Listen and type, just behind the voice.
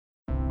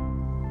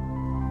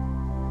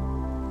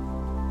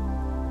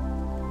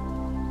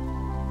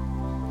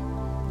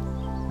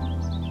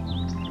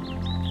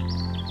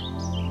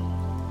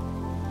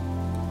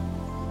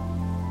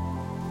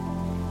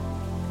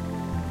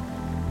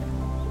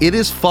It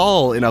is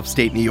fall in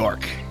upstate New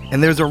York,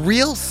 and there's a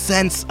real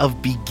sense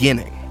of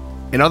beginning.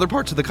 In other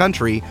parts of the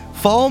country,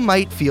 fall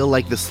might feel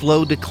like the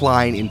slow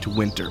decline into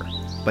winter.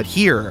 But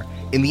here,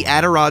 in the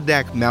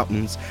Adirondack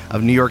Mountains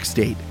of New York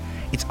State,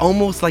 it's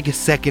almost like a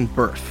second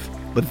birth.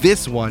 But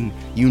this one,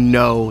 you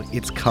know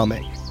it's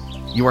coming.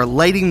 You are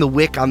lighting the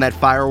wick on that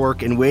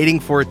firework and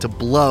waiting for it to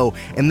blow,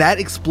 and that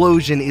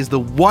explosion is the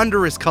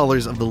wondrous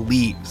colors of the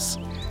leaves.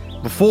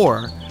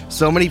 Before,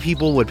 so many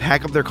people would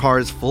pack up their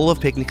cars full of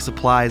picnic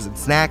supplies and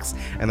snacks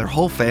and their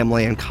whole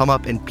family and come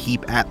up and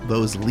peep at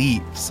those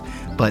leaves.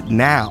 But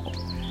now,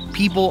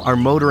 people are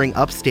motoring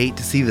upstate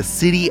to see the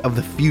city of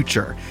the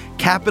future,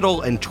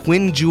 capital and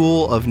twin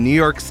jewel of New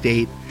York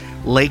State,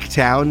 Lake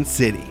Town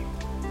City.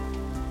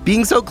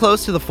 Being so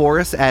close to the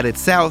forest at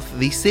its south,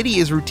 the city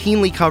is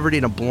routinely covered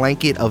in a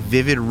blanket of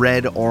vivid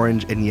red,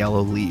 orange, and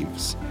yellow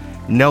leaves.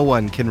 No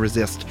one can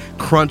resist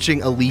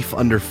crunching a leaf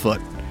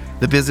underfoot.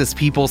 The business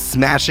people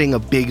smashing a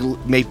big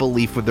maple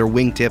leaf with their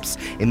wingtips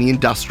in the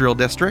industrial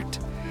district.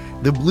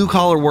 The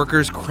blue-collar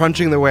workers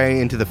crunching their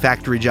way into the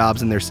factory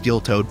jobs in their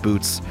steel-toed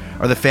boots,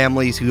 or the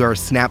families who are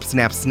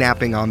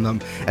snapping on them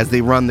as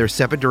they run their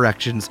separate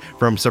directions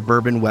from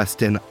suburban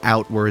Weston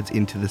outwards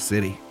into the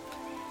city.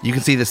 You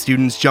can see the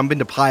students jump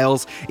into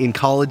piles in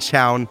College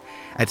Town,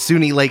 at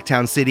SUNY Lake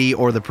Town City,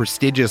 or the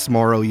prestigious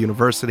Morrow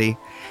University,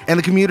 and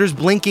the commuters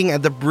blinking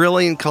at the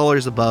brilliant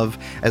colors above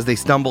as they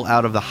stumble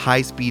out of the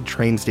high-speed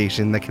train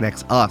station that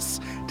connects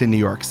us to New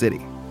York City.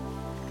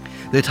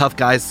 The tough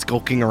guys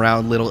skulking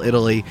around Little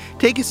Italy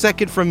take a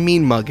second from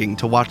mean mugging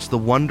to watch the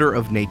wonder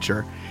of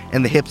nature,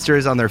 and the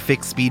hipsters on their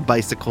fixed-speed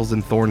bicycles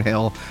in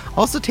Thornhill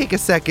also take a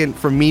second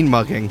from mean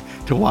mugging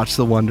to watch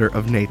the wonder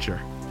of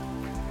nature.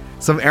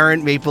 Some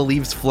errant maple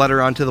leaves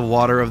flutter onto the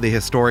water of the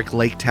historic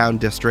Lake Town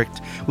district,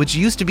 which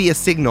used to be a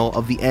signal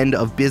of the end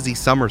of busy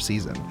summer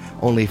season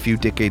only a few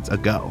decades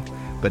ago.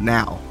 But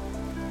now,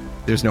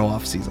 there's no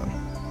off-season.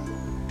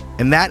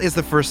 And that is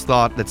the first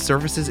thought that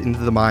surfaces into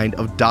the mind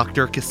of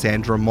Dr.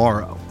 Cassandra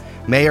Morrow,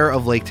 mayor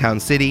of Lake Town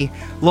City,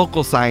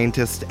 local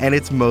scientist, and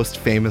its most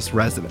famous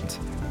resident.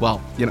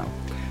 Well,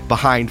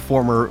 behind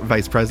former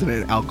Vice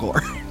President Al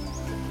Gore.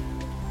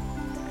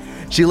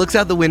 She looks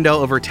out the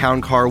window of her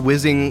town car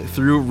whizzing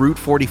through Route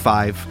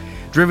 45,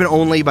 driven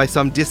only by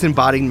some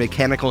disembodied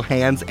mechanical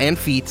hands and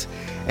feet,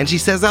 and she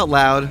says out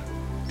loud,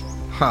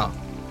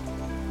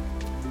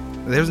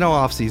 there's no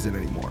off-season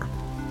anymore.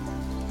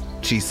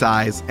 She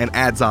sighs and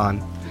adds on,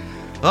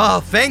 oh,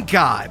 thank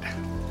God.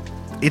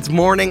 It's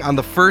morning on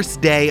the first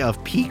day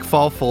of peak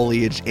fall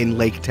foliage in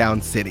Lake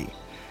Town City.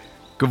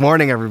 Good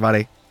morning,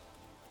 everybody.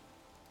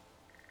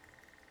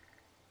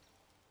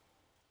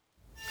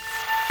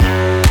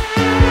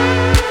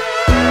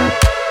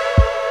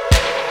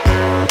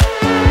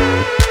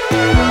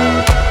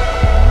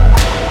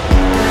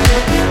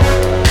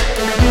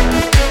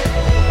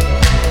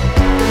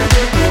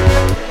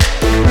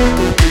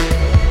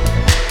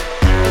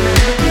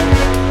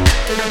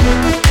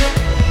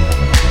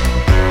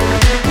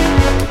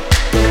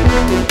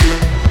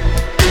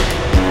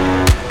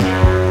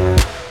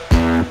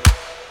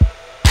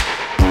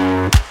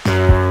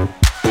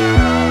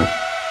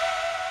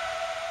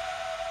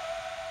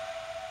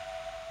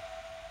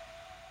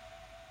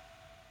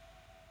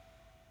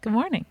 Good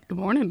morning. Good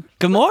morning.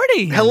 Good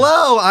morning.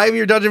 Hello, I'm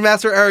your Dungeon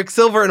Master, Eric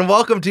Silver, and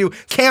welcome to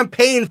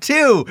Campaign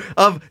 2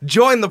 of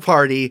Join the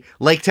Party,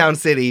 Lake Town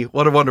City.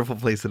 What a wonderful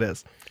place it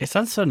is. It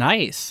sounds so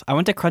nice. I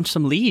want to crunch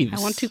some leaves.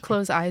 I want to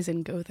close eyes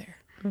and go there.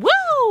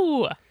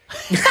 Woo! Lake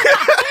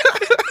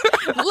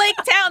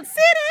Town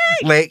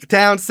City! Lake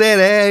Town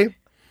City.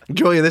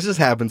 Julia, this just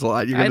happens a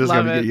lot. You're just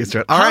going to get used to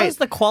it. All right. How's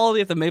the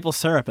quality of the maple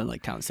syrup in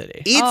Lake Town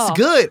City? It's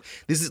good.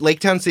 Lake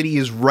Town City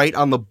is right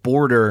on the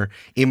border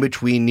in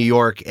between New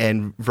York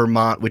and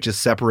Vermont, which is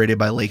separated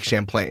by Lake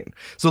Champlain.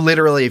 So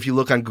literally, if you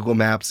look on Google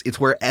Maps, it's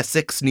where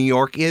Essex, New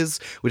York is,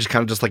 which is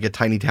kind of just like a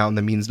tiny town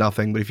that means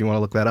nothing. But if you want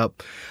to look that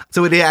up.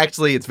 So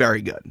it's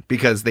very good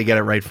because they get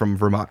it right from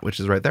Vermont, which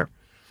is right there.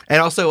 And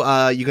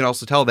also, you can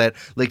also tell that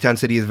Lake Town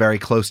City is very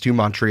close to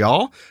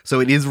Montreal. So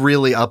it is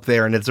really up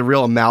there, and it's a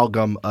real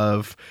amalgam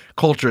of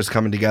cultures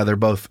coming together,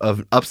 both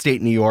of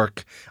upstate New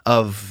York,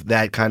 of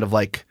that kind of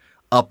like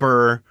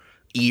upper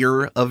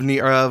ear of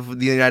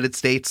the United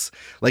States.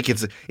 Like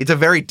it's a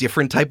very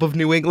different type of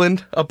New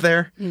England up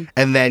there.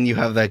 And then you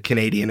have the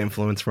Canadian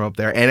influence from up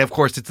there. And of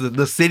course, it's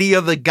the city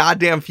of the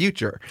goddamn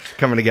future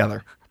coming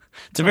together.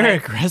 It's a very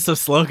aggressive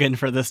slogan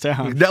for this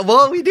town.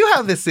 Well, we do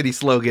have this city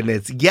slogan.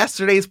 It's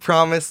yesterday's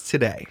promise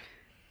today.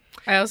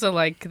 I also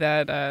like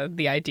that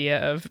the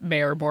idea of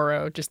Mayor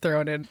Morrow just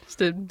throwing in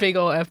just a big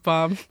old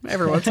F-bomb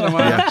every once in a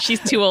while. Yeah. She's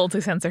too old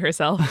to censor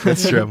herself.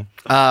 That's true.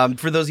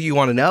 For those of you who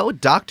want to know,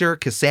 Dr.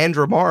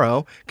 Cassandra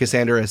Morrow,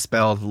 Cassandra is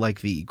spelled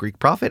like the Greek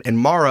prophet, and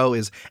Morrow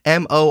is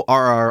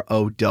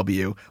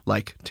Morrow,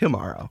 like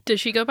tomorrow.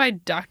 Does she go by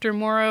Dr.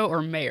 Morrow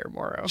or Mayor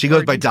Morrow? She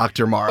goes by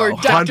Dr. Morrow. Or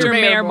Dr.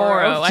 Mayor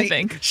Morrow, Morrow. I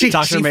think.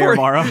 Dr. Mayor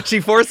Morrow. She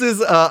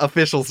forces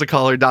officials to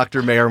call her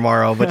Dr. Mayor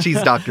Morrow, but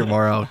she's Dr.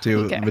 Morrow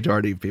to the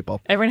majority of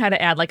people. Everyone had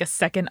to add like a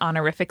second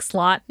honorific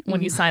slot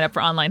when you sign up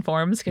for online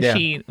forums because Yeah.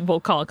 she will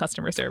call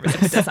customer service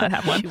if it does not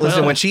have one.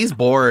 Listen, when she's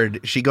bored,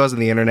 she goes on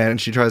the internet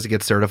and she tries to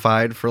get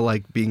certified for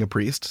like being a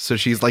priest. So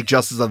she's like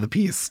Justice of the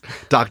Peace,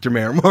 Dr.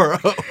 Mayor Morrow.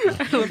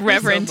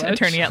 Reverend so much.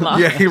 attorney at law.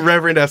 Yeah,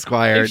 Reverend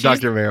Esquire, If she's-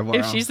 Dr. Mayor Morrow.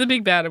 If she's the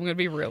big bad, I'm going to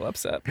be real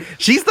upset.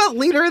 She's the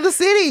leader of the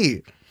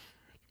city.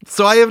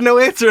 So I have no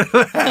answer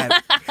to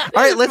that. All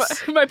right,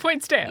 let's. My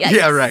point stands.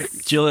 Yeah, right.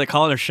 Julia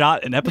calling her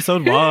shot in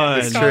episode 1.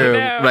 It's Oh, true.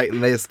 no.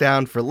 Writing this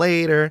down for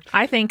later.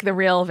 I think the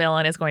real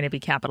villain is going to be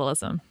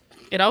capitalism.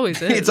 It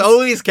always is. It's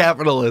always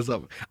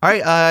capitalism. All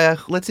right,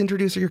 let's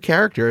introduce your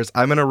characters.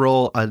 I'm going to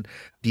roll a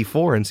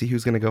d4 and see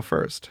who's going to go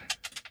first.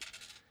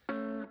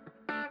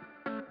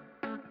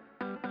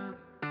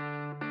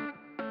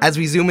 As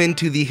we zoom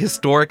into the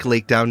historic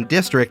Laketown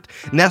district,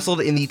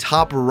 nestled in the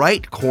top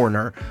right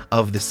corner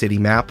of the city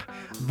map,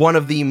 one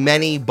of the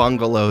many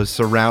bungalows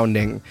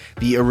surrounding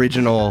the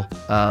original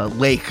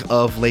lake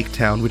of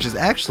Laketown, which is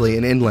actually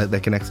an inlet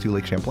that connects to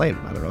Lake Champlain.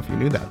 I don't know if you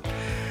knew that.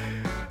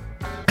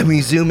 And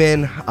we zoom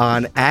in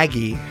on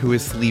Aggie, who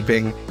is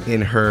sleeping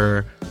in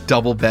her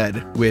double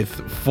bed with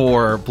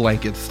 4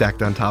 blankets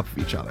stacked on top of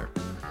each other.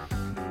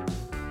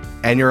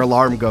 And your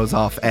alarm goes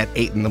off at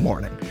 8 in the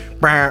morning.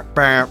 Brr,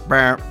 brr,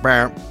 brr,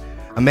 brr.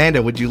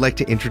 Amanda, would you like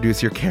to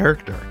introduce your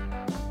character?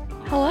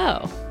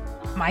 Hello.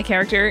 My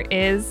character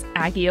is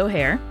Aggie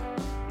O'Hare,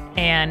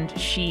 and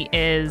she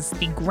is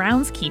the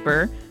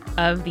groundskeeper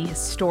of the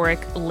historic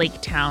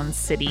Laketown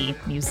City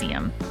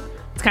Museum.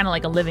 It's kind of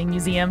like a living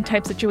museum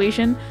type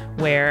situation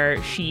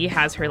where she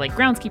has her like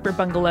groundskeeper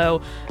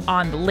bungalow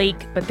on the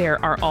lake, but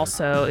there's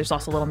also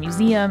a little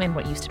museum in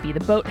what used to be the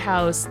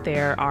boathouse.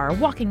 There are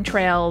walking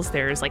trails.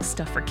 There's like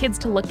stuff for kids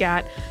to look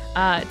at.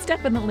 It's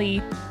definitely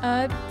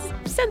a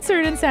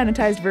censored and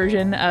sanitized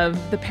version of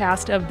the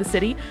past of the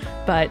city,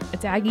 but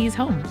it's Aggie's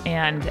home.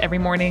 And every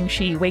morning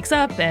she wakes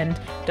up and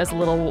does a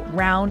little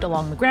round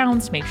along the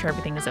grounds to make sure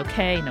everything is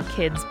okay. No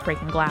kids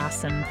breaking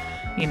glass and,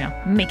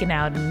 making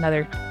out and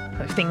other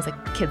things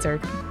that kids are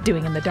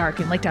doing in the dark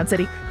in Laketown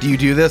City. Do you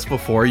do this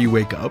before you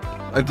wake up?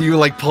 Or do you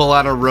like pull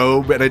out a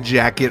robe and a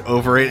jacket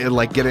over it and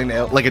like get in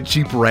like a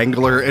cheap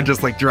Wrangler and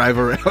just like drive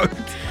around?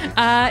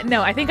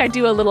 No, I think I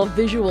do a little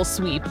visual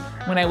sweep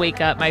when I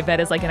wake up. My bed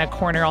is like in a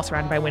corner all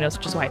surrounded by windows,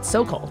 which is why it's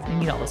so cold. You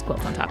need all those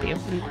quilts on top of you.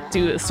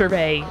 Do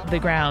survey the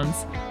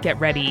grounds, get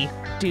ready,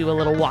 do a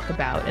little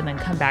walkabout, and then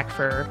come back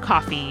for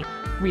coffee,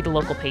 read the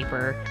local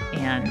paper,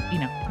 and,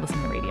 listen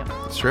to the radio.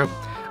 It's true.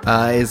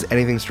 Is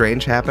anything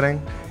strange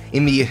happening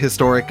in the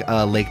historic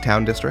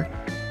Laketown district?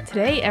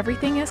 Today,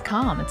 everything is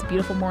calm. It's a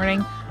beautiful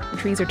morning. The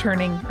trees are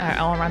turning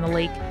all around the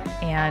lake.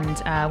 And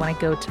when I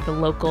go to the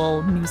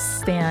local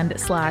newsstand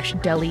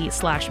 / deli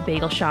 /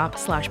 bagel shop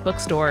 /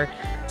 bookstore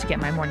to get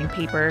my morning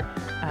paper,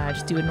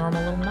 just do a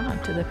normal little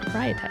nod to the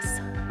proprietress.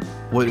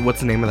 What's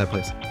the name of that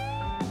place?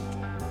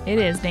 It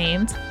is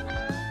named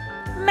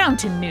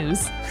Mountain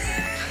News.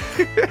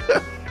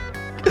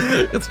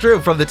 It's true.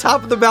 From the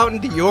top of the mountain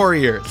to your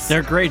ears.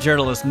 They're great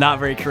journalists, not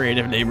very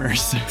creative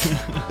namers.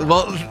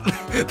 Well,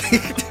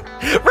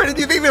 Brendan,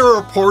 do you think there were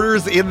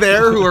reporters in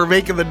there who are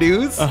making the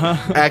news?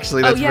 Uh-huh.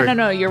 Actually, that's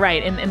No, you're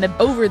right. And the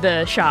over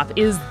the shop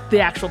is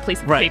the actual place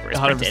the Right, paper is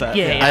printed. 100%.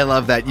 Yeah. I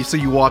love that. So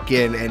you walk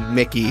in and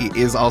Mickey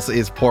is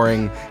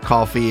pouring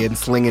coffee and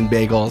slinging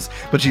bagels,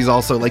 but she's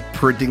also like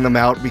printing them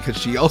out because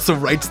she also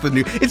writes the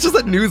news. It's just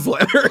a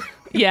newsletter.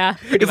 Yeah.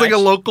 It's like a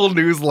local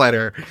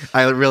newsletter.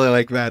 I really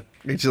like that.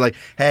 And she's like,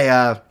 hey,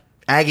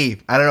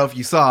 Aggie, I don't know if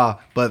you saw,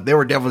 but there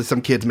were definitely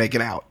some kids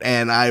making out.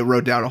 And I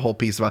wrote down a whole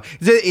piece about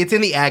it. It's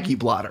in the Aggie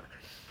blotter.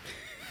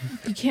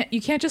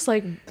 You can't just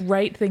like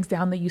write things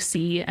down that you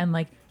see and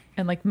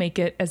make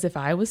it as if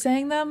I was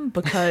saying them,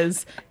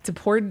 because it's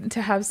important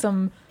to have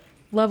some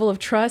level of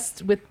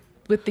trust with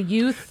the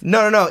youth.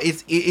 No.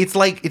 It's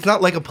like, it's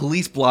not like a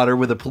police blotter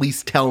where the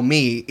police tell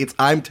me. It's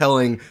I'm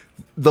telling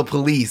the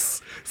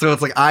police. So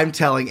it's like I'm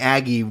telling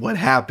Aggie what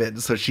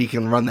happened so she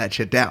can run that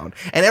shit down.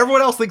 And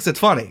everyone else thinks it's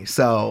funny.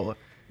 So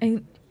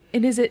And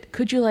is it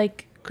could you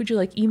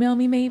email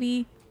me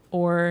maybe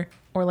or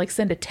like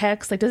send a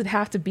text? Like, does it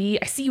have to be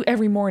I see you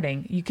every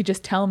morning? You could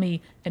just tell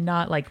me and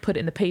not like put it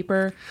in the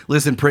paper.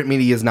 listen, print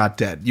media is not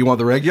dead. You want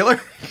the regular?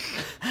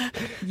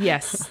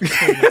 Yes.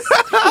 Please.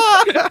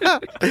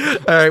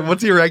 All right,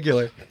 what's your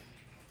regular?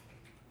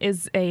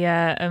 Is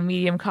a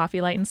medium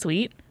coffee, light and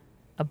sweet,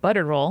 a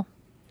buttered roll,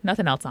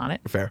 nothing else on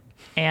it, Fair.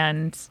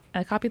 and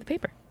a copy of the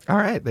paper. All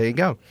right, there you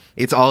go.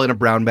 It's all in a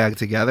brown bag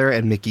together,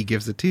 and Mickey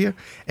gives it to you.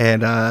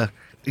 And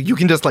you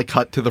can just like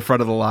cut to the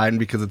front of the line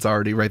because it's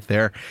already right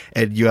there,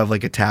 and you have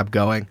like a tab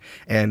going,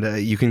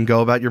 and you can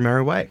go about your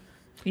merry way.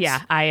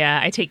 Yeah,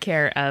 I take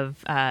care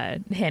of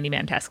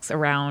handyman tasks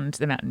around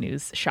the Mountain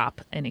News shop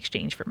in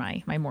exchange for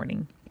my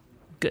morning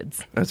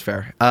goods. That's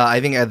fair. I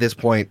think at this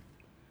point,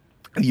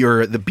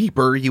 the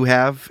beeper you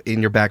have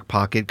in your back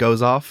pocket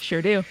goes off.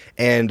 Sure do.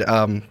 And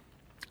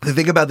the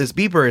thing about this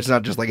beeper, it's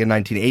not just like a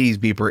 1980s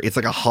beeper. It's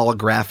like a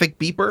holographic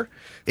beeper.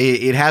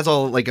 It has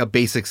all like a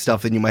basic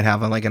stuff that you might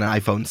have on like an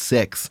iPhone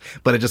 6,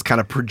 but it just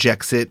kind of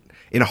projects it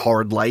in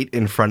hard light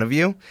in front of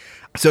you.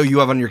 So you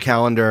have on your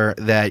calendar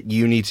that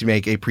you need to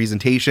make a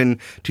presentation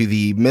to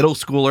the middle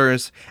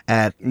schoolers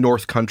at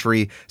North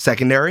Country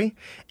Secondary,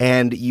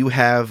 and you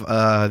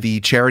have the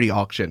charity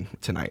auction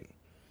tonight.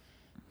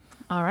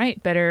 All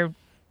right, better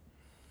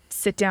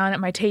sit down at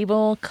my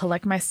table,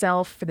 collect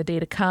myself for the day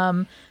to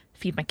come,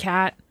 feed my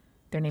cat.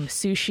 Their name is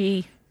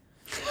Sushi.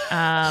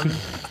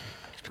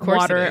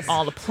 Water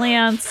all the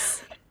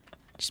plants.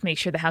 Just make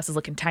sure the house is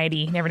looking tidy.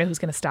 You never know who's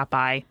going to stop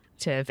by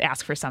to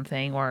ask for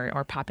something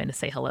or pop in to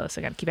say hello. So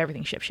I got to keep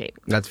everything shipshape.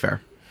 That's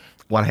fair.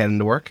 Want to head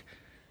into work?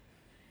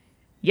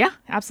 Yeah,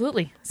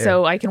 absolutely.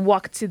 So I can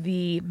walk to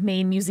the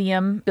main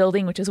museum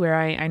building, which is where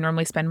I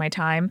normally spend my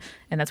time.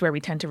 And that's where we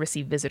tend to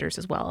receive visitors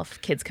as well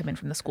if kids come in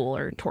from the school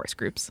or tourist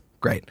groups.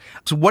 Great.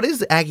 So what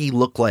does Aggie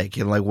look like,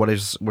 and like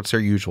what's her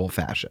usual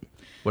fashion?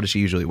 What does she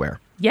usually wear?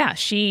 Yeah,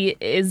 she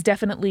is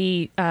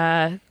definitely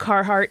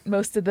Carhartt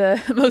most of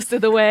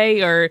the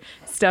way, or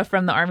stuff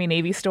from the Army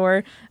Navy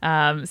store.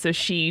 So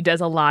she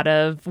does a lot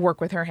of work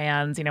with her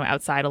hands,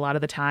 outside a lot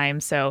of the time.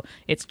 So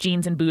it's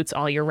jeans and boots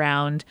all year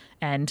round,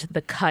 and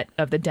the cut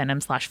of the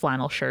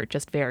denim/flannel shirt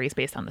just varies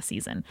based on the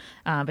season.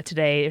 But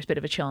today there's a bit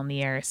of a chill in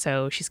the air,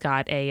 so she's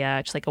got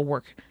a just like a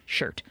work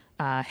shirt.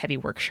 Heavy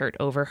work shirt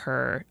over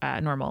her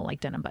normal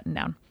denim button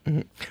down.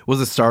 Mm-hmm.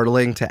 Was it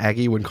startling to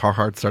Aggie when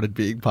Carhartt started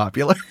being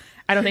popular?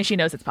 I don't think she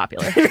knows it's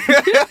popular.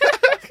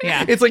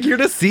 Yeah. It's like you're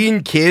just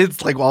seeing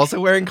kids also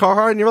wearing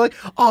Carhartt, and you're like,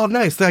 oh,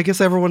 nice. I guess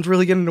everyone's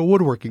really getting into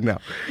woodworking now.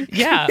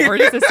 Yeah, or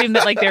just assume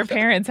that their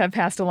parents have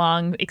passed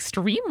along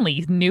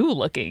extremely new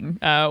looking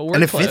work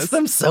and it clothes. fits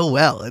them so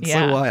well. It's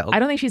so wild. I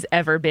don't think she's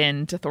ever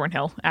been to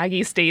Thornhill.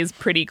 Aggie stays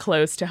pretty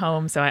close to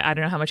home, so I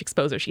don't know how much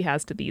exposure she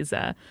has to these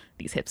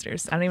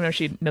hipsters. I don't even know if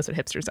she knows what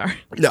hipsters are.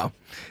 No,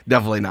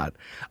 definitely not.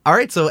 All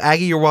right, so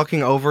Aggie, you're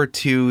walking over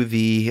to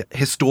the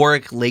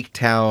historic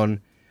Laketown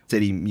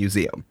City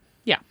Museum.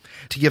 Yeah.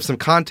 To give some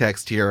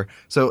context here,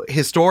 so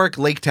historic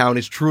Laketown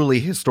is truly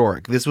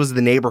historic. This was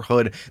the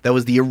neighborhood that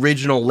was the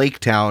original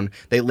Laketown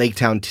that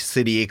Laketown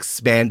City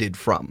expanded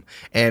from.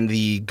 And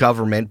the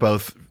government,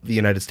 both the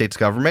United States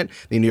government,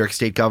 the New York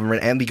State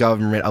government, and the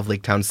government of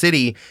Laketown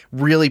City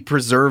really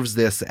preserves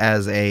this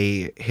as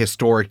a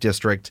historic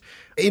district.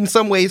 In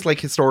some ways like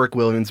historic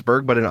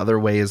Williamsburg, but in other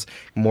ways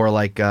more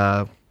like...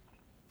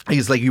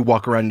 It's like you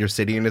walk around your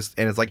city and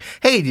it's like,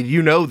 hey, did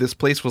you know this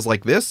place was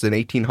like this in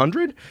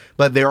 1800?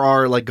 But there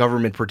are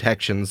government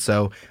protections,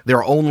 so there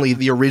are only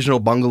the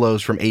original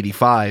bungalows from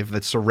 85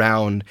 that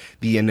surround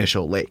the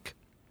initial lake.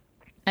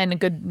 And a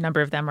good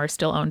number of them are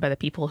still owned by the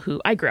people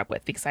who I grew up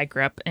with, because I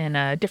grew up in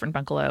a different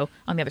bungalow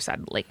on the other side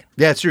of the lake.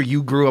 Yeah, it's true.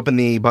 You grew up in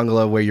the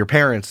bungalow where your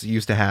parents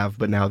used to have,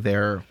 but now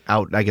they're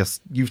out. I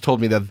guess you've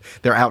told me that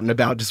they're out and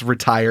about, just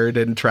retired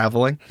and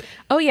traveling.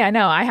 Oh, yeah,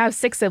 no. I have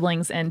 6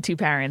 siblings and 2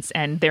 parents,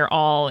 and they're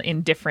all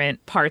in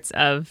different parts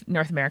of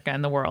North America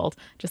and the world,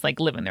 just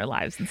living their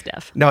lives and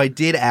stuff. Now, I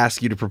did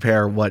ask you to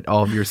prepare what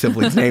all of your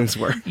siblings' names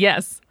were.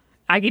 Yes.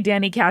 Aggie,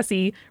 Danny,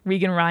 Cassie,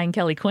 Regan, Ryan,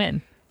 Kelly,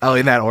 Quinn. Oh,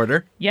 in that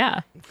order? Yeah.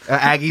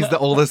 Aggie's the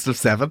oldest of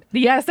 7.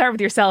 You gotta start with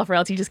yourself, or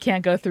else you just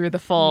can't go through the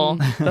full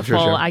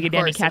Sure. Aggie,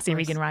 Danny, Of course, Cassie, of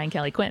course. Regan, Ryan,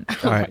 Kelly, Quinn.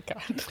 All right.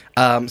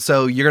 God.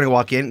 So you're going to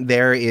walk in.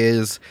 There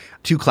is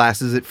 2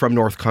 classes from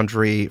North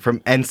Country, from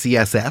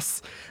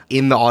NCSS,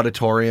 in the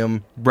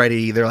auditorium,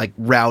 ready. They're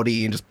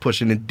rowdy and just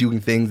pushing and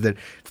doing things that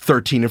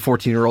 13 and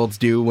 14-year-olds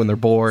do when they're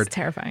bored. It's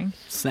terrifying.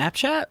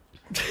 Snapchat?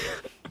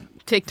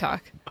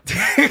 TikTok.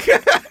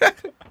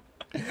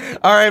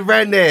 All right,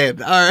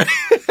 Brendan. All right.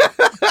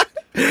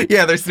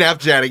 Yeah, they're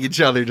Snapchatting each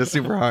other just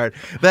super hard.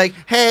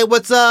 Hey,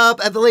 what's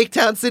up at the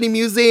Laketown City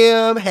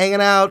Museum?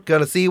 Hanging out,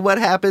 gonna see what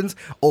happens.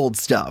 Old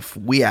stuff.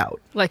 We out.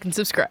 Like and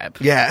subscribe.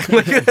 Yeah.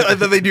 And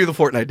then they do the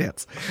Fortnite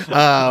dance.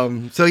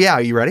 So yeah,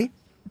 are you ready?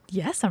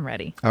 Yes, I'm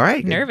ready. All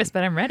right. Nervous,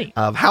 but I'm ready.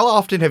 How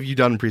often have you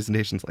done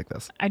presentations like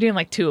this? I do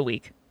them 2 a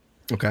week.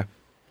 Okay.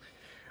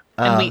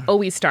 And we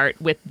always start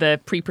with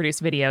the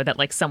pre-produced video that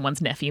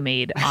someone's nephew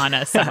made on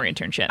a summer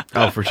internship.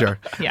 Oh, for sure.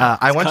 Yeah.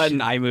 I want Cut in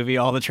iMovie,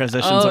 all the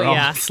transitions Oh, are all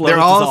yeah. slow.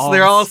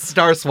 they're all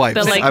star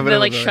swipes. The I'm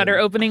gonna- shutter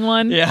opening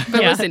one. Yeah.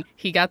 But listen,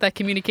 he got that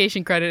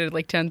communication credit at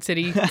Laketown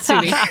City.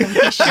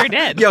 SUNY. He sure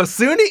did. Yo,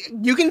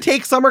 SUNY, you can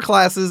take summer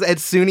classes at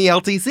SUNY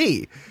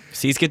LTC.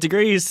 C's get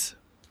degrees.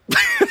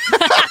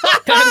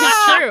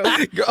 That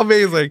is true.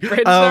 Amazing.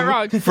 Brandon's not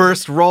wrong.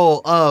 First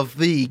roll of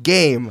the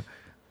game.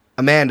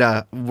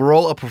 Amanda,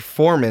 roll a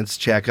performance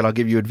check, and I'll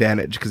give you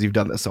advantage because you've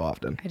done this so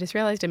often. I just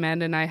realized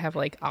Amanda and I have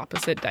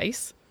opposite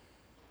dice.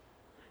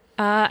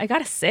 I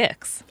got a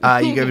 6.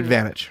 You give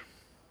advantage.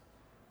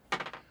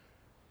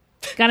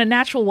 Got a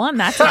natural 1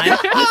 that time.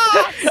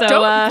 So Don't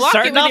block it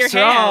Starting with off your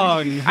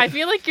strong. hand. I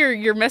feel like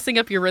you're messing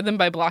up your rhythm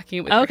by blocking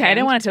it with your okay, I hand.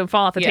 didn't want it to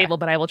fall off the Yeah. table,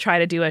 but I will try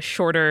to do a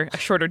shorter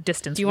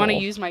distance. Do you want to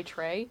roll. use my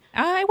tray?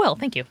 I will.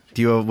 Thank you.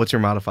 What's your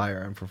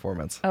modifier on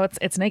performance? Oh, it's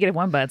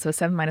 -1, bud. So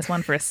 7 -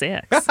 1 for a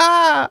 6.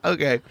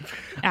 Okay.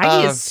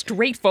 Aggie is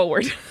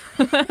straightforward.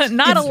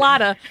 not a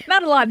lot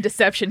of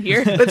deception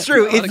here. That's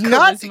true. lot It's of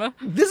not. charisma.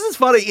 This is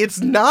funny. It's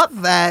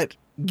not that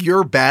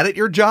you're bad at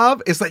your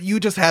job is that you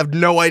just have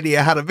no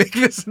idea how to make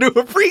this into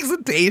a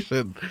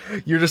presentation.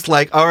 You're just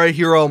like, all right,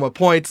 here are all my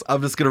points.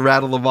 I'm just going to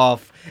rattle them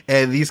off.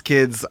 And these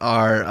kids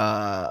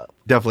are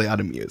definitely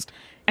unamused.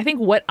 I think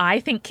what I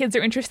think kids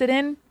are interested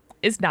in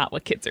is not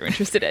what kids are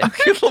interested in.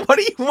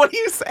 What do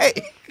you say?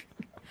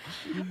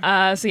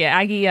 So yeah,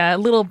 Aggie,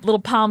 little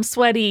palm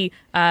sweaty,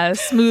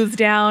 smooths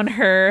down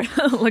her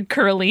like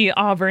curly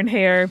auburn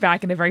hair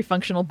back in a very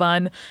functional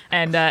bun,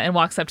 and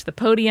walks up to the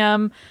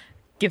podium,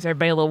 gives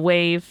everybody a little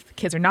wave. The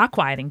kids are not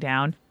quieting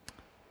down.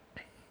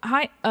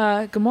 Hi,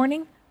 good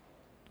morning.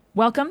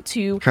 Welcome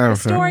to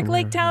historic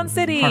Lake Town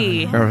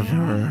City.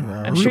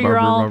 I'm sure you're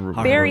all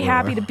very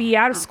happy to be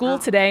out of school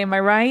today. Am I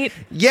right?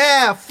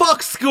 Yeah,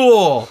 fuck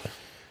school.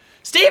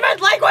 Steven,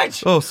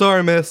 language! Oh,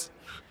 sorry, miss.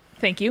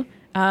 Thank you.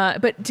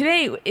 But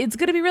today, it's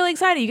going to be really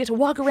exciting. You get to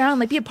walk around,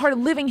 like be a part of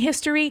living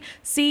history,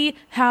 see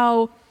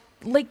how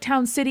Lake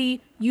Town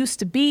City used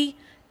to be,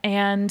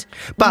 and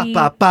Okay,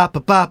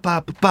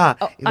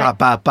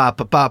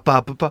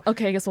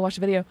 I guess we'll watch the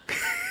video.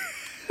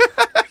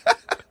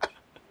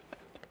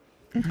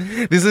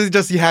 This is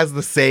just, he has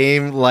the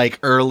same, like,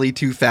 early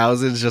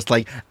 2000s, just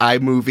like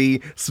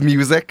iMovie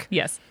music.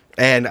 Yes.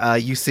 And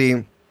you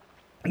see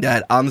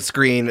that on the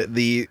screen,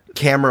 the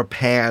camera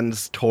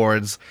pans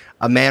towards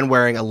a man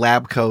wearing a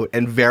lab coat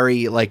and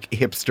very, like,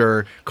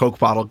 hipster Coke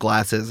bottle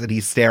glasses, and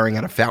he's staring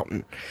at a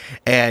fountain.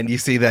 And you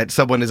see that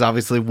someone is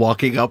obviously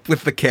walking up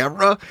with the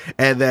camera,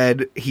 and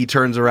then he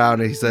turns around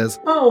and he says,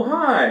 "Oh,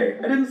 hi!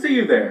 I didn't see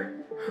you there.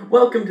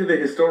 Welcome to the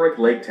historic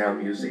Lake Town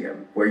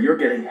Museum, where you're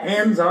getting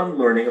hands-on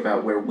learning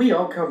about where we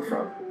all come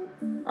from.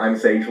 I'm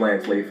Sage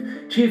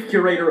Lanceleaf, Chief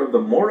Curator of the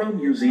Morrow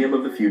Museum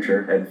of the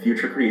Future and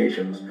Future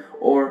Creations,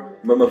 or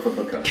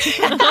MMFFK.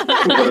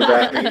 What does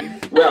that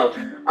mean? Well,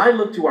 I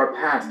look to our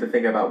past to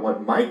think about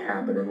what might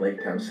happen in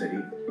Lake Town City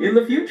in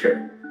the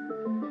future.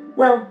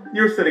 Well,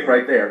 you're sitting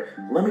right there.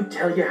 Let me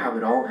tell you how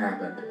it all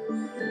happened.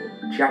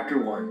 Chapter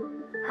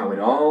 1. How it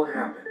all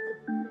happened.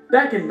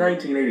 Back in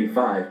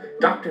 1985,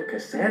 Dr.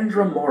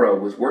 Cassandra Morrow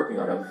was working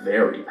on a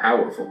very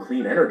powerful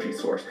clean energy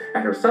source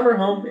at her summer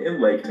home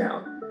in Lake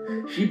Town.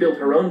 She built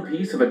her own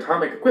piece of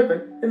atomic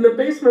equipment in the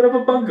basement of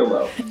a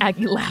bungalow.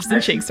 Aggie laughs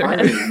and shakes her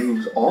head. As she finally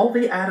moves all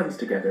the atoms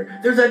together,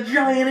 there's a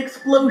giant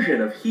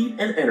explosion of heat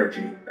and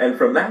energy. And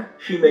from that,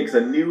 she makes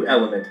a new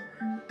element,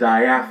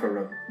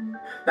 diaphorum.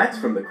 That's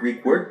from the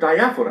Greek word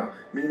diaphora,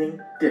 meaning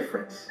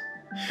difference.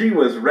 She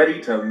was ready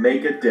to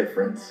make a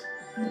difference.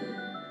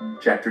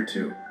 Chapter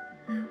 2.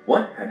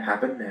 What had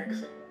happened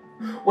next?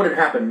 What had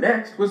happened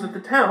next was that the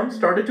town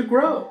started to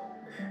grow.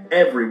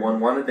 Everyone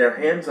wanted their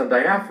hands on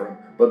diaphragm,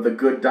 but the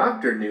good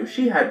doctor knew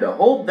she had to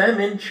hold them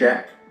in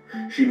check.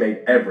 She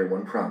made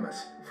everyone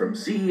promise, from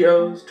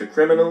CEOs to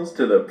criminals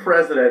to the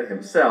president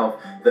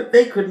himself, that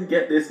they couldn't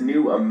get this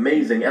new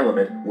amazing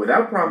element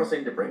without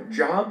promising to bring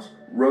jobs,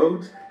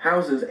 roads,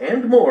 houses,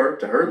 and more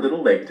to her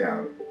little lake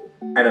town.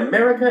 And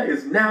America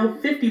is now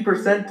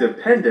 50%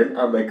 dependent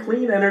on the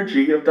clean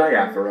energy of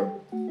diaphragm.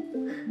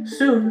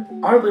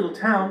 Soon, our little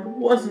town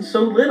wasn't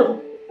so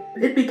little.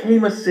 It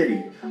became a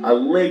city, a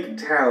Lake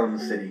Town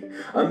city,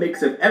 a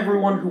mix of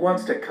everyone who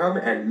wants to come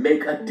and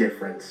make a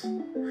difference.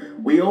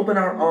 We open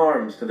our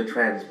arms to the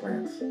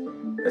transplants,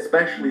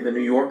 especially the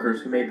New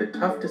Yorkers who made the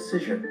tough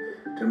decision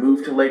to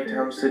move to Lake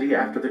Town City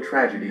after the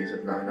tragedies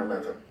of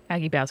 9/11.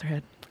 Aggie bows her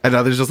head. and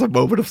now there's just a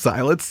moment of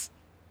silence.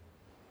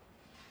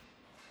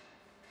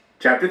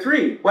 Chapter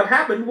 3. What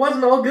happened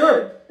wasn't all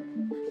good.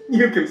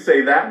 You can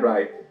say that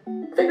right.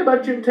 Think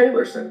about Jim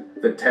Taylorson,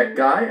 the tech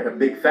guy at a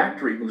big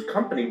factory whose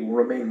company will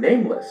remain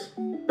nameless.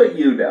 But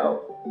you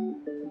know.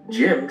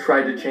 Jim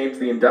tried to change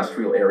the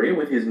industrial area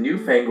with his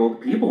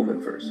newfangled people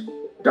movers.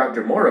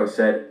 Dr. Morrow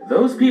said,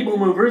 those people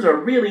movers are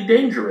really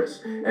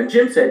dangerous. And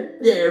Jim said,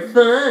 they're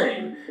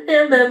fine.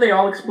 And then they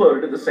all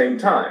exploded at the same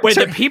time. Wait,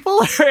 the people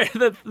or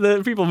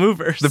the people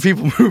movers? The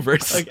people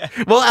movers. Okay.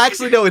 Well,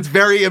 actually, no, it's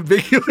very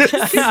ambiguous.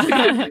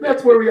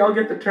 That's where we all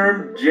get the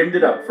term Jimmed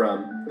it up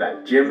from.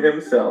 That Jim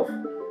himself.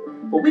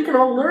 But we can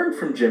all learn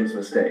from Jim's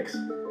mistakes.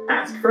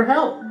 Ask for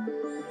help.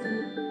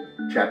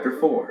 Chapter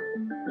 4.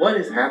 What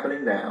is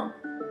happening now?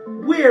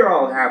 We're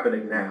all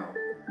happening now.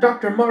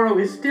 Dr. Morrow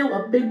is still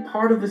a big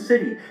part of the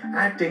city,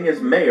 acting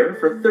as mayor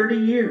for 30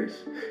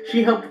 years.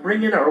 She helped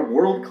bring in our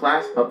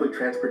world-class public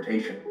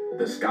transportation,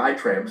 the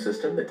SkyTram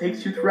system that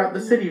takes you throughout the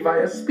city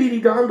via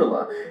speedy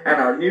gondola, and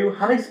our new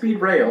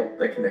high-speed rail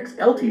that connects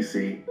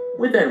LTC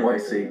with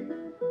NYC.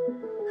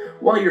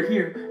 While you're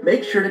here,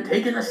 make sure to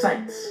take in the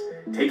sights.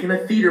 Take in a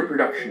theater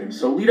production in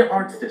Solita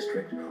Arts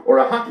District, or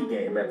a hockey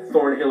game at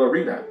Thornhill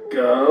Arena.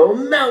 Go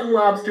Mountain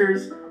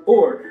Lobsters!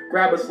 Or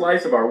grab a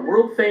slice of our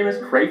world-famous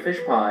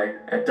crayfish pie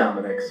at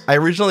Dominic's. I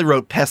originally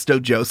wrote Pesto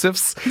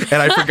Joseph's,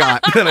 and I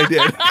forgot that I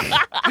did.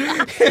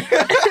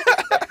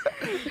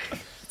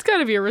 It's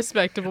gotta be a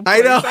respectable I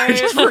place. know, I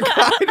just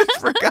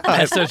forgot.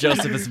 Pesto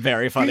Joseph is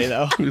very funny,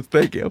 though.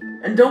 Thank you.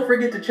 And don't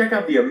forget to check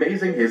out the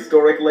amazing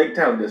historic Lake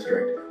Town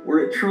District, where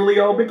it truly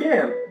all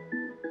began.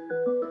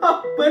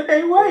 Oh, but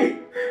hey, wait!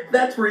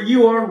 That's where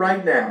you are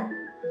right now.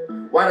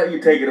 Why don't you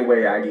take it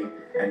away, Aggie,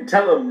 and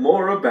tell them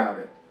more about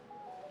it?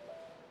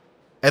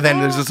 And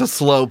then there's just a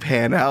slow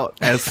pan out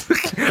as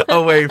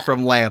away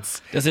from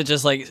Lance. Does it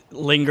just like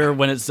linger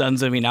when it's done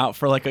zooming out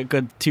for like a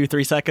good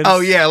 2-3 seconds?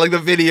 Oh yeah, like the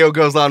video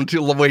goes on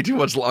way too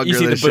much longer. You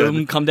see than the it boom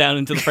should. come down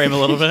into the frame a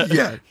little bit.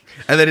 Yeah,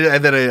 and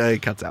then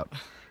it cuts out.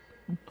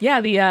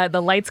 Yeah,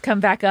 the lights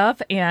come back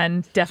up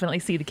and definitely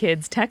see the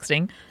kids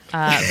texting.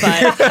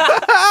 But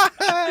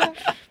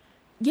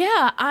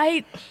yeah,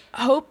 I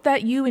hope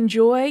that you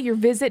enjoy your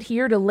visit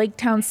here to Lake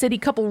Town City.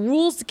 Couple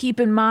rules to keep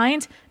in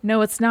mind.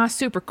 No, it's not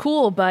super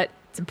cool, but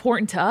it's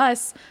important to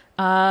us.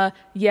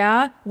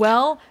 Yeah,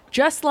 well,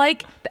 just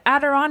like the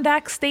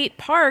Adirondack State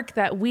Park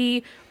that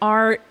we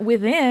are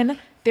within,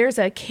 there's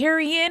a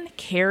carry in,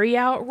 carry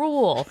out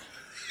rule.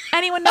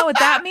 Anyone know what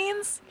that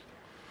means?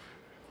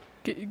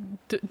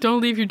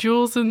 Don't leave your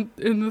jewels in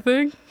the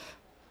thing.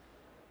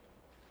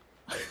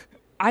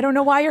 I don't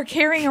know why you're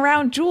carrying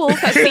around jewels.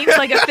 That seems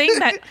like a thing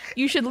that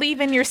you should leave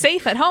in your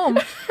safe at home.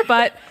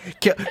 But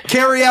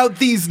Carry out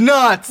these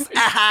nuts.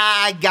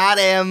 I got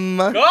him.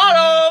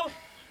 Got him!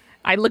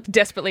 I looked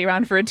desperately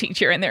around for a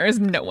teacher, and there is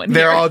no one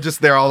They're here.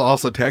 they're all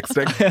also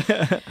texting.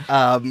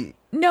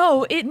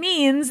 No, it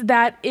means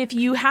that if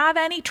you have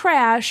any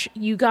trash,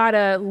 you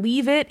gotta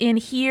leave it in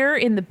here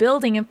in the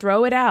building and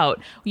throw it out.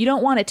 You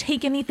don't want to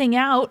take anything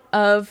out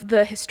of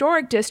the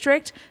historic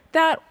district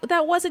that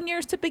wasn't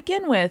yours to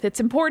begin with. It's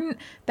important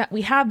that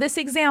we have this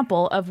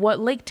example of what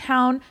Lake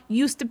Town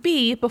used to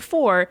be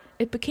before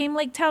it became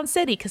Lake Town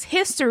City, because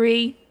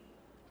history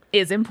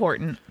is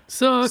important.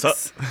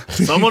 Sucks.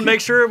 Someone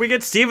make sure we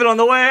get Steven on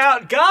the way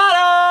out. Got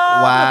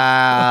him!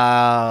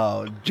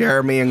 Wow,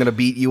 Jeremy, I'm gonna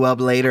beat you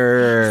up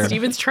later.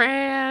 Steven's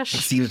trash.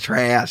 Steve's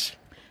trash.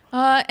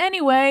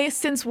 Anyway,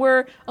 since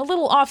we're a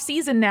little off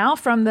season now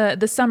from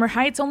the Summer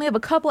Heights, only have a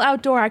couple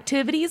outdoor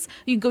activities.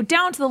 You can go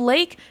down to the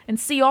lake and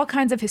see all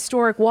kinds of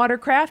historic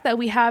watercraft that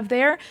we have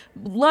there,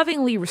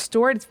 lovingly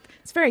restored.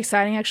 It's very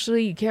exciting,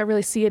 actually. You can't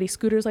really see any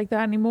scooters like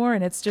that anymore,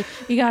 and it's just,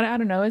 I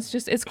don't know,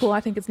 it's cool.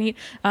 I think it's neat.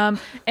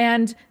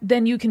 And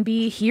then you can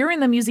be here in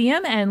the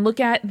museum and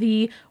look at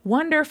the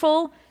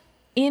wonderful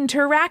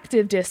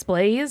interactive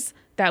displays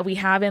that we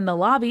have in the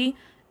lobby.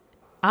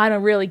 I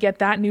don't really get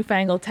that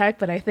newfangled tech,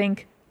 but I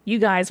think you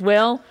guys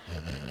will.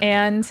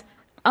 And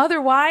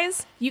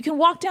otherwise, you can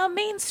walk down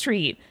Main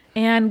Street.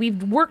 And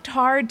we've worked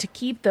hard to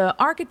keep the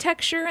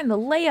architecture and the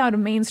layout of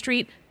Main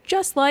Street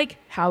just like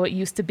how it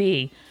used to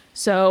be.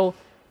 So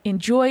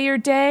enjoy your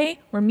day.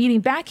 We're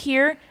meeting back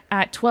here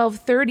at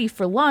 12:30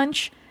 for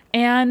lunch.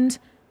 And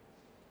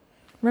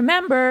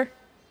remember,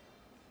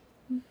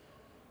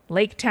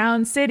 Lake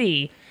Town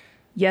City,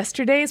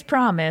 yesterday's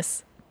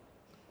promise,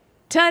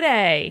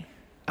 today.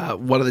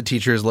 One of the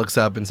teachers looks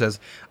up and says,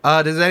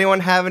 does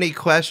anyone have any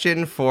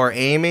question for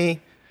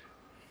Amy?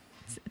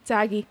 It's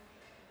Aggie.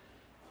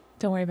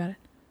 Don't worry about it.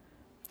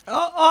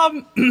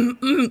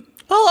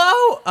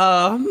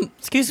 Hello?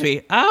 Excuse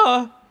me.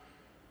 Yeah,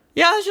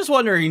 I was just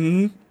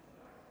wondering,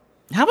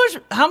 how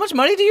much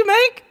money do you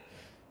make?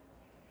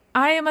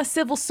 I am a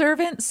civil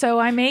servant, so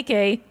I make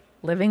a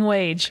living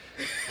wage.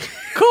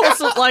 Cool,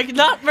 so like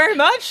not very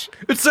much?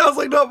 It sounds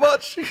like not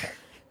much.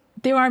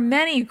 There are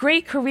many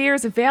great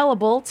careers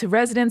available to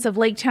residents of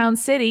Lake Town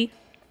City,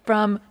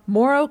 from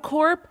Morrow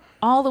Corp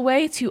all the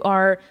way to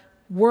our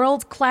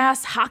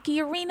world-class hockey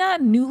arena,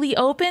 newly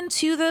open,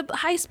 to the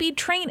high-speed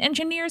train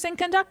engineers and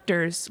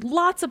conductors.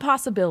 Lots of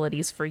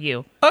possibilities for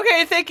you.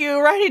 Okay, thank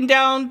you. Writing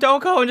down,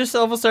 don't go into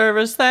civil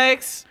service,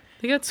 thanks.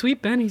 They got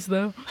sweet bennies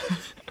though.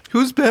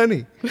 Who's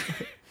Penny?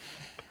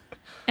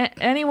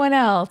 Anyone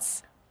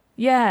else?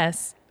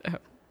 Yes.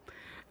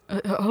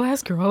 I'll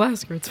ask her.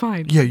 It's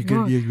fine. Yeah, you Come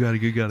got on. yeah,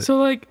 you got it. So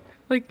like,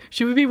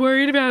 should we be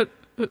worried about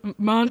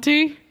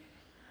Monty?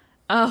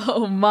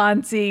 Oh,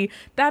 Monty,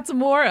 that's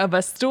more of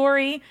a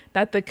story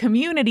that the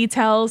community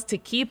tells to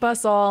keep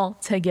us all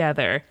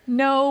together.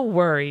 No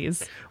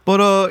worries.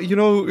 But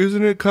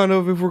isn't it kind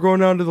of, if we're going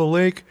down to the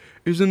lake,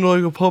 isn't it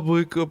like a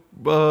public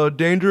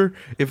danger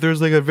if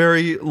there's like a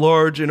very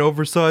large and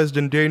oversized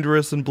and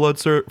dangerous and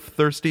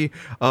bloodthirsty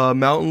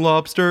mountain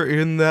lobster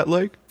in that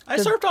lake? I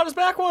surfed on his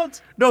back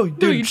once. No,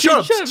 dude, you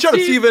shut didn't. up,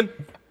 Steven.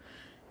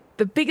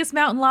 The biggest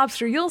mountain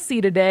lobster you'll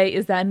see today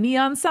is that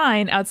neon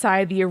sign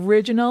outside the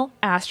original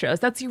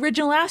Astros. That's the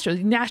original Astros.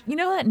 You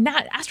know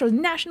that? Astros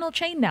national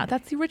chain now.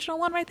 That's the original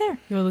one right there.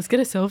 Yo, let's get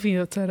a selfie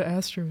outside of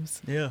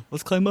Astros. Yeah,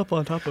 let's climb up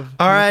on top of.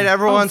 All right,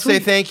 everyone, say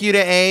sweet. thank you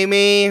to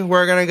Amy.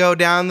 We're gonna go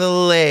down the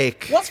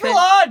lake. What's for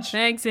lunch?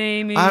 Thanks,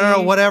 Amy. I don't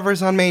know,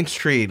 whatever's on Main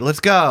Street. Let's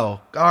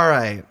go. All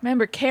right.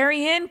 Remember,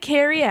 carry in,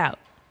 carry out.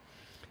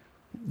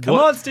 Come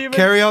on, Steven.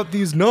 Carry out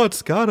these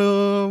nuts. Got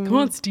 'em. Come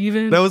on,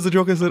 Steven. That was the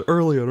joke I said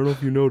earlier. I don't know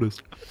if you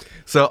noticed.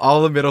 So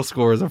all the middle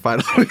scores are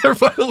finally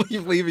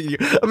leaving you.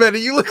 Amanda,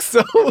 you look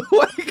so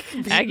like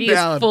beat Aggie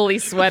down. is fully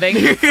sweating.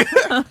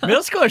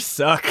 Middle scores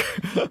suck.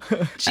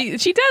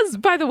 She does,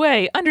 by the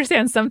way,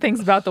 understand some things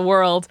about the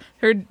world.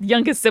 Her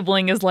youngest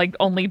sibling is like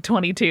only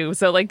 22,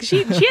 so like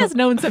she has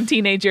known some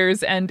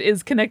teenagers and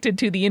is connected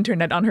to the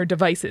internet on her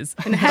devices.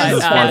 and has,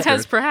 But, and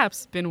has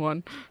perhaps been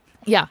one.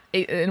 yeah,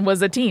 it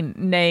was a teen,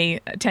 nay,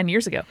 10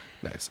 years ago.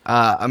 Nice.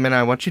 Amanda,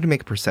 I want you to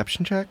make a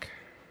perception check.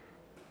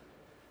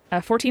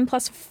 14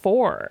 plus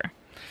 4.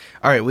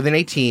 All right, with an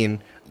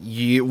 18,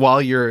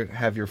 while you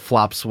have your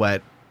flop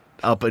sweat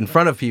up in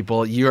front of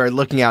people, you are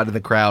looking out in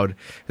the crowd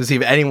to see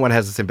if anyone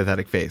has a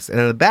sympathetic face. And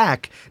in the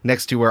back,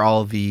 next to where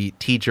all the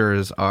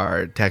teachers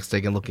are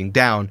texting and looking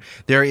down,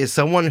 there is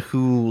someone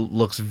who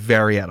looks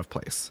very out of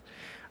place.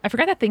 I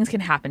forgot that things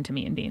can happen to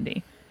me in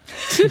D&D.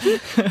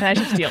 And I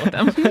just deal with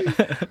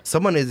them.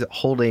 Someone is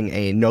holding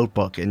a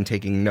notebook and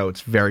taking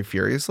notes very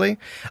furiously,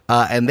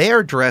 and they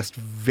are dressed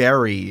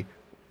very,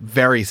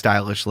 very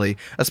stylishly,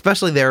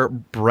 especially their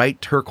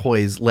bright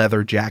turquoise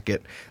leather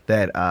jacket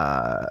that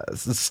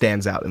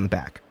stands out in the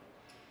back.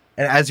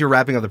 And as you're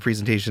wrapping up the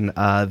presentation,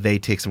 they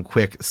take some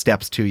quick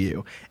steps to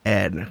you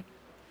and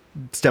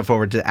step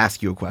forward to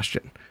ask you a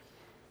question.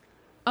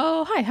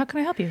 Oh, hi. How can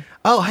I help you?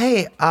 Oh,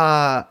 hey,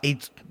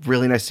 it's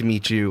really nice to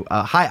meet you.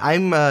 Hi,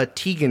 I'm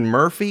Tegan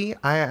Murphy.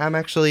 I'm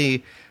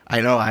actually,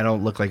 I know I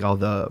don't look like all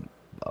the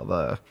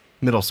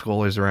middle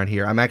schoolers around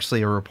here. I'm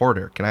actually a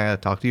reporter. Can I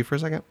talk to you for a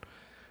second?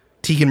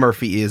 Tegan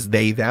Murphy is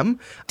they, them.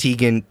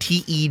 Tegan,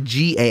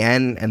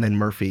 Tegan, and then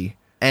Murphy,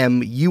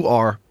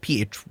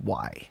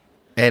 Murphy.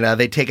 And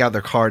they take out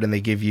their card and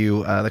they give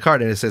you the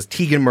card, and it says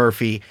Tegan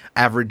Murphy,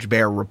 Average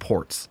Bear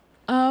Reports.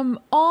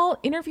 All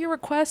interview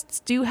requests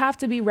do have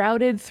to be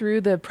routed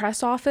through the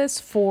press office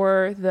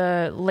for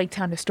the Lake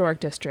Town Historic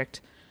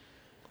District.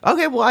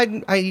 Okay, well,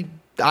 I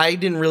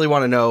didn't really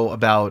want to know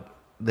about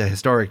the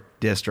historic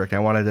district. I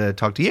wanted to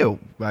talk to you.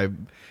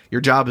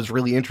 Your job is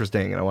really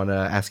interesting, and I want to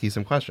ask you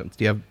some questions.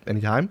 Do you have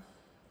any time?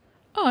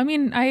 Oh, I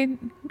mean,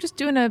 I'm just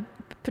doing a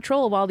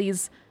patrol while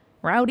these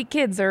rowdy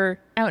kids are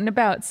out and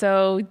about.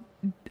 So,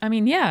 I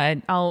mean, yeah,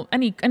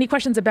 any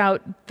questions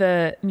about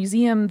the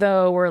museum,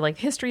 though, or like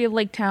history of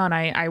Lake Town,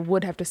 I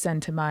would have to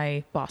send to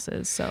my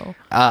bosses. So,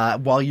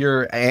 while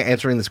you're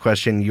answering this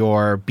question,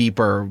 your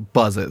beeper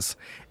buzzes,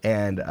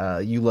 and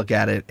you look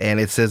at it, and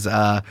it says,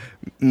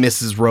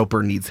 "Mrs.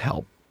 Roper needs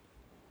help."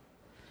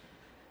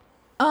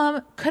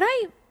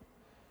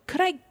 Could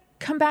I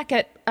come back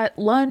at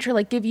lunch or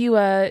like give you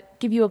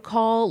a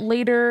call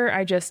later?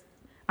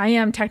 I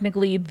am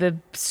technically the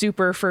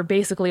super for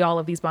basically all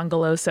of these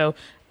bungalows, so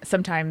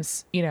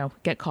sometimes,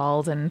 get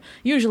called, and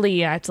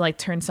usually I have to like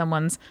turn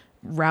someone's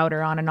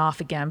router on and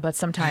off again, but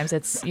sometimes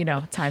it's,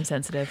 time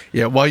sensitive.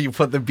 Yeah, while you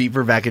put the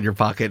beeper back in your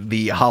pocket,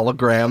 the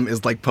hologram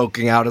is like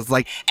poking out. It's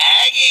like,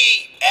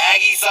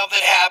 Aggie, something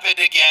happened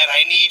again.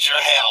 I need your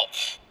help.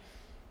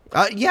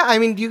 Yeah, I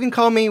mean, you can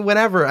call me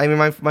whenever. I mean,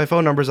 my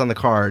phone number's on the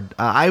card.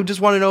 I just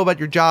want to know about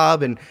your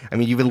job, and I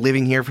mean, you've been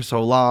living here for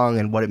so long,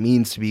 and what it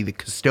means to be the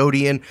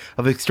custodian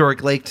of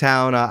historic Lake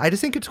Town. I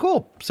just think it's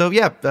cool. So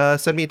yeah,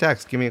 send me a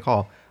text, give me a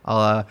call.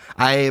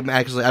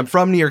 I'm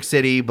from New York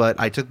City, but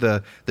I took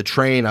the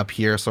train up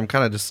here, so I'm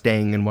kind of just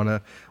staying in one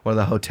of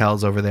the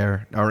hotels over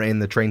there, or in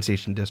the train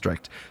station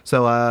district.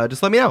 So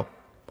just let me know.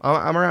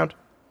 I'm around.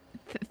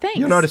 Thanks.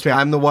 You'll notice me.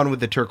 I'm the one with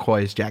the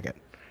turquoise jacket.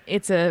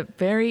 It's a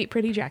very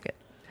pretty jacket.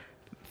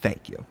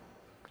 Thank you.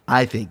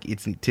 I think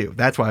it's neat too.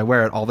 That's why I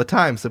wear it all the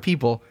time, so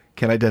people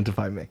can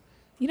identify me.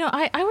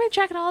 I wear a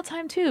jacket all the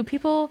time too.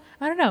 People,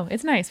 I don't know,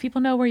 it's nice.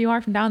 People know where you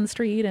are from down the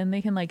street, and they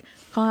can like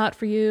call out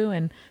for you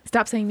and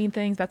stop saying mean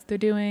things. That's what they're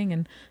doing,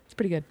 and it's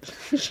pretty good.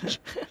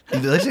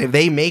 Listen, if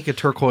they make a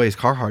turquoise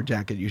Carhartt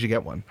jacket, you should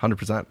get one,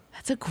 100%.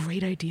 That's a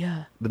great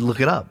idea. But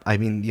look it up. I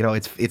mean,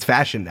 it's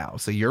fashion now,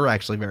 so you're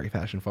actually very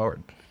fashion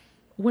forward.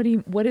 What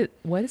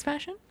is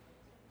fashion?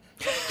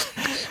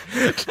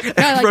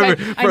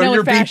 From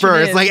your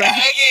beeper, it's like,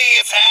 Aggie,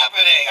 it's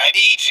happening. I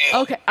need you.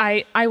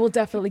 Okay, I will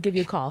definitely give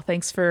you a call.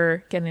 Thanks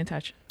for getting in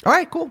touch. All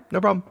right, cool.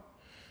 No problem.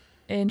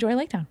 Enjoy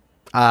Lake Town.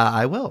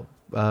 I will.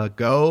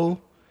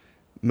 Go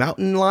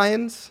mountain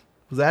lions.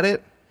 Was that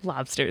it?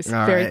 Lobsters.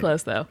 All Very right.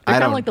 close, though. They're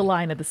kind of like the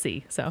line of the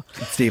sea, so.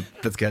 Steve,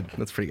 that's good.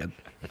 That's pretty good.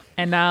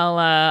 And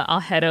I'll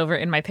head over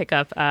in my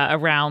pickup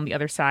around the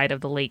other side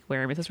of the lake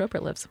where Mrs. Roper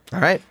lives. All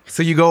right.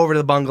 So you go over to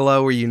the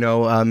bungalow where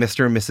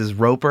Mr. and Mrs.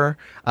 Roper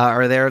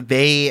are there.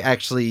 They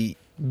actually,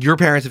 your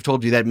parents have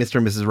told you that Mr.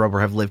 and Mrs. Roper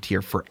have lived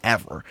here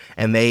forever,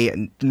 and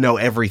they know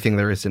everything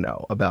there is to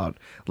know about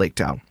Lake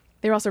Town.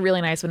 They were also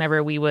really nice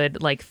whenever we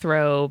would like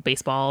throw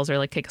baseballs or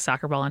like kick a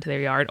soccer ball into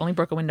their yard. Only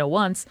broke a window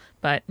once,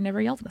 but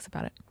never yelled at us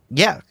about it.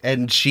 Yeah.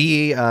 And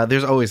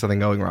there's always something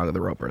going wrong with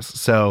the Ropers.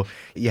 So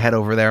you head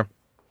over there.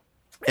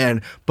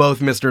 And both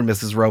Mr. and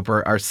Mrs.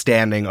 Roper are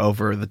standing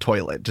over the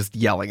toilet, just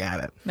yelling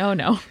at it. Oh,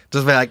 no.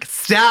 Just be like,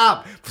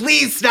 stop!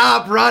 Please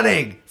stop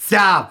running!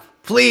 Stop!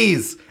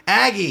 Please!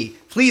 Aggie,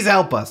 please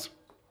help us.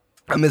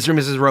 Mr. and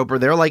Mrs. Roper,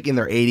 they're like in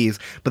their 80s,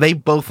 but they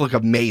both look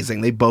amazing.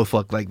 They both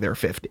look like they're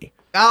 50.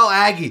 Oh,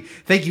 Aggie,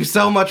 thank you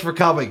so much for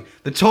coming.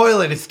 The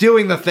toilet is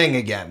doing the thing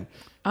again.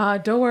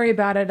 Don't worry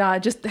about it.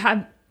 Just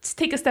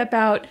take a step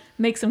out,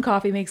 make some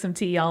coffee, make some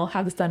tea. I'll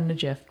have this done in a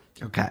jiff.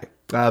 Okay.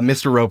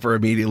 Mr. Roper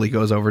immediately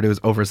goes over to his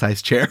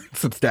oversized chair,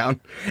 sits down,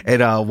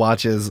 and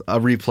watches a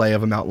replay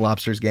of a Mountain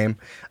Lobsters game,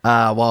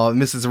 while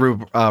Mrs.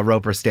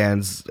 Roper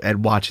stands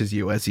and watches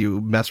you as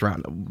you mess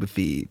around with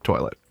the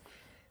toilet.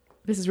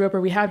 Mrs. Roper,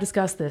 we have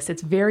discussed this.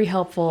 It's very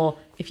helpful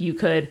if you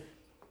could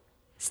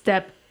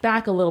step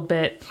back a little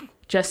bit,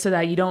 just so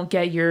that you don't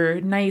get your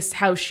nice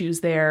house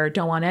shoes there,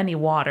 don't want any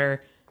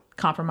water,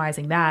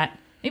 compromising that.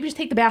 Maybe just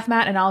take the bath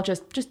mat and I'll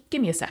just give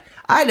me a sec.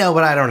 I know,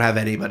 but I don't have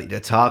anybody to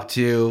talk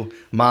to.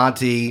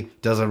 Monty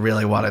doesn't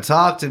really want to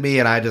talk to me,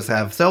 and I just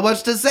have so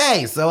much to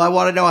say. So I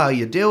want to know how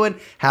you're doing.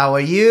 How are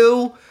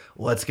you?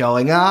 What's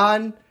going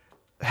on?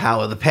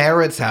 How are the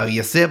parents? How are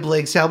your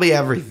siblings? Tell me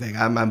everything.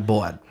 I'm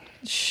bored.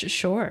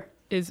 Sure.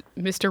 Is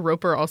Mr.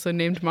 Roper also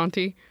named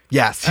Monty?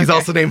 Yes, he's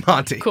also named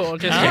Monty. Cool.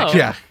 Just Oh.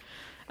 Yeah.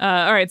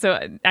 All right, so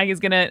Aggie's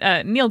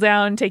gonna kneel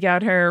down, take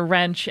out her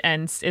wrench,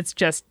 and it's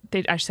just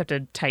I just have to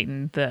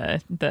tighten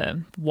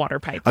the water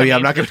pipe. Oh yeah,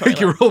 I'm not going to make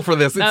you roll for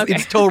this. Okay.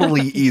 It's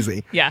totally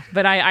easy. Yeah,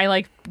 but I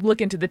like look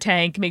into the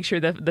tank, make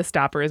sure the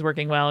stopper is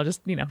working well,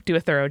 just do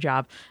a thorough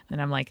job,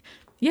 and I'm like,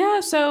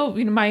 yeah. So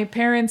my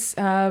parents,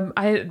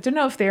 I don't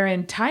know if they're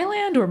in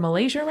Thailand or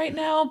Malaysia right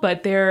now,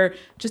 but they're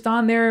just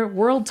on their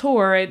world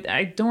tour.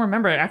 I don't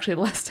remember actually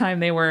the last time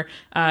they were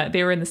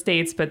in the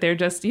States, but they're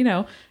just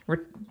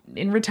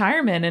in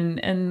retirement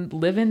and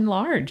living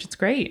large. It's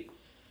great.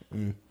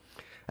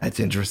 That's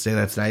interesting.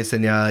 That's nice.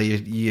 And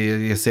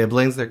your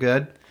siblings, they're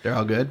good? They're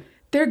all good?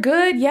 They're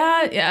good,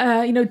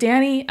 yeah.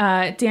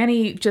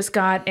 Danny just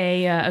got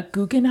a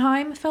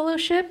Guggenheim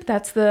Fellowship.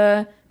 That's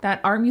that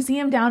art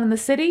museum down in the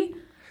city.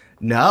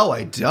 No,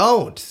 I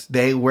don't.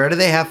 Where do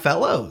they have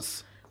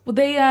fellows? Well,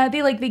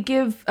 they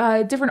give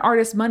different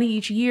artists money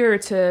each year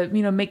to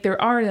make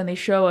their art, and they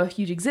show a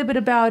huge exhibit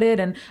about it.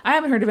 And I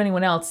haven't heard of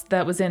anyone else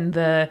that was in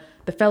the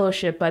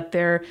fellowship, but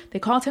they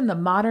called him the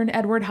modern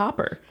Edward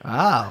Hopper.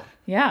 Oh.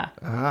 Yeah.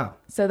 Oh.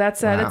 So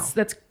that's Wow.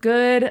 that's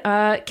good.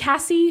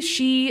 Cassie,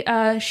 she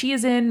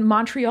is in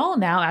Montreal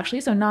now,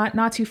 actually, so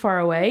not too far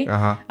away.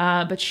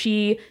 Uh-huh. But do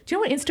you know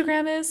what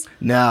Instagram is?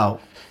 No.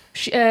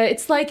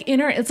 It's like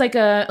it's like you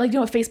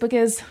know what Facebook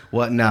is?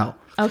 What? No.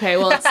 Okay,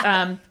 well, it's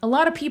a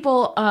lot of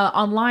people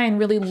online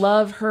really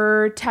love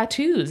her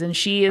tattoos, and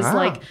she is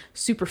like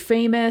super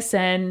famous,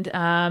 and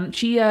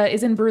she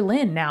is in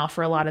Berlin now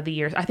for a lot of the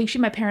years. I think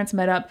my parents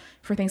met up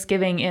for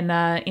Thanksgiving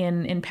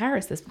in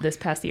Paris this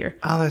past year.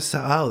 Oh,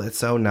 that's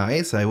so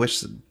nice. I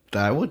wish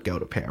I would go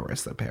to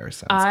Paris. Paris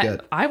sounds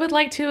good. I would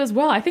like to as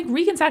well. I think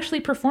Regan's actually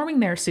performing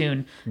there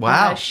soon.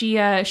 Wow. She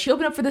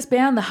opened up for this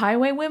band, the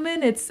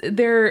Highwaywomen.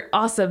 They're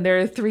awesome.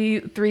 They're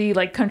three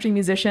like country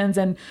musicians,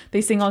 and they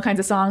sing all kinds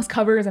of songs,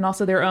 covers, and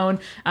also their own.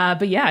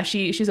 But yeah,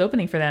 she's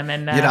opening for them.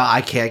 And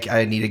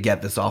I need to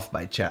get this off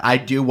my chest. I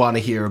do want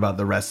to hear about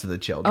the rest of the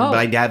children, but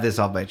I have this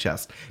off my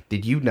chest.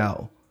 Did you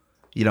know,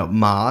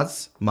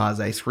 Ma's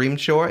ice cream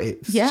shop,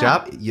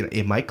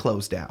 it might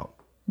close down.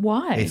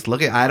 Why? It's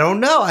looking. I don't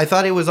know. I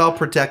thought it was all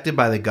protected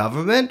by the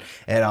government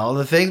and all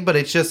the things, but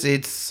They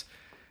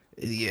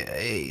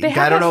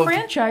have a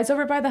franchise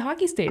over by the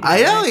hockey stadium.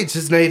 I know.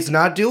 It's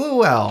not doing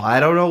well. I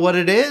don't know what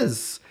it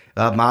is.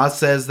 Ma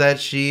says that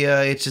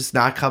it's just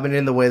not coming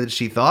in the way that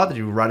she thought. That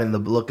you were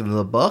looking in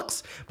the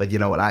books. But you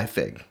know what I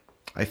think?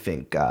 I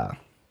think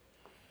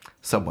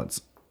someone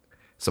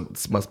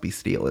must be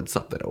stealing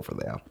something over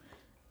there.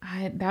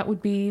 That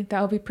would be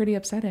pretty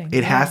upsetting.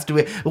 It has to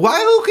be.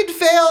 Who can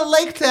fail at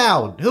Lake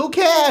Town? Who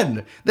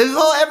can?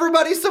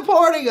 Everybody's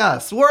supporting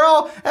us. We're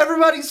all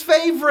everybody's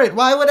favorite.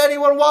 Why would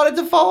anyone want it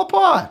to fall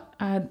apart?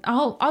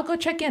 I'll go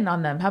check in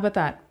on them. How about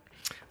that?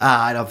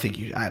 I don't think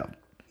you. I don't.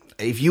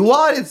 If you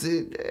want,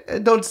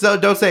 don't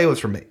say it was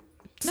from me.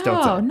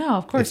 No,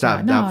 of course it's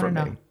not. No, from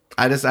me.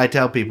 I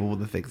tell people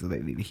the things that they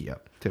need to hear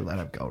to let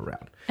them go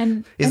around.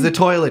 And is the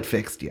toilet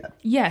fixed yet?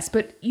 Yes,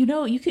 but you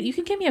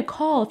can give me a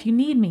call if you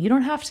need me. You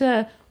don't have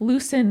to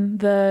loosen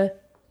the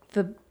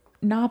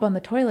knob on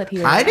the toilet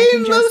here. I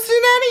didn't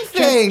loosen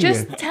anything.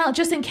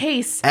 Just in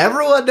case.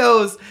 Everyone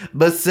knows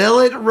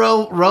Bacillin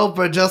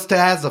Roper just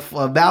has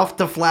a mouth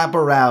to flap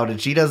around, and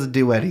she doesn't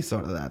do any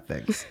sort of that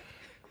things.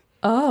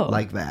 Oh,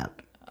 like that.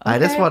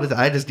 Okay.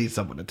 I just need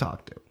someone to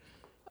talk to.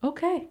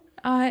 Okay.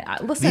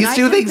 Listen, these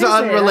two things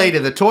are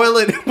unrelated. The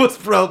toilet was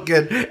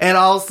broken, and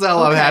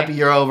also I'm happy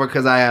you're over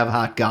because I have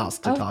hot goss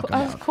to talk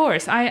about. Of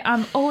course,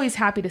 I'm always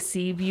happy to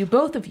see you,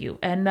 both of you.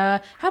 And how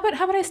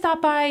about I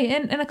stop by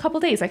in a couple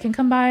days? I can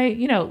come by,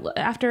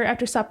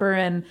 after supper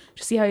and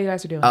just see how you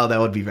guys are doing. Oh, that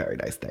would be very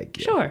nice. Thank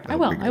you. Sure, I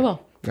will.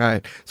 All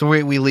right, so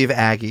we leave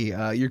Aggie.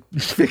 You're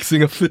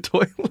fixing up the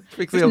toilet.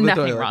 There's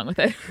nothing wrong with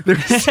it.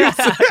 It's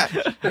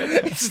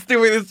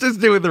just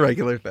doing the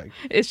regular thing.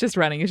 It's just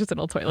running. It's just an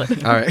old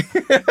toilet. All right.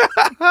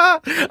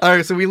 All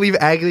right, so we leave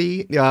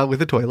Aggie with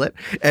the toilet,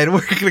 and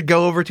we're going to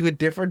go over to a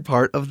different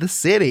part of the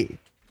city.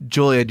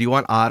 Julia, do you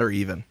want odd or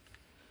even?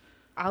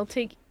 I'll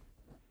take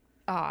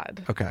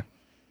odd. Okay.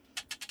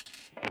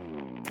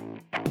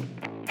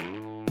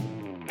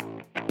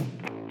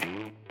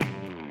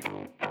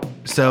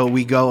 So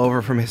we go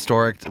over from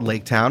historic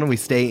Lake Town and we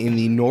stay in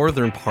the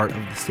northern part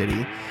of the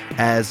city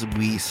as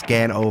we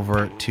scan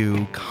over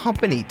to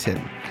Companyton,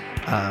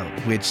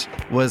 which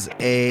was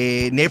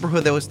a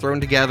neighborhood that was thrown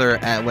together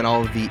when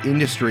all of the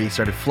industry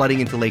started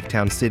flooding into Lake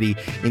Town City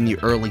in the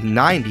early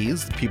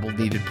 90s. People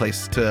needed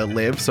places to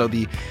live, so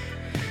the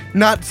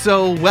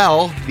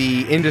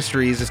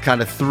industries just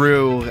kind of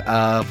threw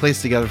a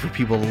place together for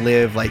people to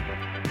live, like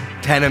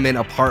tenement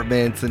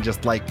apartments and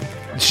just like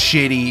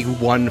shitty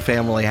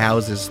one-family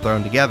houses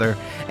thrown together.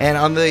 And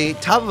on the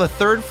top of a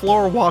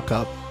third-floor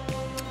walk-up,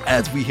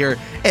 as we hear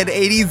an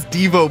 80s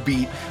Devo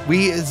beat,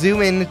 we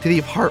zoom in to the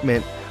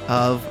apartment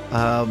of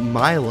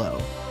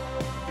Milo.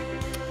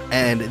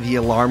 And the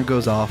alarm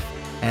goes off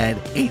at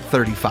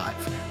 8:35.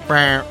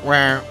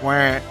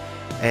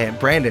 And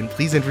Brandon,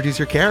 please introduce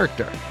your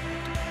character.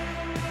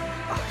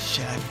 Oh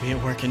shit, I have to be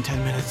at work in 10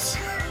 minutes.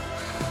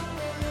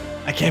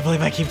 I can't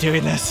believe I keep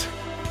doing this.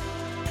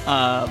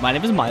 My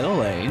name is Milo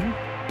Lane.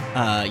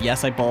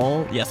 Yes, I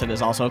bowl. Yes, it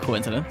is also a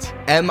coincidence.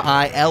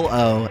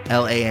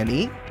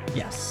 Milolane.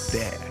 Yes.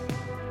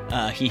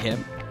 Yeah. He,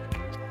 him.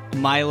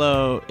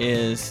 Milo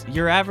is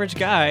your average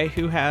guy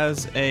who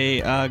has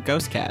a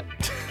ghost cat.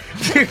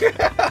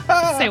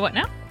 Say what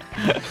now?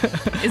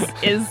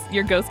 Is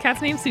your ghost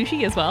cat's name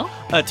Sushi as well?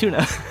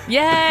 Tuna.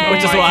 Yay!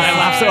 Which is why I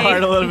laughed so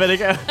hard a little bit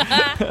ago.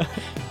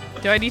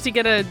 Do I need to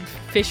get a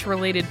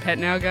fish-related pet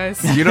now,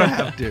 guys? You don't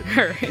have to.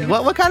 Alright.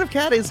 What kind of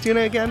cat is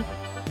Tuna again?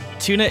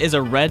 Tuna is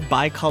a red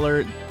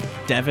bicolored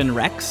Devon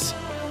Rex,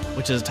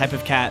 which is a type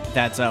of cat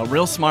that's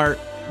real smart,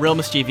 real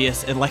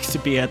mischievous, and likes to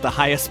be at the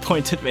highest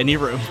point of any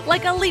room.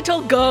 Like a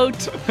little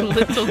goat.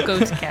 Little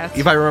ghost cats.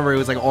 If I remember, it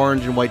was like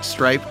orange and white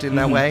striped in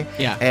that way.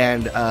 Yeah.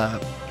 And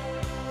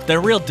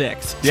They're real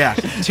dicks. yeah,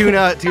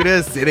 Tuna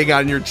is sitting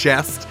on your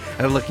chest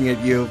and looking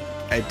at you.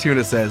 And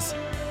Tuna says,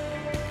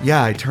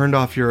 "Yeah, I turned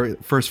off your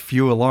first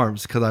few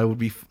alarms because I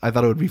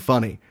thought it would be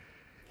funny.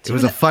 It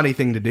was a funny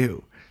thing to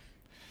do."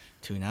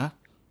 Tuna,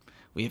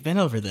 we've been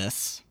over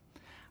this.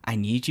 I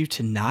need you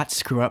to not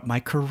screw up my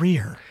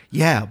career.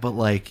 Yeah, but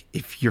like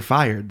if you're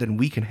fired, then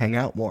we can hang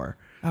out more.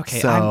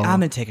 Okay, So- I'm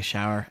gonna take a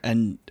shower.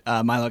 And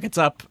Milo gets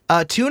up.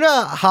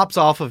 Tuna hops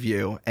off of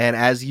you, and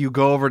as you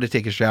go over to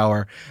take a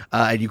shower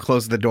and you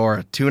close the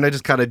door, Tuna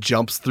just kind of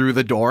jumps through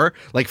the door,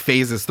 like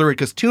phases through it,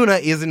 because Tuna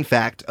is in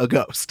fact a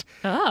ghost.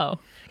 Oh,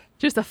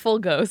 just a full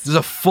ghost. This is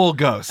a full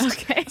ghost.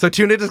 Okay. So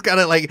Tuna just kind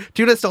of like,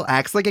 Tuna still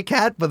acts like a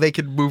cat, but they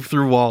can move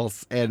through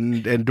walls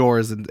and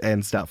doors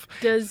and stuff.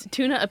 Does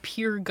Tuna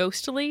appear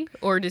ghostly,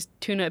 or does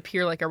Tuna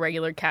appear like a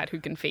regular cat who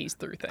can phase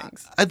through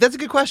things? That's a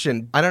good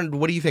question.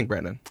 What do you think,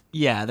 Brandon?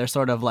 Yeah, they're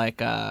sort of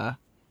like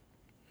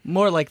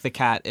more like the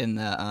cat in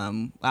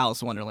the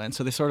Alice in Wonderland.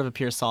 So they sort of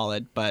appear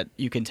solid, but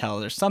you can tell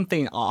there's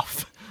something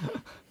off.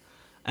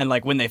 And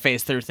like when they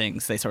phase through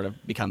things, they sort of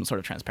become sort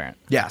of transparent.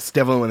 Yes,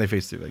 definitely when they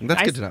face through things.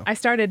 That's good to know. I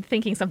started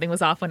thinking something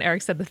was off when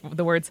Eric said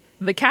the words,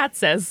 "The cat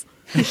says."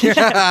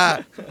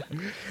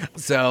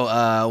 So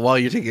while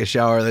you're taking a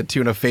shower, the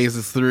Tuna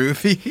phases through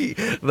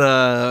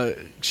the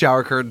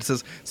shower curtain and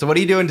says, "So what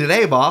are you doing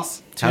today,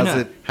 boss?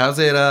 Tuna. How's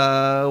it?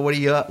 What are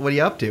you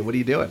up to? What are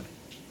you doing?"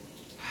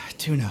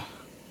 Tuna,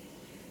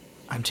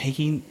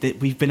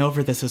 we've been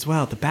over this as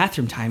well. The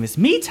bathroom time is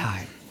me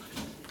time.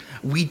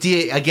 We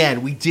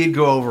did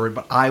go over it,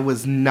 but I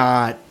was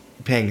not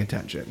paying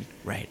attention.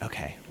 Right,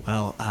 okay.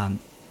 Well,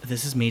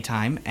 this is me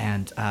time,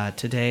 and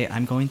today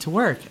I'm going to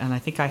work, and I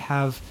think I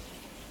have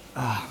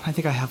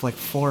like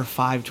 4 or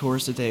 5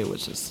 tours a day,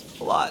 which is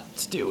a lot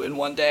to do in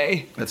one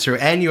day. That's true.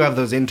 And you have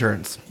those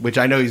interns, which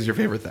I know is your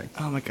favorite thing.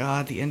 Oh my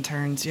god, the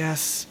interns,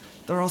 yes.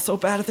 They're all so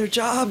bad at their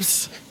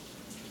jobs.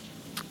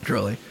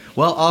 Truly.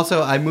 Well,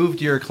 also, I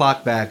moved your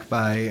clock forward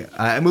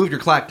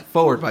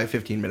by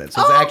 15 minutes.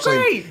 So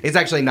Great! It's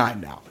actually 9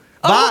 now.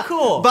 Oh, Bye,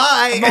 cool.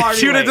 Bye. I'm already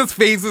Tuna late. just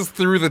phases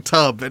through the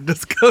tub and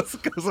just goes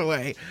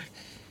away.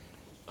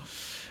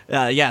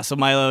 So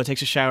Milo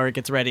takes a shower,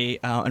 gets ready,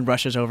 and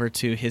rushes over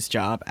to his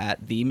job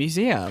at the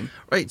museum.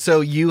 Right,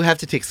 so you have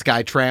to take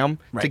Skytram to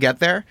Right. get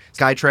there.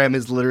 Skytram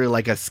is literally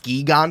like a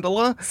ski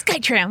gondola,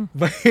 Skytram.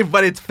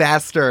 but it's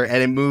faster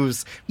and it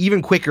moves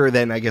even quicker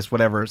than, I guess,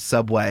 whatever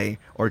subway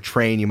or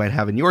train you might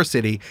have in your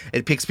city.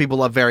 It picks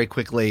people up very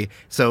quickly,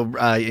 so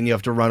and you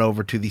have to run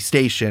over to the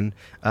station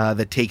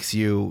that takes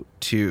you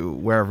to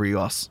wherever you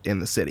are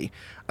in the city.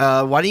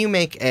 Why don't you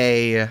make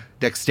a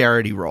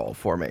dexterity roll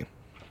for me?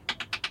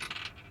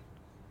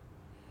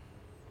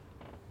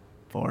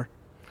 4.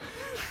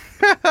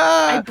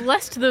 I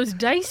blessed those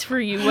dice for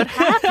you. What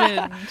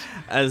happened?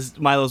 As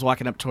Milo's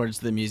walking up towards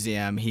the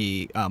museum,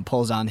 he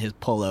pulls on his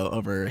polo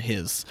over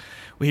his.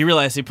 Well, he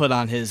realized he put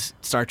on his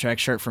Star Trek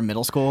shirt from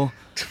middle school.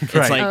 It's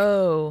Right. like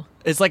Oh.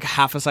 it's like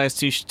half a size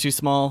too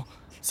small.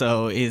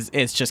 So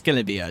it's just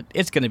gonna be an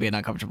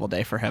uncomfortable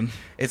day for him.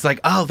 It's like,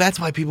 oh, that's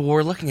why people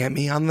were looking at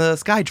me on the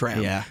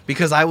Skytram. Yeah.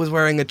 Because I was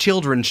wearing a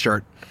children's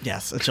shirt.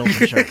 Yes, a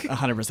children's shirt,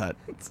 100%.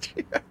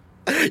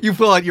 You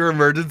pull out your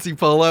emergency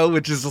polo,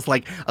 which is just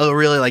like a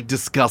really like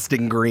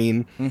disgusting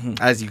green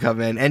as you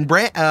come in. And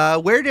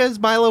where does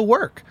Milo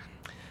work?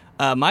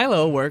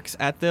 Milo works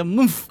at the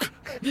MUMFC.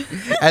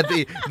 At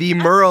the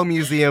Murrow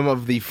Museum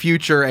of the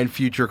Future and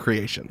Future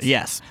Creations.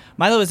 Yes,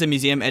 Milo is a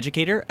museum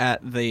educator at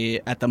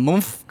the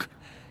MUMFC,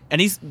 and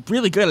he's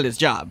really good at his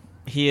job.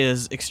 He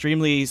is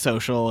extremely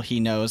social. He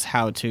knows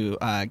how to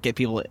get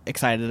people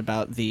excited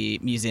about the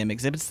museum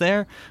exhibits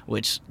there,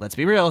 which, let's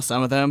be real,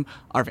 some of them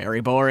are very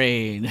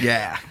boring.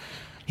 Yeah.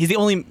 He's the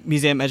only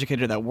museum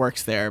educator that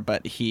works there,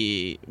 but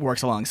he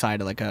works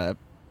alongside like a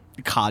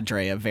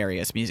cadre of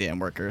various museum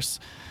workers,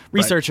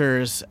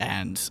 researchers,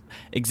 and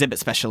exhibit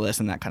specialists,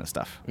 and that kind of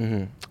stuff.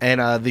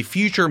 And the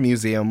Future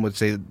Museum,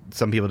 which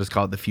some people just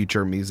call it the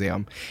Future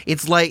Museum,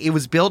 it's like it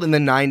was built in the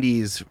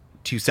 90s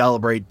to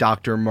celebrate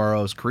Dr.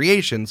 Morrow's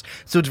creations.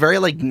 So it's very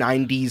like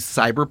 90s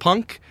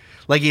cyberpunk.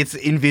 Like it's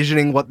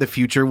envisioning what the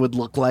future would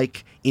look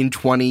like in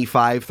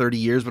 25, 30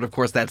 years. But of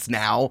course that's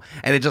now.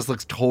 And it just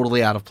looks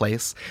totally out of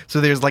place. So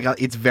there's like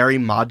it's very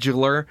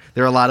modular.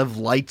 There are a lot of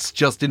lights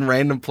just in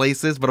random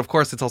places. But of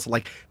course it's also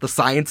like the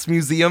Science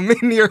Museum in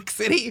New York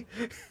City.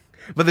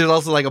 But there's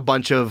also like a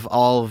bunch of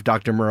all of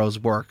Dr. Morrow's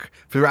work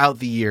throughout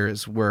the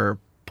years were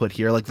put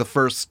here. Like the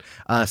first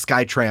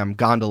Skytram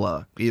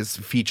gondola is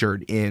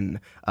featured in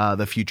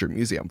the Future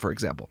Museum, for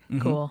example.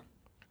 Cool.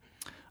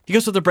 He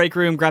goes to the break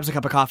room, grabs a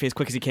cup of coffee as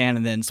quick as he can,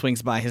 and then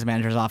swings by his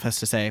manager's office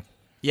to say,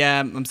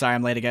 "Yeah, I'm sorry,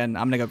 I'm late again.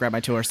 I'm going to go grab my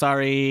tour.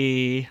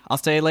 Sorry, I'll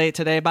stay late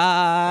today.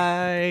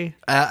 Bye."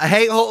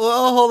 Hey,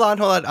 hold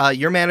on.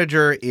 Your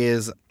manager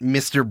is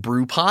Mr.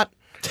 Brewpot.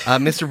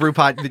 Mr.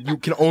 Brewpot, you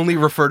can only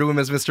refer to him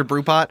as Mr.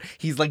 Brewpot.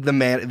 He's like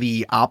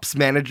the ops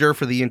manager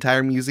for the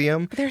entire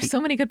museum. There's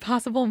so many good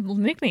possible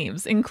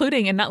nicknames,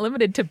 including and not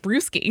limited to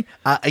Brewski.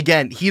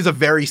 Again, he's a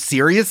very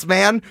serious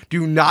man.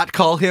 Do not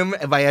call him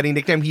by any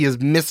nickname. He is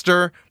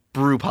Mr.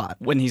 Brewpot.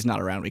 When he's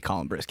not around, we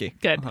call him Brisky.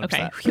 Good. 100%.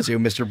 Okay. So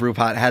Mr.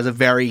 Brewpot has a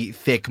very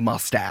thick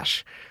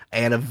mustache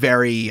and a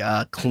very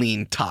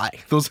clean tie.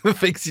 Those are the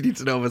things you need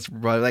to know, Mr.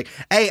 Brewpot. Like,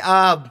 hey,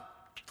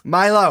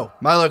 Milo,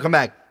 come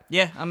back.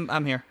 Yeah,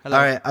 I'm here. Hello.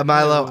 All right,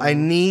 Milo,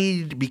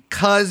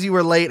 because you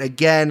were late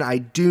again, I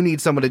do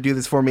need someone to do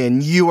this for me,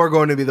 and you are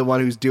going to be the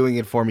one who's doing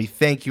it for me.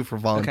 Thank you for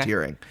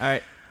volunteering.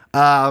 Okay.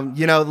 All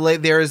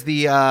right. There's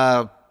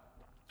the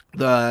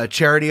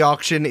charity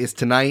auction is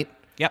tonight.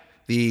 Yep.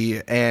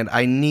 And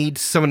I need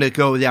someone to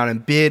go down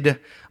and bid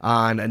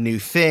on a new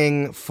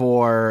thing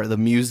for the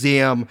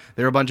museum.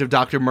 There are a bunch of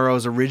Dr.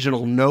 Morrow's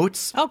original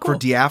notes for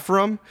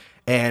Diaphorum.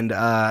 And,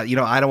 I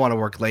don't want to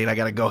work late. I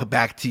got to go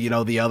back to,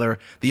 the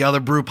other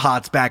brew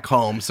pots back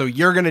home. So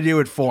you're going to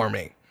do it for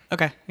me.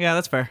 Okay. Yeah,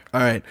 that's fair.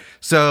 All right.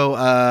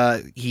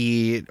 So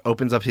he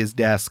opens up his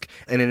desk,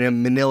 and in a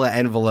manila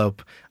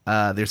envelope,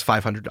 there's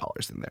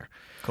 $500 in there.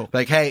 Cool.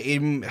 Like, hey,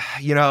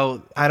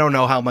 I don't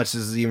know how much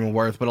this is even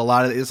worth, but a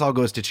lot of this all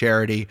goes to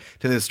charity,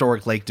 to the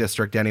Historic Lake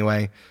District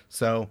anyway.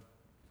 So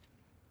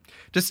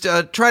just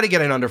try to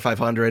get it under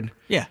 500.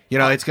 Yeah.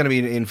 It's going to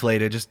be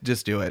inflated.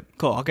 Just do it.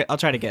 Cool. I'll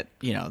try to get,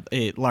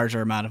 a larger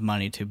amount of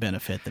money to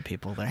benefit the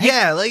people there.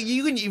 Yeah, like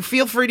you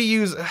feel free to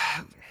use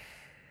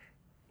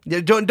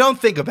don't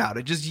think about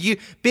it. Just you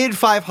bid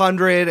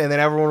 500 and then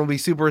everyone will be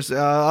super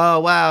oh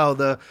wow,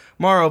 the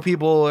Morrow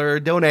people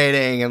are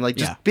donating and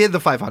just bid the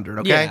 500,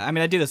 okay? Yeah, I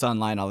mean I do this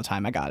online all the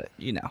time. I got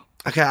it,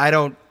 Okay, I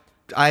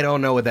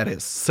don't know what that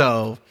is.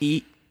 So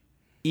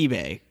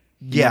eBay.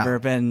 Yeah. Never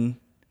been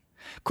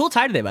cool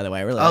tie today, by the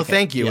way. I really like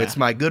thank you. Yeah. It's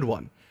my good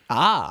one.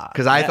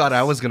 Because I thought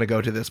I was going to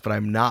go to this, but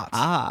I'm not.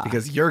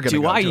 Because you're going to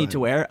go Do I to need it. to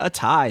wear a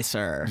tie,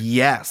 sir?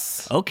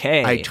 Yes.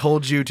 Okay. I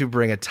told you to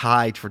bring a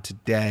tie for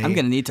today. I'm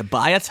going to need to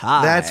buy a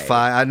tie. That's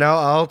fine. I know.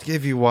 I'll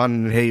give you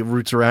one. And he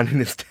roots around in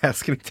his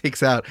desk and he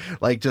takes out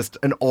just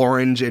an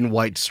orange and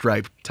white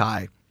striped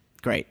tie.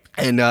 Great.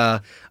 And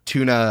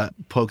Tuna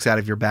pokes out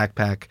of your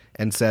backpack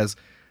and says,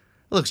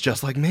 "It looks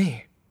just like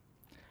me."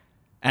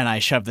 And I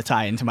shove the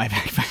tie into my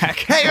backpack.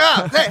 Hey!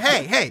 All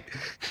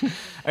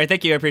right,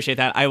 thank you. I appreciate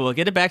that. I will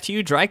get it back to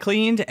you dry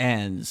cleaned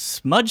and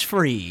smudge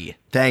free.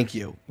 Thank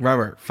you.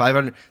 Remember,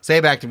 500. Say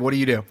it back to me. What do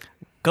you do?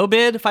 Go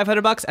bid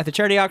 $500 at the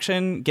charity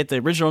auction. Get the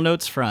original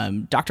notes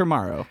from Dr.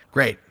 Morrow.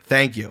 Great.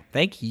 Thank you.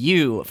 Thank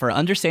you for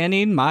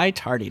understanding my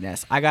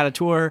tardiness. I got a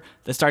tour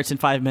that starts in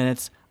 5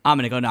 minutes. I'm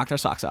going to go knock their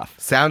socks off.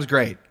 Sounds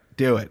great.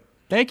 Do it.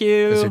 Thank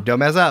you. Mr.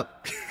 Dumbass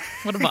up.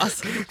 What a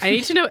boss. I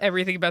need to know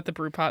everything about the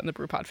Brewpot and the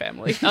Brewpot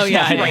family. Oh,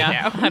 yeah. right Yeah.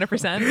 now.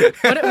 100%.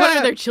 What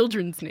are their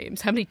children's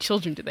names? How many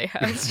children do they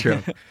have? It's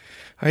true.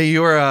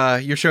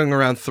 You're showing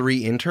around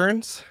 3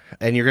 interns,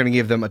 and you're going to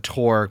give them a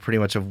tour pretty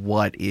much of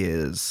what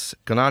is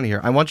going on here.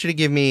 I want you to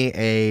give me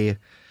a,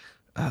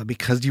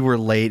 because you were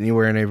late and you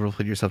weren't able to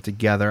put yourself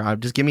together,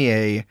 just give me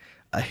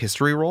a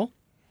history roll.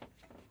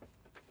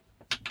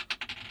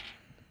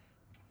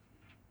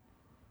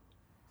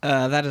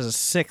 That is a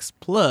 6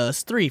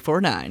 plus 3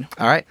 for 9.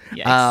 All right.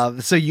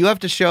 Yikes. So you have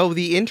to show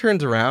the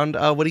interns around.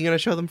 What are you going to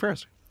show them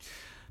first?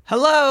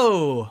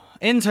 Hello,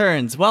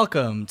 interns.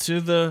 Welcome to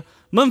the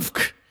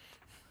MUMFK.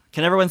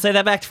 Can everyone say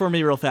that back for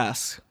me real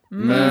fast?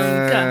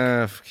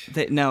 No,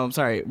 I'm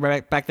sorry.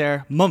 Right back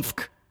there.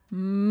 MUMFK.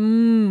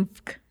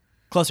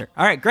 Closer.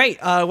 All right,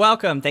 great.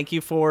 Welcome. Thank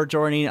you for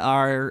joining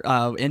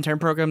our intern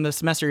program this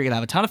semester. You're going to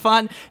have a ton of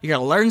fun. You're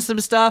going to learn some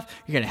stuff.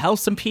 You're going to help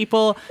some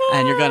people.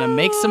 And you're going to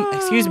make some,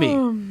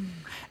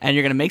 and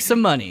you're going to make some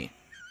money.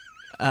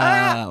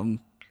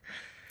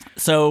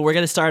 So we're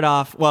going to start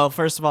off, well,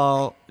 first of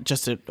all,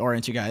 just to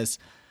orient you guys,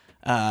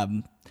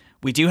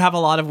 we do have a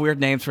lot of weird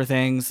names for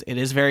things. It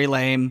is very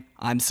lame.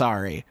 I'm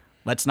sorry.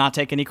 Let's not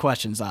take any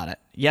questions on it.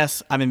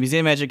 Yes, I'm a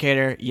museum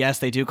educator. Yes,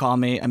 they do call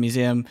me a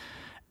museum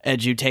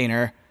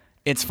edutainer.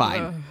 It's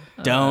fine.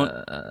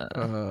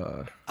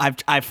 Don't.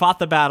 I've fought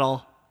the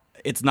battle.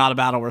 It's not a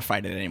battle worth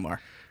fighting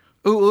anymore.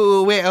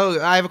 Ooh, wait. Oh,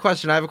 I have a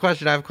question.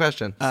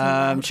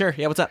 Sure.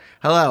 Yeah, what's up?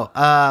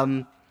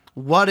 Hello.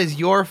 What is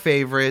your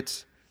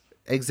favorite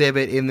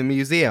exhibit in the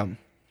museum?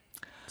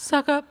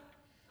 Suck up.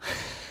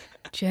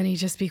 Jenny,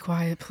 just be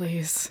quiet,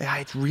 please. Yeah,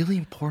 it's really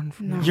important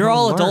for me. You're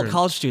all to adult learn.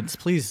 college students.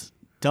 Please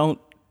don't.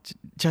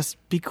 Just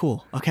be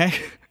cool, okay?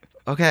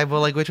 Okay,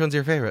 well, like, which one's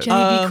your favorite?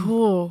 Jenny, be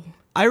cool.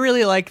 I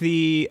really like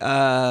the.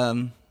 Let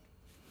me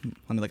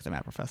look at the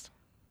map real fast.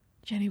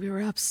 Jenny, we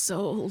were up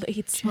so late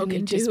Jenny,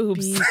 smoking just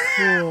dubs. be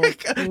cool.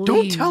 Don't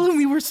please. tell him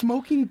we were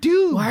smoking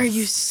dubs. Why are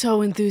you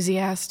so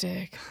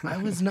enthusiastic? I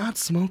was not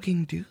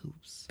smoking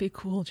dubs. Be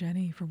cool,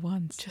 Jenny, for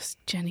once.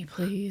 Just Jenny,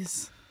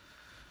 please.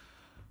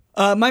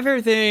 My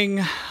favorite thing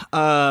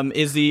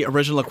is the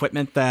original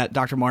equipment that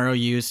Dr. Morrow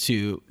used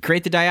to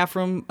create the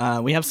diaphragm.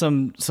 We have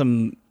some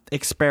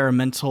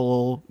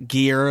experimental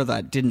gear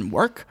that didn't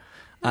work,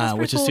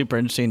 which is super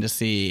interesting to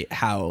see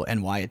how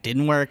and why it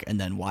didn't work, and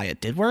then why it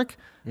did work.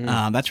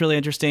 That's really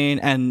interesting,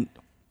 and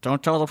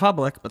don't tell the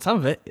public, but some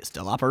of it is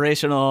still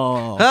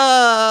operational.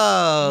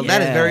 Oh,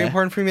 that is very Yeah.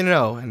 important for me to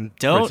know. And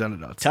Don't for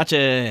notes. touch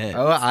it.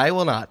 Oh, I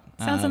will not.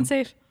 Sounds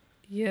unsafe.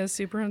 Yeah,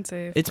 super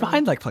unsafe. It's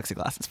behind like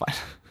plexiglass. It's fine.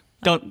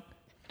 Don't.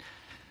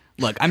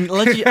 Look, I'm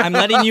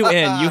letting you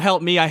in. You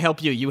help me, I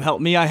help you. You help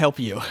me, I help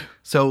you.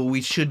 So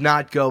we should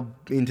not go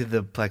into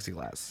the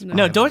plexiglass.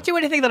 No, don't do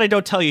anything that I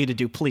don't tell you to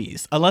do,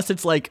 please. Unless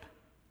it's like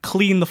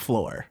clean the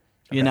floor,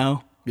 you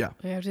know? Yeah.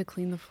 We have to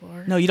clean the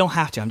floor. No, you don't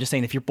have to. I'm just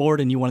saying if you're bored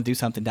and you want to do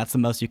something, that's the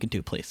most you can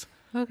do, please.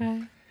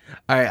 Okay.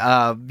 All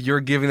right. You're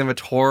giving them a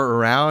tour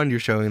around. You're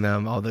showing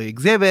them all the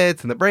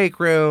exhibits and the break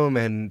room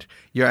and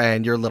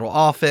your little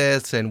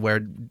office and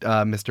where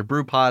Mr.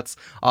 Brewpot's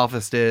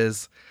office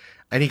is.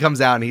 And he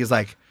comes out and he's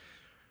like,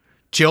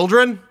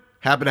 "Children,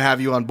 happen to have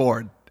you on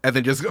board," and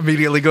then just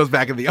immediately goes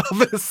back in the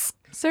office.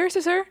 Sir.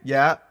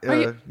 Yeah.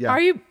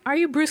 Are you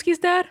Brewski's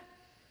dad?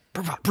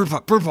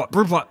 Brewpot.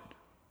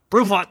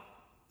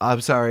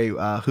 I'm sorry.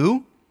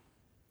 Who?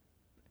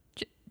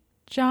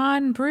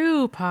 John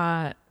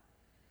Brewpot.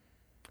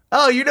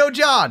 Oh, you know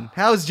John.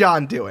 How's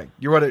John doing?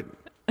 You want to?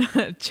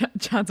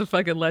 John's a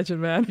fucking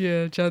legend, man.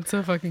 Yeah, John's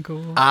so fucking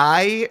cool.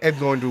 I am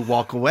going to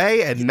walk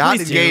away and not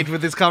Please do. engage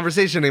with this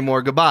conversation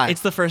anymore. Goodbye. It's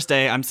the first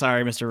day. I'm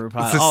sorry, Mr.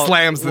 Brewpot. Just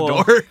slams the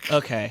door.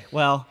 Okay,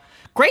 well,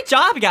 great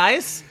job,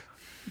 guys.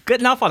 Good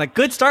enough on a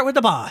good start with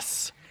the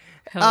boss.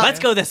 Let's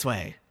go this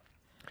way.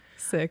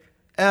 Sick.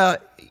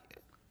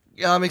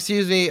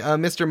 Excuse me,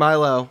 Mr.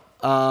 Milo.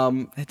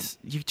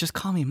 You just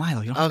call me Milo.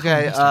 You don't have to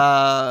Okay,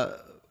 call me Mr.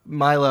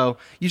 Milo.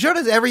 You showed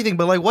us everything,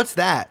 but like, what's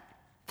that?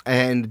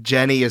 And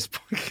Jenny is,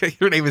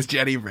 her name is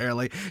Jenny,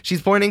 apparently.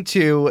 She's pointing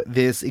to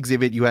this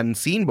exhibit you hadn't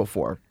seen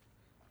before.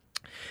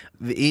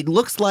 It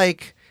looks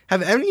like,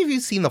 have any of you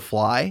seen The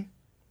Fly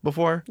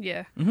before?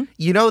 Yeah.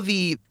 You know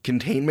the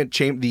containment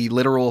chamber, the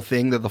literal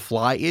thing that the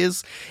fly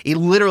is? It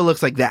literally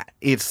looks like that.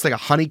 It's like a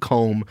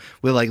honeycomb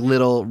with like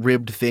little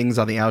ribbed things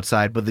on the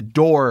outside, but the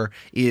door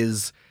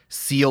is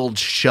sealed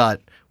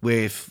shut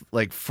with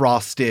like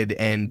frosted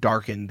and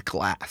darkened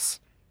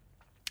glass.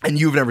 And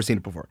you've never seen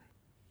it before.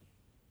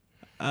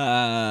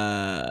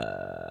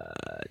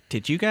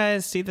 Did you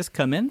guys see this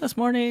come in this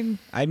morning?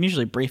 I'm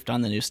usually briefed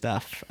on the new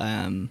stuff.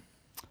 I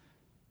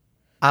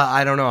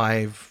don't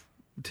know.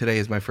 Today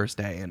is my first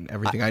day, and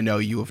everything I know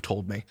you have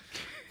told me.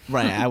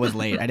 Right, I was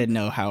late. I didn't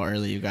know how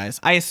early you guys.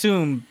 I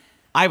assume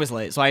I was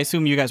late, so I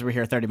assume you guys were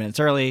here 30 minutes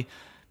early.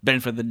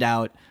 Benefit of the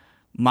doubt.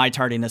 My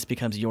tardiness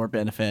becomes your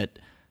benefit.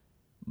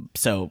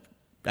 So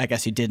I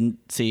guess you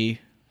didn't see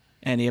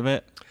any of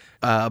it.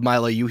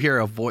 Milo, you hear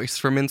a voice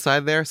from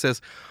inside there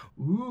says,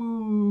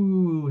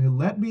 "Ooh,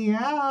 let me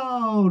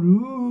out.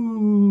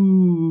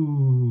 Ooh."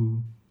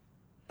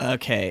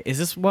 Okay, is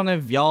this one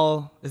of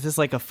y'all? Is this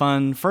like a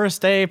fun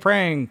first day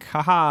prank?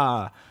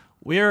 Haha.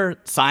 We're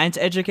science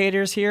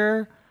educators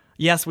here.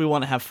 Yes, we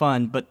want to have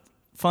fun, but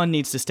fun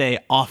needs to stay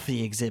off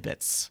the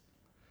exhibits.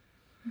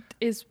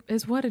 Is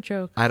what a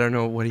joke? I don't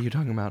know. What are you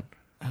talking about?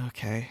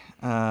 Okay.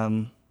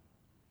 DM,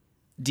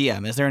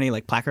 is there any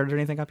like placard or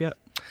anything up yet?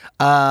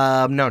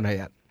 No, not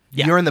yet.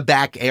 Yeah. You're in the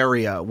back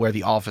area where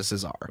the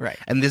offices are. Right.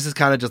 And this is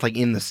kind of just like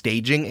in the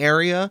staging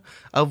area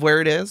of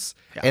where it is.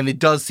 Yeah. And it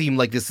does seem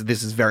like this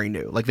is very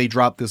new. Like they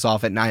dropped this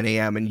off at 9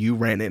 a.m. and you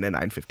ran in at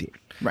 9:15.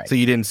 Right. So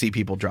you didn't see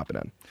people dropping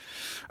in.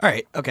 All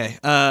right. Okay.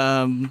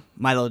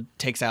 Milo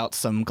takes out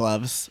some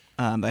gloves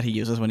that he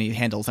uses when he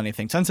handles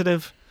anything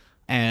sensitive,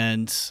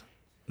 and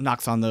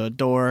knocks on the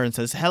door and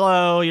says,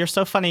 "Hello, you're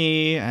so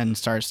funny," and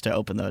starts to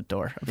open the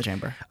door of the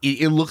chamber.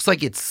 It looks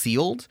like it's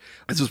sealed.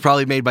 This was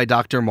probably made by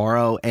Dr.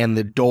 Morrow, and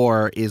the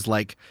door is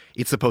like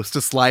it's supposed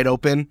to slide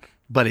open,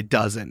 but it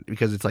doesn't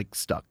because it's like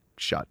stuck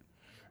shut.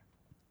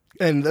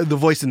 And the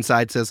voice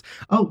inside says,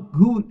 "Oh,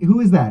 who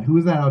is that? Who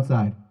is that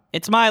outside?"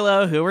 It's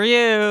Milo. Who are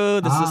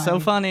you? This is so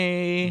Hi.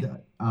 funny.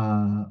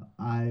 Oh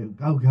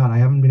God, I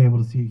haven't been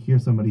able to hear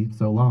somebody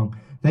so long.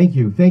 Thank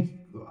you.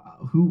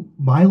 Who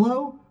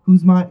Milo? Who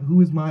is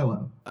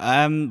Milo?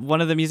 I'm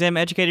one of the museum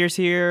educators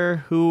here.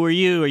 Who are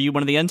you? Are you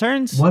one of the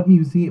interns? What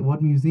museum?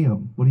 What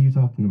museum? What are you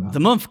talking about? The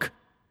Mumfk.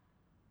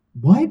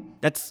 What?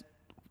 That's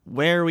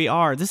where we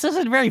are. This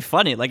isn't very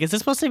funny. Like, is this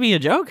supposed to be a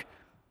joke?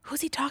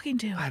 Who's he talking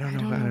to? I I don't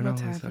don't know. know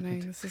what's who he's talking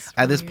happening. to. This is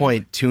At this weird.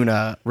 point,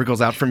 Tuna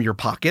wriggles out from your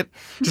pocket.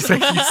 Just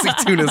like you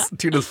see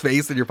Tuna's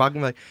face in your pocket.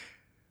 I'm like,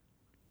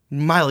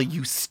 Miley,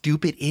 you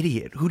stupid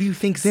idiot. Who do you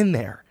think's in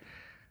there?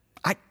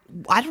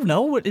 I don't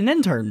know. An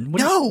intern.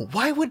 No,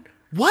 why would...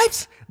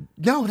 What?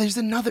 No, there's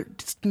another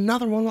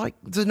one, like,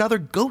 there's another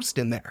ghost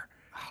in there.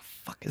 Oh,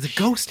 fuck, there's a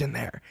ghost in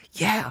there.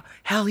 Yeah,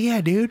 hell yeah,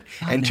 dude.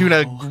 And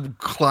Tuna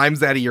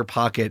climbs out of your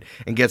pocket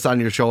and gets on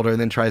your shoulder and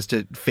then tries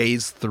to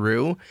phase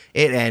through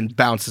it and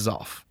bounces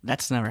off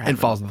That's never happened. and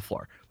falls on the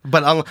floor.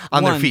 But on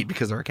their One. feet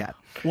because they're a cat.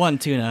 1,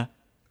 Tuna.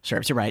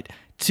 Sharps, you're right.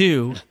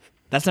 2,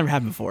 that's never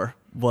happened before.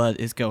 What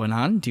is going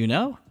on? Do you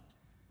know?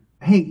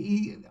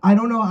 Hey, I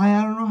don't know.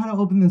 I don't know how to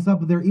open this up,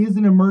 but there is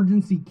an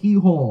emergency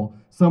keyhole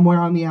somewhere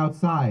on the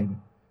outside.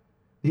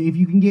 If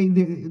you can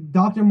get,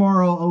 Dr.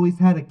 Morrow always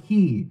had a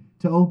key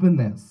to open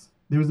this.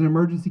 There was an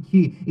emergency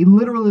key. It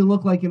literally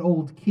looked like an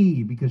old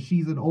key because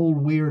she's an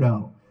old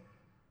weirdo.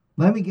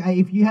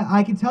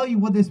 I can tell you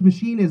what this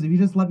machine is if you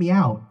just let me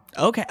out.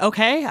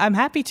 Okay, I'm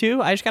happy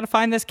to. I just gotta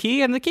find this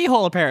key in the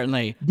keyhole,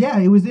 apparently. Yeah,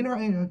 it was in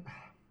her.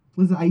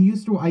 Listen, I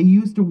used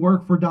to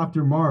work for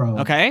Dr. Morrow.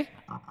 Okay?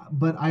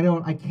 But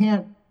I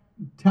can't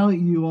tell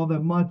you all that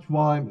much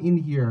while I'm in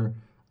here.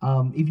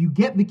 If you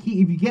get the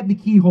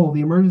keyhole,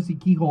 the emergency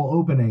keyhole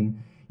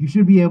opening, you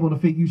should be able to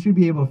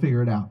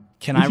figure it out.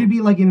 It should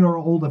be like in our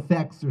old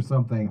effects or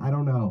something. I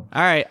don't know.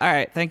 All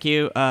right, thank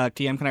you.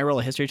 DM, can I roll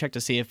a history check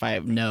to see if I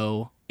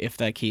know if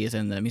that key is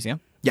in the museum?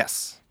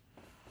 Yes.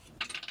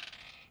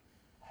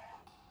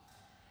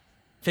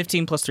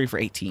 15 plus 3 for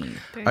 18.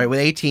 All right, with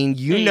 18,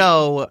 you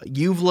know,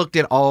 you've looked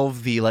at all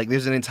of the, like,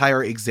 there's an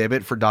entire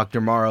exhibit for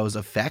Dr. Morrow's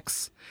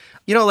effects.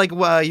 You know, like,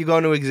 you go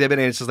into an exhibit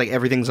and it's just like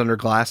everything's under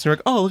glass and you're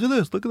like, oh, look at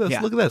this, look at this,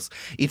 Yeah. look at this.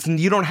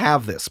 You don't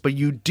have this, but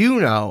you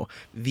do know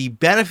the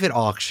benefit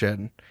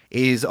auction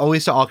is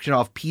always to auction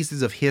off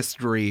pieces of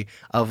history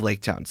of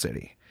Lake Town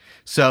City.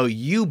 So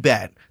you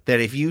bet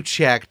that if you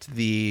checked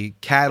the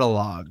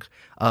catalog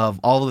of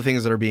all the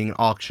things that are being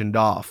auctioned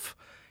off,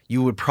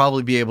 you would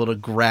probably be able to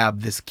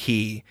grab this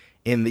key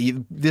an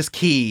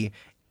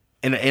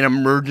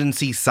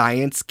emergency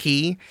science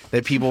key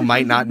that people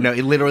might not know.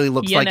 It literally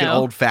looks like an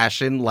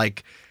old-fashioned,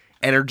 like,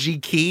 energy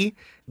key.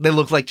 They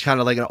look like kind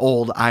of like an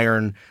old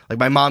iron. Like,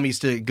 my mom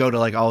used to go to,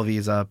 like, all of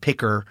these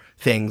picker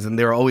things, and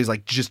they were always,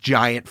 like, just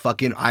giant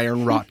fucking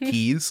iron wrought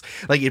keys.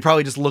 Like, it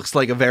probably just looks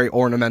like a very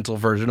ornamental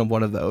version of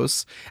one of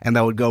those, and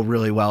that would go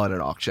really well at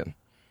an auction.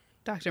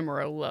 Dr.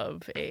 Morrow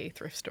love a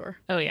thrift store.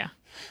 Oh, yeah.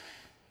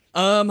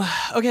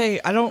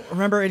 Okay, I don't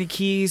remember any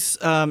keys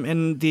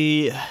in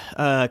the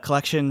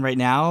collection right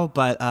now,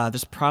 but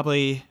it's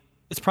probably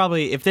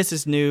if this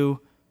is new,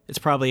 it's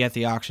probably at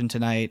the auction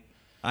tonight,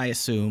 I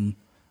assume.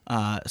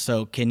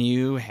 So can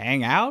you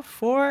hang out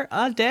for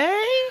a day?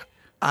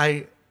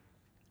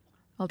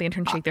 All the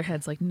interns shake their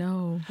heads like,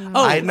 no.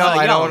 I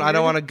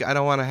don't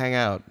want to hang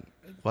out.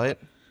 What?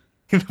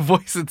 The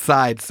voice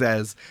inside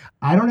says,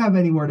 I don't have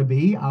anywhere to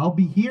be. I'll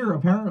be here,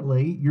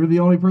 apparently. You're the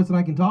only person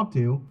I can talk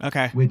to.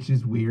 Okay. Which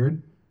is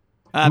weird.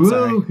 I'm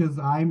sorry. because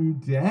I'm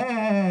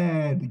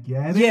dead.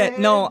 Get Yeah, it?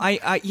 no,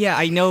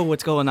 I know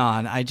what's going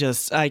on. I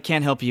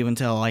can't help you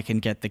until I can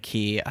get the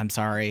key. I'm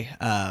sorry.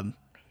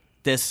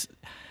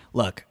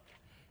 Look,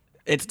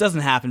 it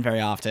doesn't happen very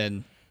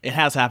often. It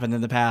has happened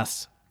in the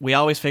past. We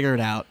always figure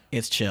it out.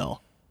 It's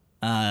chill.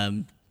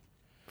 In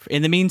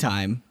the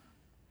meantime,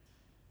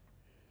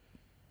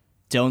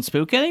 don't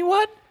spook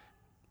anyone?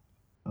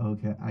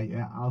 Okay,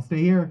 I'll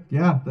stay here.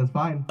 Yeah, that's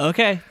fine.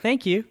 Okay,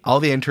 thank you. all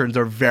the interns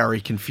are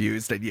very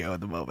confused at you at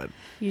the moment.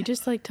 You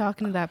just like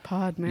talking to that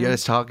pod, man. You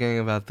guys talking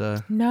about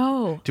the...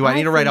 No. Do I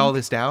need to write all think-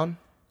 this down?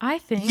 I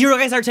think You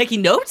guys are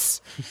taking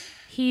notes?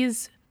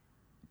 he's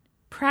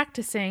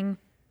practicing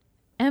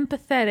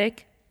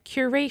empathetic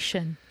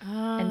curation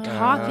and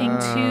talking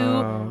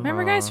to,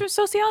 remember guys from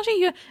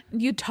sociology,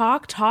 you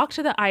talk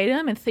to the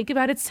item and think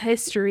about its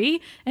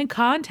history and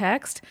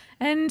context,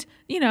 and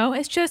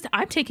it's just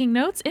I'm taking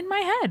notes in my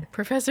head.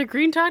 Professor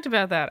Green talked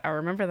about that. I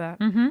remember that.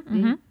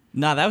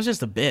 Nah, that was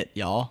just a bit,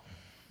 y'all.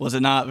 Was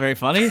it not very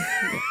funny?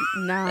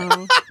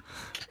 No.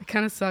 It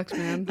kind of sucked,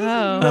 man.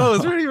 No,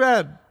 it's pretty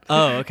bad.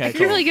 Oh, okay, I cool.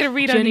 can't really get a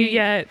read on you Jenny-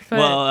 yet, but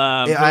Well,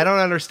 I don't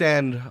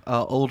understand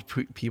old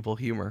people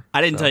humor.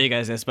 I didn't tell you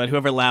guys this, but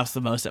whoever laughs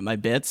the most at my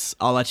bits,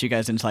 I'll let you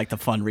guys into like the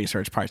fun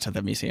research parts of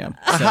the museum.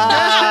 So,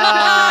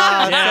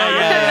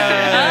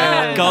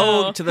 yeah.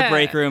 Go to the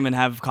break room and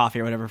have coffee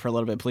or whatever for a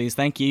little bit, please.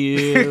 Thank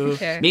you.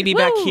 Okay. Maybe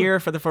back here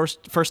for the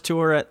first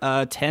tour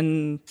at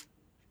 10.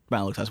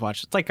 Well, looks like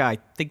watch. It's like I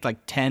think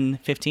like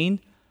 10:15.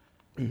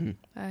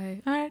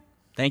 I all right.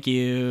 Thank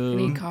you.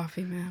 need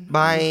coffee, man.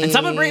 Bye. And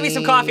someone bring me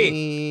some coffee.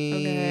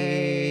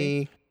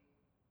 Okay.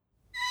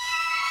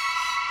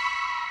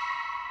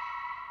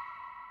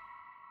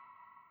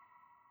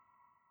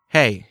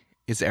 Hey,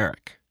 it's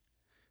Eric.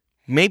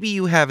 Maybe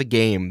you have a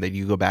game that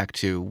you go back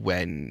to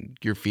when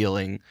you're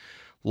feeling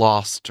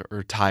lost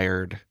or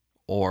tired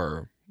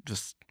or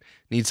just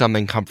need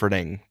something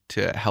comforting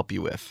to help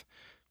you with.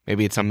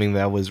 Maybe it's something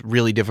that was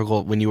really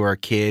difficult when you were a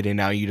kid and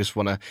now you just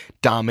want to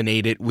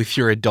dominate it with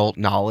your adult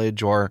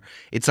knowledge, or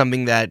it's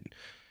something that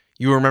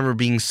you remember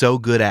being so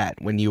good at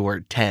when you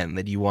were 10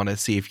 that you want to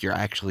see if you're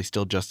actually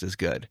still just as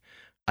good.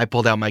 I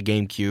pulled out my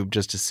GameCube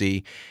just to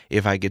see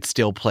if I could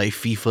still play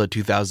FIFA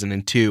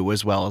 2002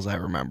 as well as I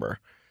remember.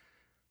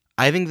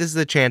 I think this is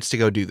a chance to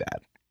go do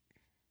that.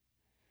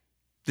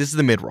 This is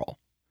the mid-roll.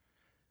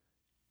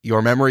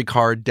 Your memory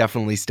card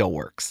definitely still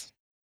works.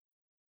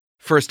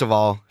 First of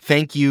all,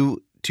 thank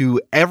you to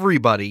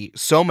everybody,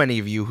 so many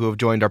of you who have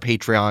joined our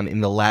Patreon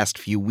in the last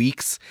few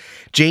weeks.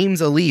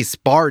 James, Elise,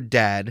 Bard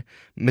Dad,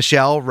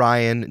 Michelle,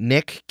 Ryan,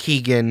 Nick,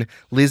 Keegan,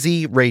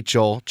 Lizzie,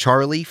 Rachel,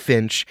 Charlie,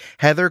 Finch,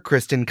 Heather,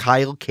 Kristen,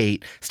 Kyle,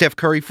 Kate, Steph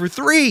Curry for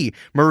 3,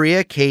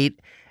 Maria, Kate,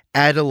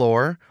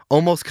 Adelor,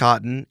 Almost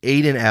Cotton,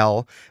 Aiden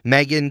L,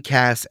 Megan,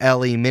 Cass,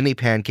 Ellie, Mini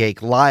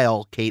Pancake,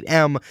 Lyle, Kate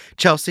M,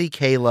 Chelsea,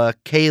 Kayla,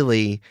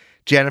 Kaylee,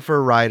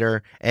 Jennifer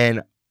Ryder,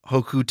 and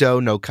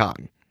Hokuto no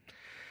Kan.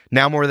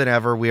 Now more than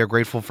ever, we are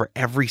grateful for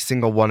every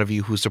single one of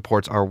you who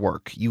supports our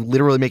work. You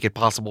literally make it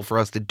possible for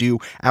us to do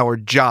our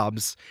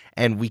jobs,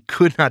 and we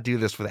could not do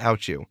this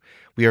without you.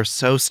 We are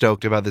so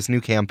stoked about this new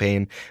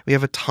campaign. We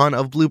have a ton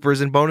of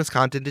bloopers and bonus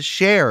content to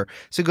share,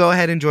 so go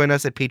ahead and join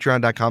us at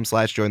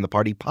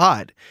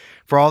patreon.com/jointhepartypod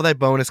for all that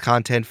bonus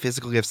content,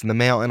 physical gifts in the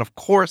mail, and of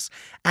course,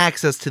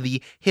 access to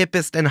the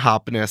hippest and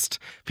hoppinest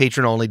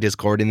patron-only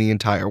Discord in the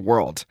entire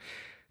world.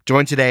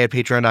 Join today at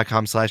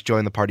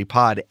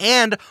patreon.com/jointhepartypod.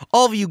 And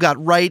all of you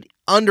got right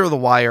under the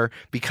wire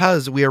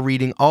because we are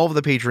reading all of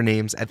the patron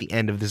names at the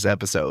end of this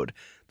episode.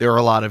 There are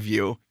a lot of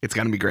you. It's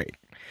going to be great.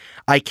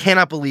 I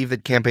cannot believe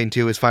that Campaign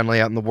 2 is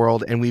finally out in the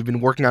world, and we've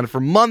been working on it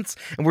for months,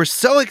 and we're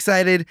so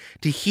excited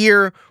to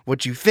hear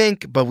what you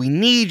think, but we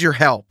need your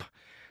help.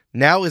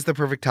 Now is the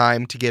perfect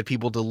time to get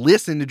people to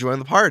listen to Join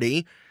the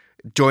Party.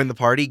 Join the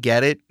party,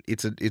 get it?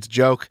 It's a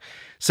joke.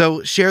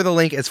 So share the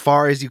link as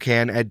far as you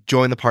can at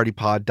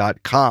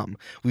jointhepartypod.com.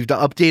 We've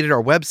updated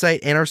our website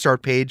and our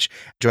start page,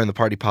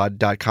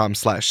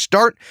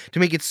 jointhepartypod.com/start, to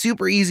make it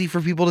super easy for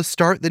people to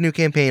start the new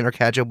campaign or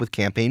catch up with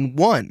campaign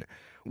 1.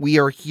 We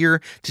are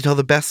here to tell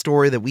the best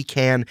story that we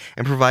can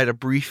and provide a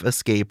brief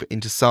escape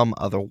into some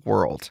other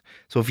world.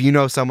 So if you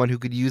know someone who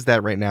could use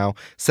that right now,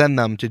 send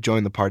them to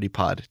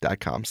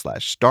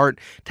jointhepartypod.com/start.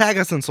 Tag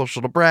us on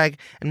social to brag,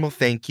 and we'll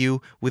thank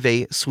you with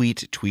a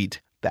sweet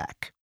tweet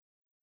back.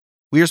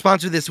 We are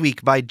sponsored this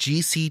week by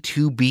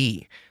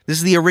GC2B. This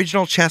is the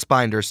original chest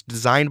binders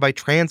designed by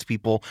trans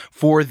people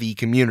for the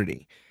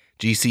community.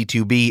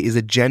 GC2B is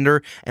a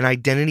gender and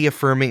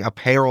identity-affirming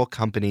apparel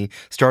company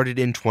started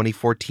in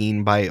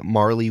 2014 by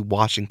Marley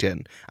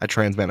Washington, a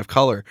trans man of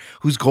color,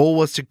 whose goal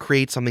was to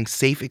create something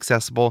safe,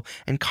 accessible,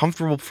 and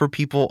comfortable for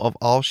people of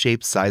all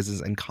shapes,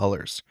 sizes, and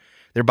colors.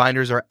 Their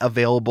binders are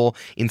available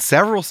in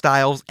several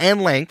styles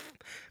and length,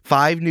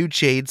 5 nude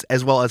shades,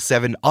 as well as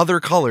 7 other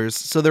colors,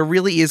 so there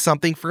really is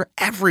something for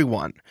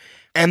everyone.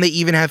 And they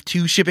even have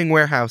 2 shipping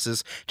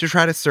warehouses to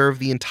try to serve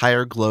the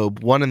entire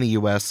globe, one in the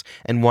US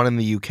and one in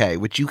the UK,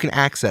 which you can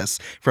access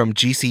from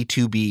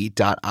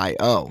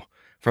gc2b.io.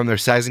 From their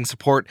sizing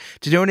support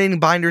to donating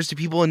binders to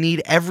people in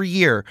need every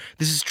year,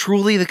 this is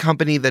truly the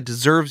company that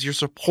deserves your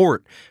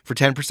support. For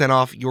 10%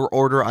 off your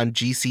order on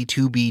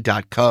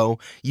gc2b.co,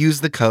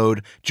 use the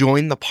code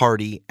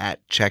JOINTHEPARTY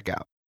at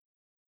checkout.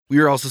 We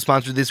are also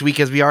sponsored this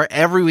week, as we are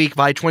every week,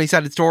 by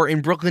 20-Sided Store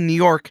in Brooklyn, New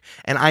York,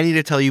 and I need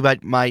to tell you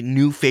about my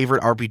new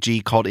favorite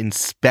RPG called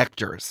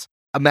Inspectors.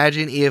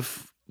 Imagine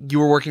if you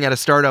were working at a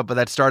startup, but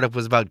that startup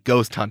was about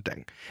ghost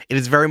hunting. It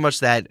is very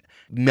much that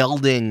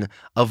melding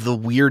of the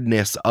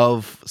weirdness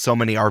of so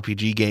many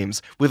RPG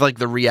games with like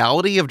the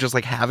reality of just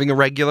like having a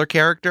regular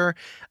character.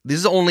 This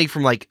is only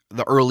from like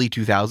the early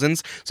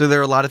 2000s, so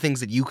there are a lot of things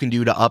that you can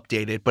do to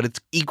update it, but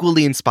it's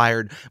equally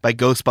inspired by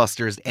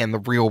Ghostbusters and the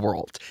real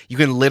world. You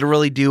can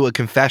literally do a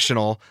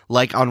confessional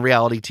like on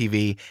reality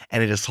TV,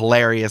 and it is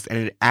hilarious, and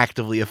it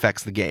actively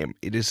affects the game.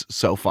 It is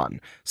so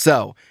fun.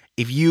 So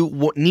if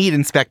you need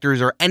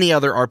Inspectors or any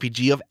other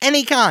RPG of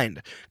any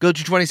kind, go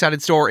to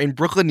 20-Sided Store in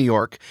Brooklyn, New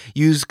York.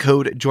 Use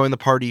code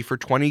JOINTHEPARTY for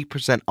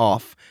 20%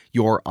 off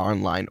your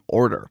online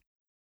order.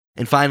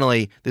 And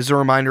finally, this is a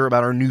reminder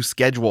about our new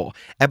schedule.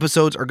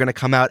 Episodes are going to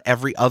come out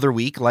every other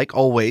week, like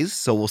always,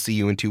 so we'll see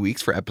you in 2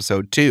 weeks for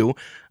episode 2.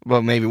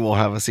 Well, maybe we'll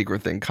have a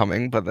secret thing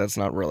coming, but that's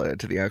not related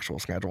to the actual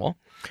schedule.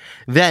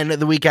 Then,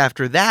 the week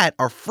after that,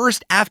 our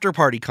first after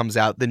party comes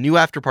out, the new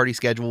after party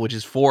schedule, which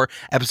is for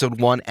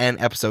episode 1 and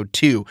episode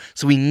 2.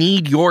 So we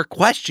need your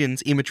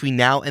questions in between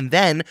now and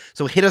then,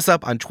 so hit us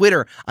up on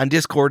Twitter, on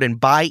Discord, and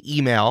by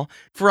email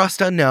for us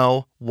to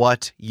know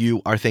what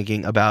you are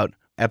thinking about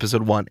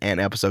episode 1 and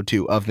episode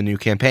 2 of the new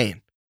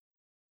campaign.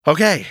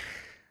 Okay,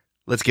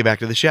 let's get back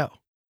to the show.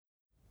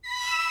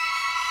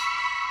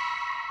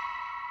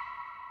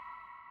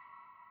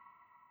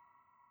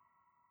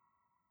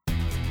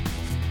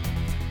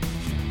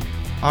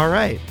 All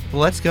right,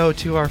 let's go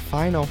to our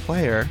final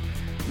player,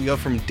 We go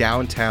from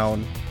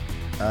downtown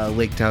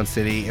Lake Town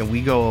City, and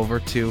we go over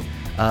to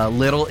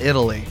Little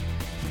Italy.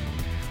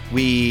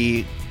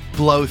 We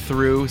blow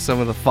through some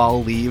of the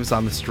fall leaves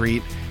on the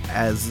street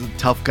as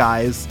tough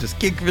guys just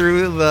kick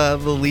through the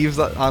leaves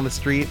on the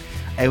street,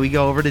 and we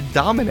go over to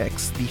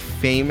Dominic's, the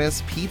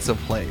famous pizza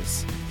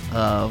place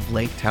of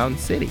Lake Town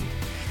City.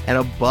 And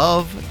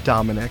above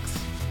Dominic's,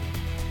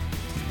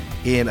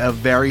 in a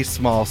very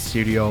small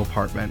studio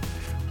apartment,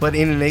 but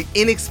in an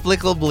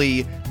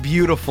inexplicably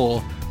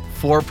beautiful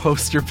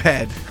 4-poster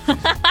bed,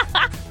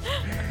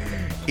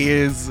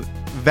 is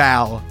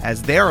Val,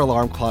 as their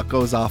alarm clock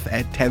goes off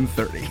at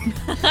 10:30.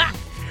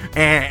 A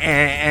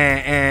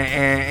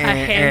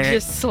hand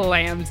just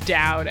slams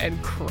down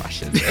and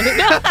crushes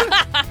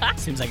it.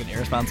 Seems like an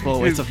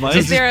irresponsible waste of money.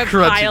 Just Is there a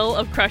crunch it. pile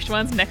of crushed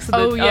ones next to the...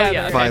 Oh,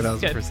 yeah, okay,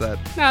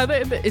 5,000%. No,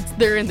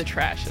 they're in the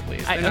trash at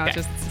least. They're not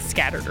okay. just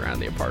scattered around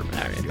the apartment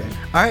or anything.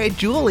 All right,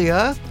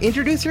 Julia,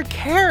 introduce your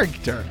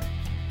character.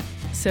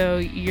 So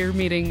you're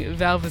meeting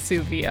Val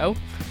Vesuvio.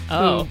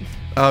 Oh. who-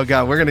 Oh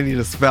god, we're gonna need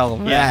to spell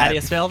that. Yeah, how do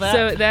you spell that?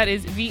 So that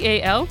is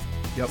VAL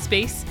Yep.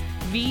 space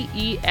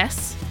VESUVIO.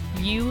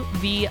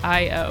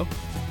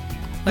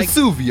 Like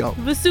Vesuvio.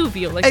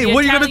 Vesuvio. Like Hey, the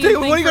what are you gonna Italian do?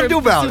 What thing are you gonna for do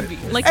about it?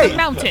 Vesuvius. Like Hey. the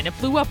mountain. It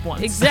blew up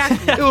once.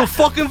 Exactly. It was a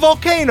fucking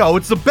volcano.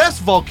 It's the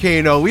best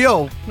volcano.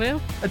 Yo, Well,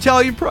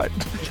 Italian pride.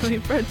 Italian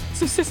bread.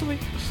 So Sicily.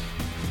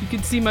 You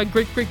can see my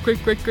great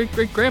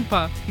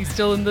grandpa. He's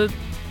still in the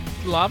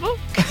lava.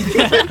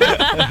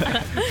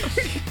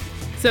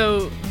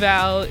 So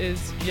Val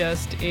is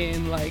just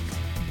in like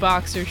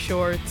boxer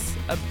shorts,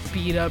 a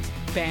beat up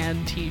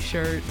band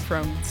t-shirt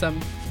from some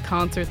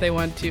concert they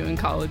went to in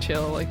College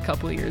Hill like a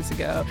couple of years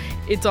ago.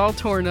 It's all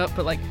torn up,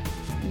 but like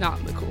not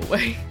in the cool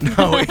way.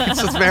 No,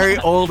 it's just very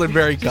old and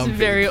very Just comfy.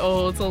 very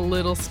old. It's a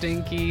little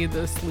stinky.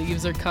 The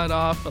sleeves are cut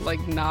off, but like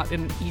not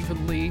in an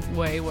evenly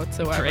way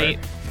whatsoever. Great.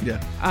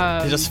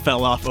 Yeah. It just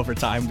fell off over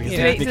time because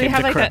Yeah. it Do they became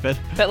have like decrepit.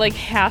 that like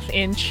half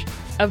inch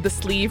of the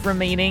sleeve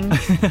remaining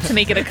to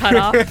make it a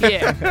cutoff?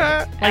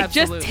 Yeah. Like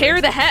just Absolutely.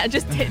 tear the hat.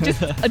 Just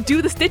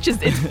do the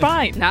stitches. It's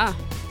fine. Nah,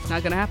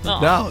 not gonna happen.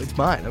 Oh. No, it's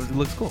mine. It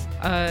looks cool.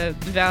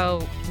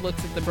 Val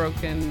looks at the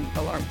broken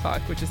alarm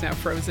clock, which is now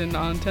frozen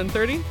on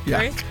 10:30, Yeah.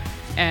 right?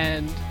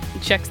 And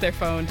checks their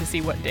phone to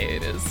see what day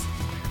it is.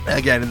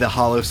 Again, the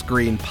hollow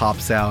screen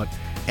pops out,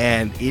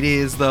 and it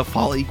is the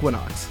fall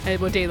equinox. And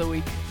what day of the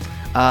week?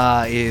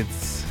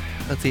 It's,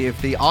 let's see,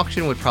 if the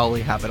auction would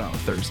probably happen on a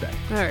Thursday.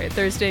 All right,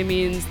 Thursday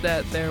means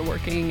that they're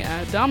working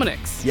at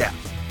Dominic's. Yeah.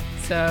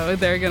 So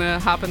they're gonna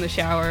hop in the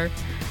shower,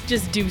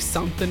 just do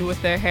something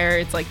with their hair.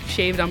 It's like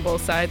shaved on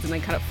both sides and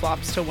then kind of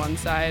flops to one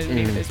side. And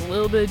maybe there's a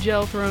little bit of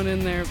gel thrown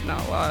in there, but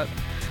not a lot.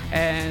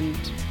 And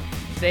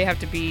they have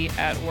to be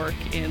at work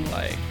in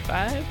like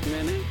 5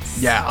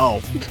 minutes. Yeah,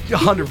 oh,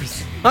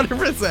 100%.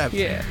 100%.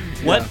 Yeah.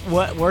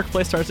 What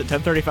workplace starts at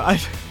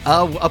 10:35?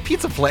 A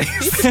pizza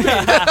place.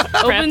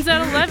 Opens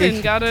at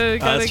 11. Gotta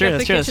that's get true, the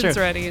that's true, that's kitchens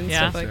true. ready and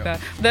Yeah. stuff like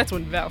that. That's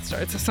when Val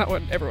starts. That's not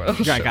when everyone else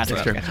Right, shows gotcha,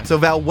 up. gotcha. So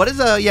Val, what is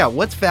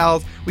what's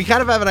Val's? We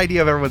kind of have an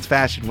idea of everyone's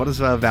fashion. What does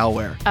Val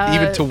wear,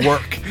 even to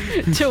work?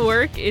 To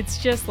work, it's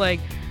just like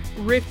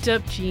ripped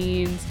up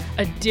jeans,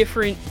 a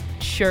different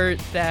shirt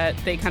that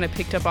they kind of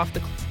picked up off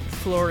the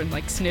floor and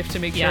like sniffed to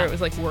make Yeah. sure it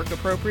was like work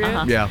appropriate.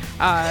 Uh-huh. Yeah.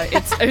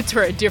 It's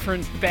for a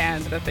different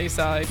band that they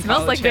saw. At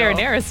Smells like College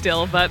Hill. marinara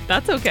still, but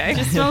that's okay.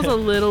 It smells a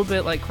little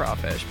bit like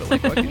crawfish, but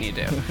like what can you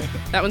do?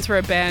 That one's for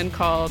a band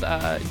called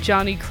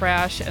Johnny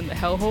Crash and the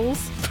Hellholes.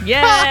 Yay!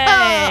 All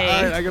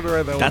right, I gotta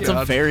write that That's one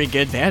a down. very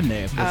good band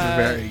name. That's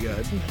very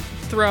good.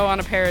 Throw on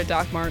a pair of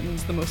Doc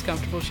Martens, the most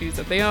comfortable shoes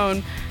that they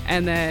own,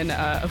 and then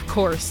of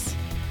course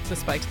the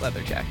spiked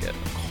leather jacket.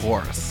 Of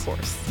course. Of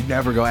course. You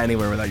never go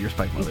anywhere without your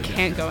spike You leather jacket.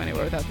 can't go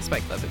anywhere without the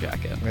spiked leather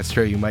jacket. That's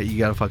true. You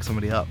gotta fuck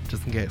somebody up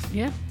just in case.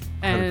 Yeah.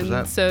 And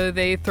 100%. so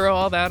they throw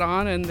all that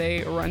on and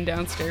they run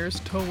downstairs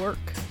to work.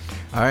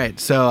 All right.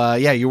 So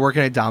yeah, you're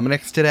working at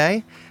Dominic's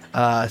today.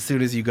 As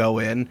soon as you go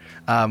in,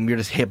 you're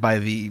just hit by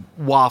the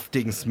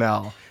wafting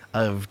smell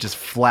of just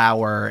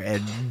flour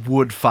and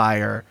wood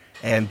fire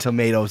and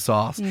tomato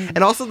sauce, and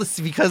also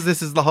because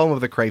this is the home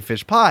of the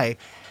crayfish pie,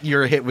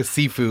 you're hit with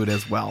seafood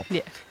as well.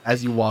 Yeah.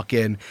 As you walk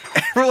in,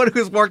 everyone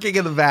who's working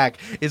in the back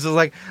is just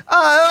like,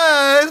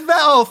 it's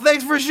Val.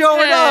 Thanks for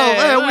showing Hey,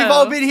 up. We've hello."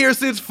 all been here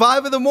since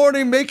 5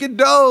 a.m. making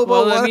dough.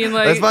 Well, blah, I blah. mean,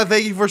 like- That's why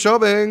thank you for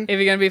shopping. If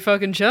you're gonna be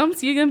fucking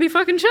chumps, you're gonna be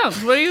fucking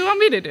chumps. What do you want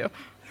me to do?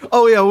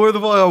 Oh yeah, we're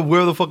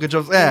the fucking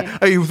jumps. Yeah.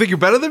 Oh, you think you're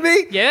better than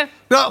me? Yeah.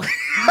 No.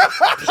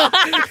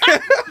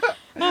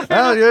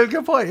 Oh, yeah,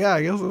 good point. Yeah,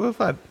 I guess that's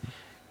fine.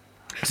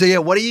 So yeah,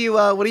 what do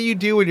you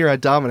do when you're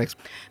at Dominic's?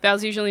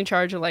 Val's usually in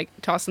charge of like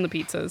tossing the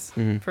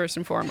pizzas first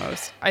and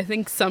foremost. I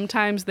think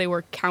sometimes they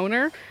work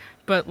counter,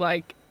 but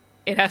like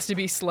it has to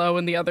be slow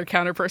and the other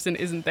counter person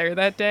isn't there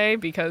that day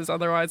because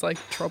otherwise like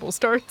trouble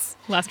starts.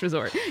 Last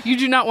resort. You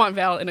do not want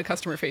Val in a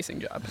customer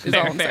facing job, is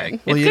all I'm saying.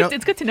 Well, It's you good, know-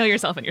 it's good to know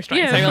yourself and your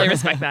strengths. Yeah. I really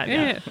respect that.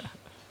 Yeah. Yeah.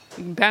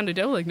 You can pound a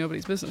dough like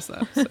nobody's business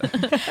though. So.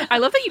 I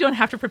love that you don't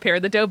have to prepare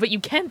the dough, but you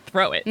can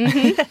throw it.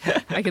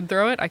 I can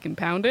throw it, I can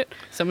pound it.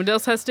 Someone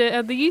else has to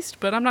add the yeast,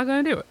 but I'm not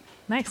gonna do it.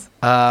 Nice.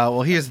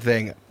 Well, here's the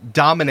thing.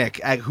 Dominic,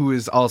 who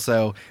is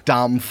also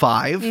Dom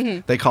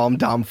 5, they call him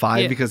Dom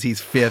 5 Yeah. because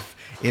he's 5th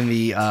in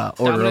the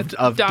order of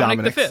Dominic the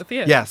Dominics. 5th,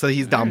 yeah. Yeah, so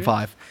he's Dom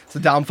 5. So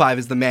Dom 5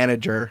 is the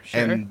manager,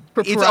 Sure. and it's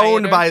Proprietor.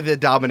 owned by the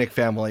Dominic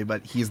family,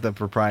 but he's the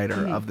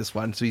proprietor of this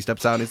one. So he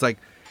steps out and he's like,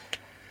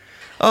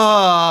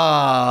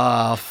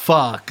 oh,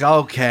 fuck.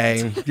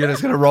 Okay. You're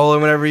just going to roll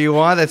in whenever you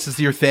want? That's just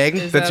your thing?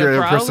 Is That's that a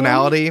your problem?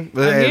 personality?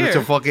 It's here.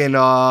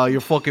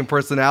 your fucking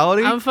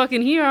personality? I'm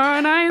fucking here,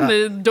 aren't I? And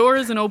the door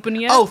isn't open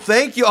yet. Oh,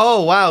 thank you.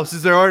 Oh, wow.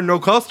 Since there are no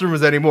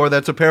customers anymore,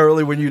 that's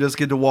apparently when you just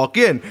get to walk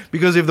in.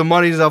 Because if the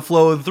money's not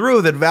flowing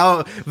through, then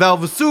Val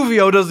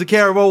Vesuvio doesn't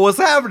care about what's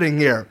happening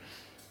here.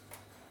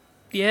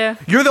 Yeah.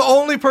 You're the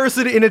only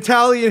person in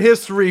Italian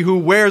history who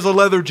wears a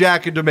leather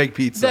jacket to make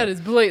pizza. That is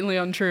blatantly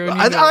untrue. And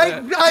you know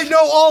that. I know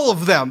all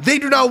of them. They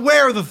do not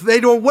wear they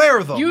don't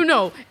wear them. You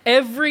know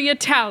every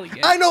Italian.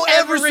 I know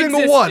every ever single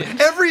existed.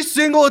 one. Every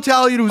single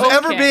Italian who's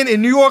ever Okay. been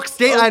in New York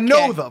State, I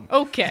know Okay. them.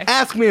 Okay.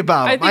 Ask me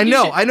about them. think I you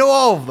know. should- I know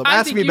all of them. I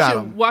Ask think me you about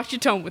should them. watch your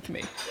tone with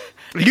me.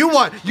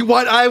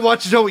 I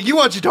watch your tone. You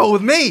watch your tone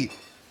with me.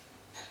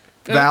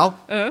 Val,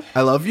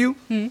 I love you.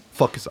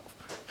 Fuck yourself.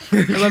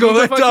 Love Go you, go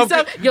let fuck Tom-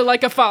 yourself. You're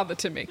like a father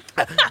to me.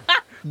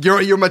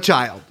 You're my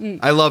child.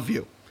 I love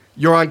you.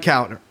 You're on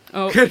counter.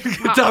 Oh,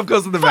 Tom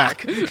goes in the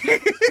back.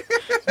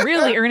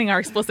 Really earning our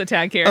explicit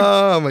tag here.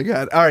 Oh my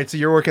god! All right, so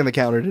you're working the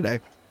counter today,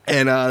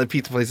 and the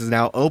pizza place is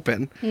now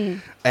open,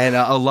 and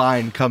a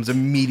line comes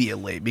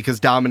immediately because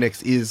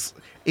Dominic's is.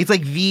 It's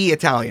like the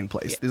Italian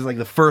place. This is like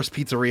the first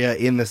pizzeria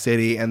in the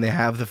city, and they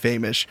have the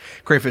famous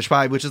crayfish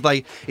pie, which is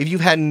like if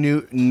you've had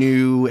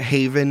New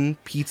Haven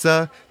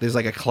pizza, there's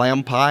like a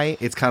clam pie.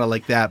 It's kind of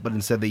like that, but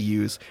instead they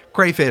use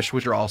crayfish,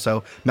 which are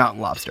also mountain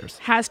lobsters.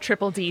 Has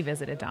Triple D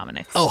visited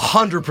Dominic's? Oh,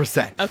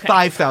 100%. Okay.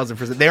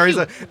 5,000%.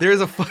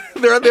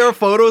 There are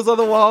photos on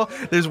the wall.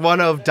 There's one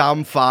of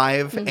Dom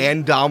 5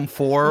 and Dom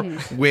 4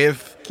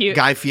 with Cute.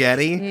 Guy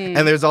Fieri. And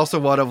there's also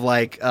one of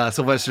like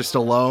Sylvester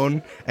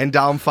Stallone and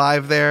Dom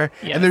 5 there.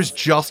 Yes. And there's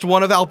just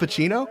one of Al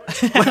Pacino.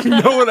 Like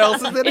no one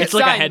else is in it. It's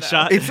like a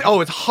signed, headshot. It's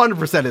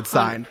 100% it's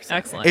signed.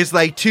 Excellent. It's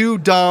like 2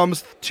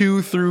 Doms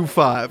 2 through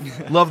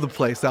 5. Love the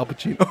place, Al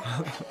Pacino.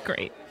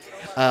 Great.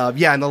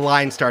 Yeah, and the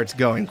line starts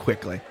going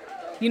quickly.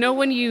 You know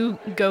when you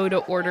go to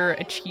order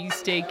a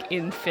cheesesteak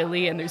in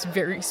Philly and there's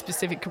very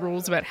specific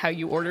rules about how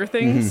you order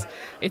things?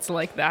 It's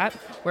like that,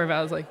 where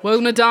Val's like,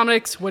 welcome to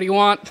Dominic's, what do you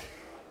want?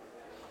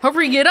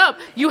 Hurry it up!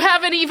 You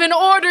haven't even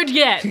ordered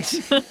yet!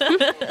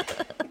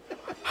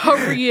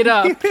 Hurry it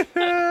up.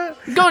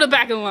 Go to the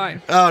back of the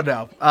line. Oh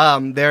no.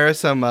 There are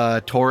some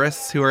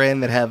tourists who are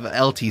in that have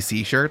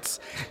LTC shirts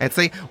and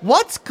say,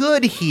 "What's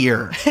good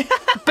here?"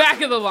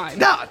 Back of the line.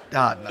 No.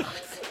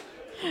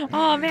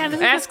 Oh man, this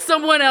is Ask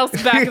someone else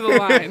back of the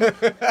line.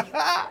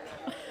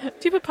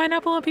 do you put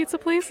pineapple on pizza,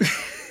 please?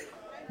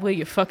 Well,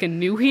 you fucking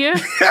new here?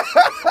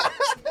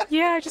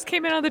 Yeah, I just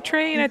came in on the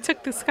train. I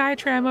took the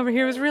SkyTram over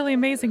here. It was really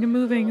amazing and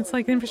moving. It's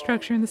like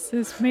infrastructure, and this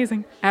is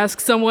amazing. Ask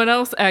someone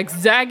else. Ask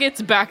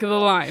Zaggett's back of the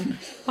line.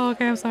 Oh,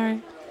 okay, I'm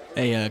sorry.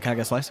 Hey, can I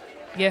get a slice?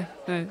 Yeah.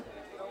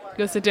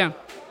 Go sit down.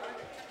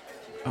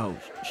 Oh,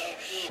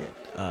 shit.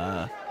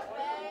 That's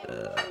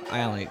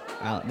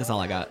all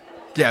I got.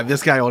 Yeah,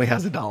 this guy only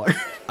has $1.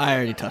 I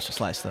already touched a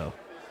slice, though.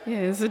 Yeah,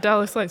 it's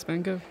 $1 slice,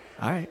 man. Go.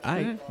 All right.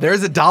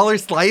 There's $1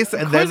 slice,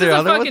 and then This is there's a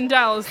another fucking one.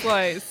 dollar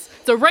slice.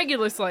 It's a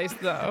regular slice,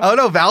 though. Oh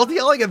no, Val's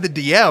yelling at the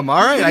DM.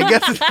 All right, I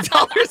guess it's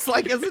 $1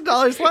 slice. It's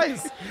 $1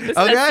 slice. This is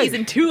Okay. that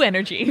season 2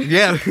 energy.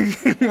 Yeah,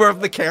 where if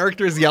the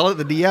characters yell at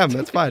the DM,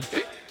 that's fine.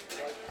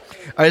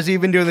 All right, so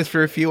you've been doing this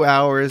for a few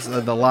hours.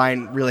 The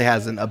line really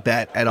hasn't a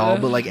bet at all,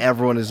 but like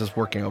everyone is just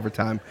working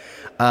overtime.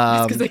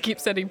 Because they keep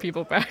sending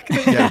people back.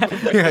 Yeah,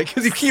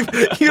 because you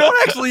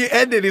don't actually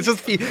end it. It's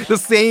just the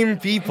same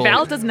people.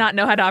 Val does not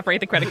know how to operate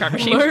the credit card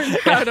machine. Learn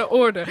how to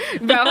order.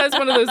 Val has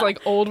one of those like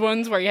old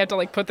ones where you have to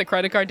like put the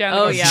credit card down.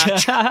 Oh and it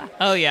goes, yeah.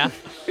 Oh yeah.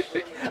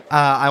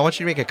 I want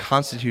you to make a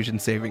Constitution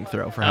saving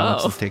throw for how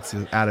much Oh. this takes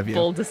out of you.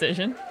 Bold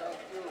decision.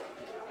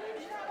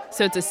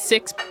 So it's a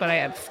 6, but I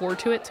add 4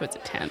 to it, so it's a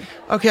 10.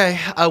 Okay,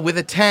 with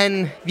a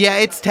 10, yeah,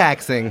 it's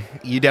taxing.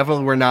 You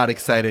definitely were not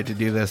excited to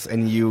do this,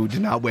 and you did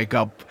not wake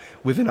up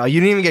with you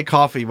didn't even get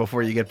coffee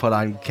before you get put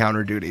on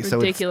counter duty.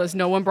 Ridiculous.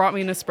 No one brought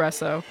me an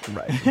espresso. So it's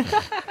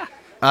right.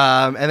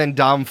 And then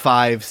Dom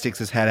 5 sticks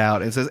his head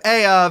out and says,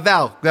 "Hey,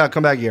 Val,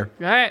 come back here."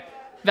 All right.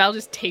 Val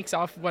just takes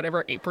off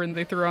whatever apron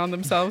they threw on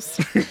themselves.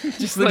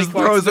 Just Then like just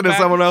walks throws to it the at back.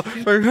 someone else.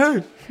 Like,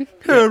 hey,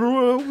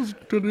 everyone,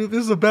 this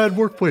is a bad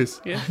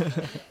workplace. Yeah.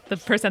 The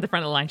person at the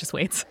front of the line just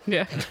waits.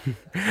 Yeah.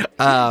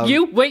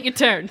 You wait your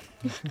turn.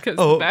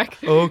 Goes back.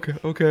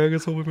 okay, I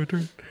guess I'll wait my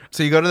turn.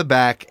 So you go to the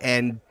back,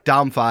 and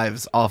Dom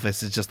 5's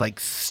office is just like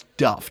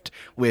stuffed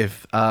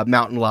with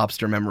Mountain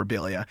Lobster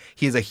memorabilia.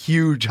 He's a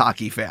huge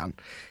hockey fan.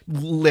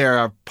 There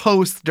are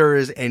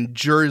posters and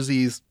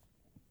jerseys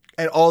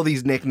and all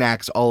these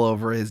knickknacks all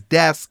over his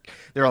desk.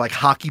 There are like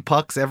hockey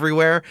pucks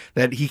everywhere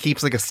that he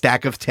keeps like a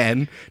stack of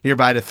 10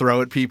 nearby to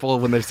throw at people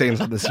when they're saying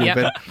something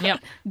stupid. Yep.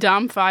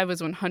 Dom 5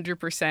 was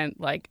 100%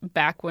 like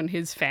back when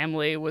his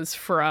family was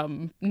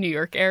from New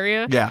York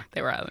area. Yeah.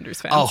 They were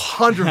Islanders fans. Oh,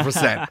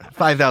 100%.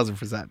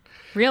 5,000%.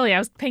 Really, I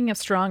was picking up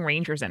strong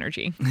Rangers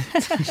energy.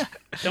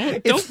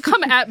 Don't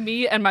come at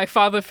me and my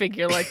father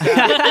figure like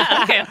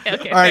that.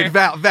 okay. All right,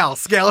 fair. Val,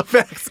 scale it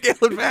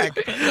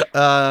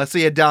back. So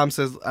yeah, Dom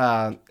says,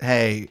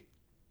 hey,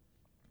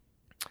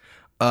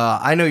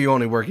 I know you're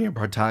only working here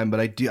part-time, but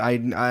I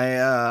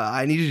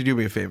need you to do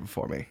me a favor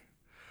for me.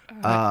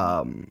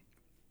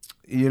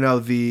 You know,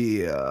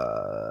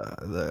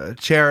 the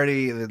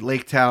charity,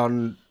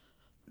 the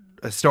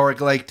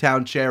historic Lake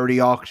Town charity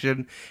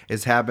auction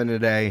is happening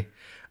today.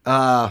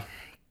 I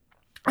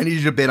need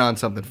you to bid on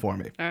something for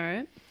me.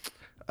 All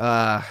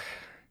right.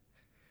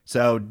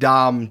 So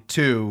Dom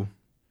 2,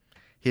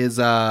 his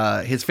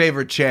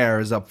favorite chair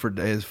is up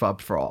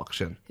for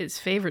auction. His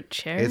favorite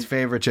chair? His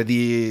favorite chair.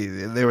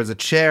 There was a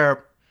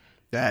chair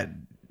that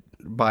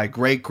my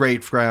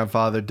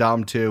great-great-grandfather,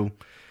 Dom 2,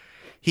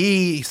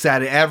 he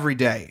sat every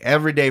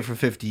day for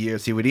 50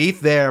 years. He would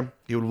eat there.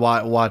 He would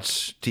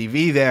watch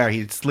TV there.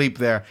 He'd sleep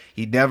there.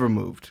 He never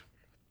moved.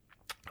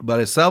 But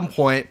at some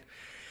point,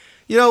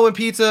 you know, when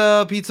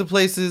pizza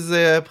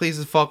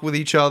places fuck with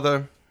each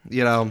other,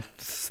 you know,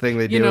 this thing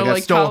they do. You know, It got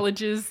like stolen.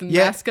 colleges and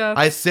Yeah, mascots?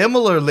 I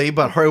similarly,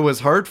 but it was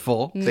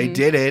hurtful. They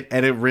did it,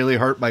 and it really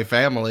hurt my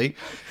family.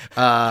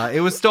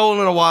 It was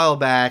stolen a while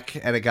back,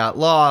 and it got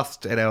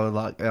lost, and it was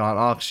on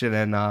auction,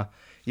 and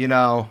you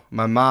know,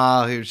 my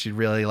mom, she'd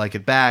really like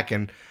it back,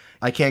 and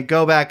I can't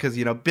go back because,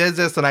 you know,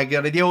 business, and I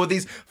got to deal with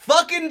these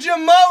fucking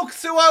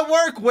jamokes who I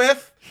work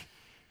with.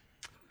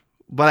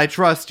 But I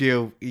trust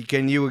you. You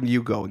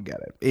go and get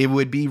it. It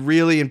would be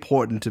really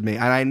important to me,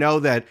 and I know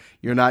that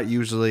you're not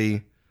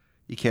usually.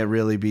 You can't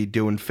really be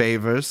doing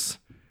favors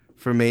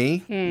for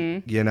me,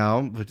 you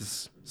know.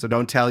 So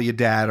don't tell your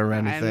dad or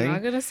anything. I'm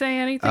not going to say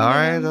anything. All to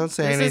right, him. don't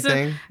say This isn't-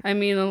 anything. I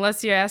mean,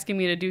 unless you're asking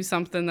me to do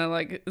something that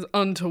like is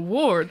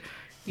untoward.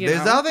 There's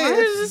know. nothing- Well,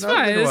 it's It's nothing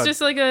fine. It's untoward.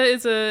 just like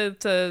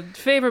it's a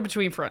favor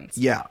between friends.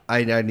 Yeah,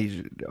 I need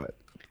you to do it.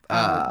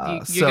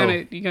 You're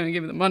gonna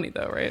give me the money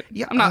though, right?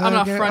 Yeah, I'm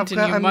not fronting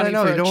you money for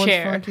no a one's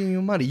chair. fronting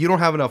you money. You don't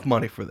have enough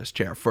money for this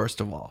chair,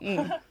 first of all.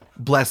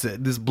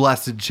 This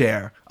blessed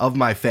chair of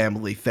my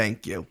family.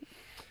 Thank you.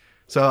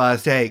 So,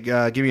 say,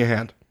 give me your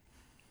hand.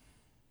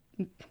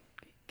 Give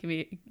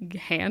me a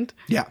hand.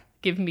 Yeah,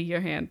 Give me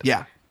your hand.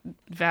 yeah.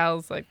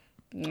 Val's like,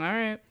 all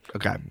right.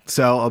 Okay.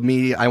 So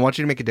immediately, I want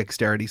you to make a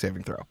dexterity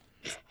saving throw.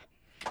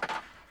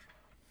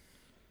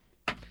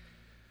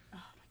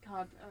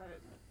 God,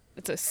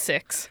 it's a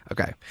 6.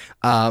 Okay.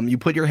 You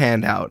put your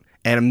hand out,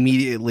 and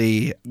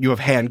immediately you have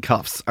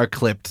handcuffs are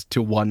clipped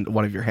to one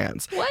of your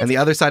hands, and the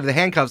other side of the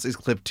handcuffs is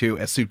clipped to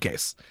a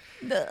suitcase.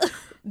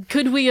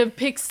 Could we have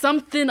picked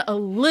something a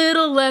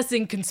little less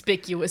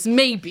inconspicuous?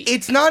 Maybe.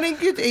 It's not.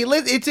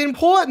 It's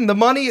important. The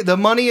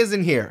money is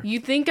in here. You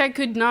think I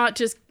could not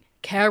just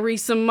carry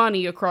some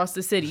money across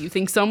the city? You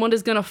think someone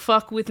is gonna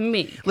fuck with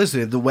me?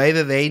 Listen, the way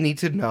that they need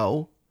to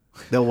know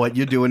that what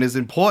you're doing is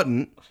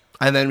important,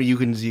 and then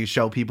you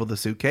show people the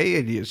suitcase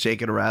and you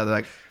shake it around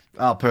like,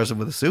 oh, person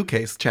with a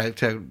suitcase,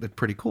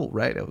 pretty cool,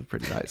 right? It was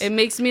pretty nice. It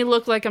makes me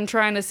look like I'm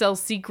trying to sell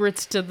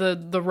secrets to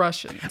the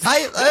Russians.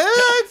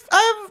 I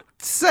have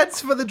sense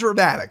for the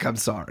dramatic. I'm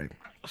sorry.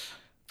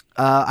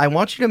 I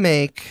want you to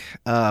make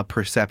a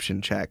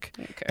perception check,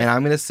 and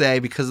I'm going to say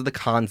because of the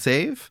con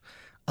save,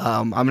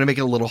 I'm going to make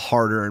it a little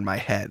harder in my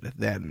head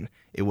than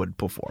it would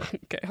before.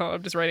 Okay, hold on,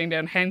 I'm just writing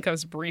down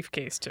handcuffs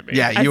briefcase to me.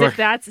 Yeah, As you if are.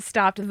 that's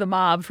stopped the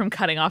mob from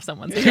cutting off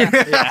someone's hand.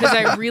 Because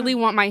I really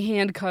want my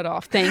hand cut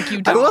off. Thank you,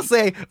 I Dom. will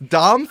say,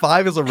 Dom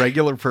 5 is a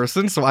regular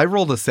person, so I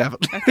rolled a 7.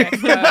 Okay,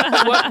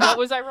 what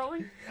was I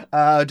rolling?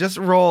 Just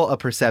roll a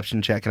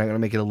perception check, and I'm going to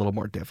make it a little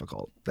more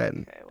difficult.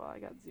 Then Okay, well, I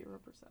got 0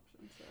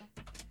 perception,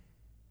 so.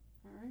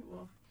 All right,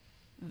 well.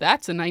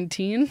 That's a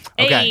 19.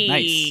 Okay,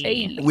 nice.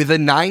 Hey. with a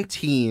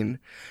 19,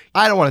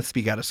 I don't want to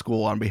speak out of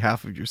school on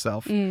behalf of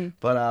yourself,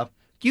 but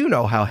you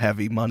know how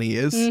heavy money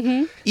is.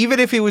 Even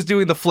if he was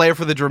doing the flair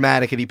for the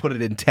dramatic and he put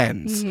it in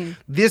tens,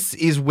 this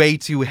is way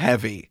too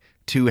heavy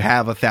to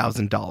have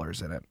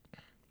 $1,000 in it.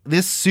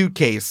 This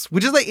suitcase,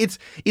 which is like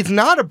it's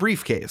not a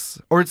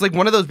briefcase, or it's like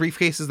one of those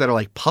briefcases that are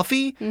like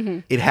puffy.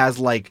 It has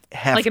like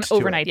heft Like an to it.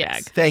 overnight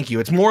Yes. bag. Thank you.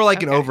 It's more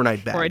like an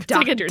overnight bag. Or a It's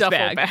like a doctor's duffel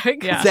bag.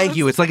 bag. Yeah. Thank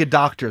you. It's like a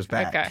doctor's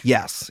bag. Okay.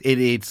 Yes,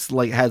 it's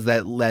like has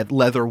that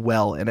leather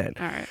well in it.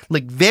 All right.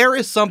 Like there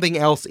is something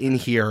else in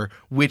here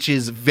which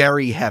is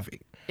very heavy.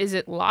 Is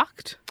it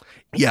locked?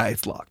 Yeah,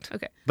 it's locked.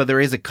 Okay. But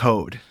there is a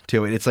code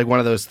to it. It's like one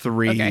of those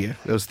three Okay.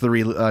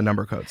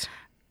 number codes.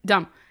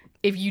 Dom,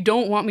 if you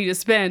don't want me to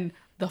spend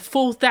the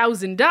full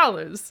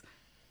 $1,000,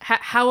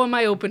 how am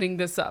I opening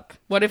this up?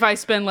 What if I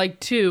spend like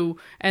 2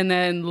 and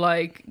then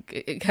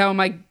like I'm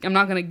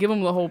not gonna give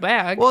him the whole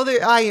bag. Well,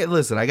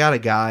 listen. I got a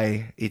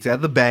guy. It's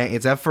at the bank.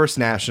 It's at First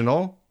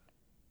National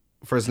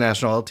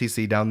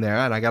LTC down there,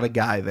 and I got a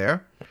guy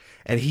there,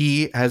 and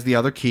he has the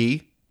other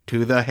key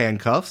to the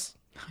handcuffs.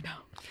 Oh,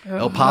 no.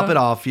 He'll pop it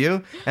off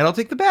you, and I'll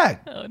take the bag.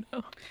 Oh,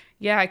 no.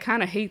 Yeah, I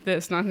kind of hate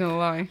this, not gonna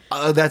lie.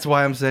 That's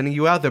why I'm sending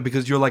you out there,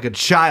 because you're like a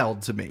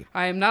child to me.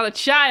 I am not a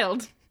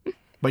child.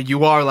 But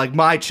you are like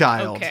my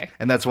child. Okay.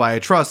 And that's why I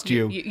trust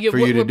you for you to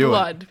we're do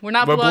blood. it. We're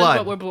not blood,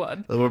 but we're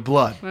blood. We're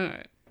blood. All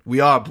right. We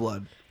are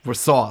blood. We're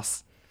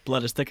sauce.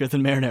 Blood is thicker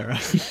than marinara.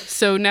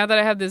 So now that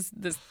I have this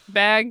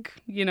bag,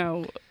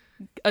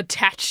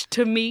 attached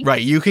to me.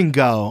 Right, you can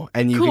go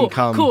and you Cool, can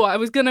come. cool. I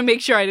was gonna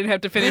make sure I didn't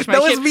have to finish my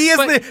That was shift, me as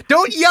but-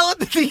 don't yell at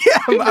the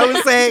DM. I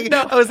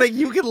was saying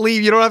you can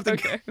leave. You don't have to.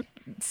 Okay.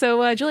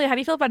 So, Julia, how do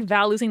you feel about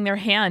Val losing their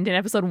hand in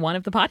episode 1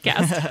 of the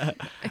podcast?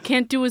 I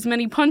can't do as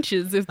many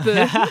punches if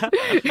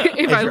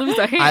I lose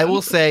a hand. I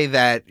will say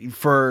that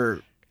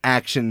for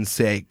action's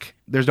sake,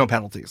 there's no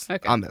penalties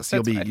Okay, on this.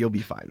 that's fine. You'll be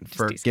fine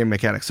for decent. game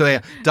mechanics. So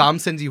yeah, Dom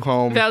sends you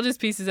home. Val just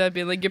pieces out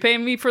being like, "You're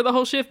paying me for the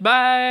whole shift.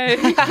 Bye."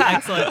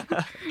 Excellent.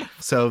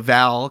 So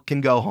Val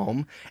can go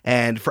home.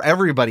 And for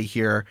everybody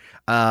here,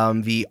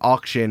 the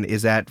auction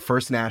is at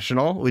First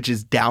National, which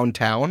is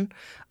downtown.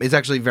 It's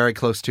actually very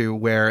close to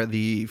where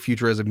the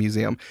Futurism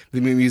Museum.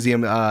 The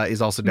museum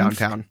is also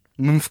downtown.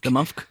 Mumfk. The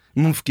Mumfk.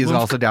 Mumfk is Mumfk.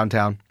 also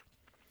downtown.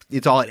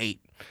 It's all at 8.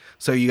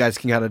 So you guys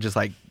can kind of just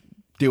like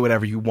do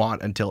whatever you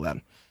want until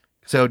then.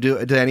 So do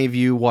any of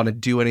you want to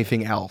do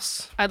anything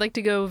else? I'd like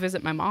to go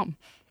visit my mom.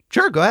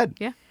 Sure, go ahead.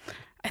 Yeah.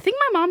 I think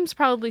my mom's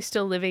probably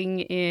still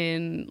living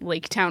in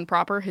Lake Town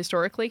proper,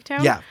 historic Lake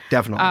Town. Yeah,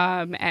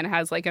 definitely. And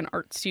has like an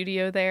art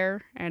studio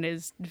there and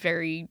is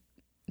very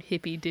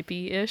hippy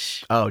dippy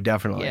ish. Oh,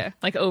 definitely. Yeah.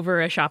 Like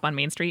over a shop on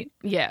Main Street.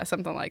 Yeah,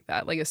 something like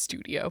that, like a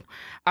studio.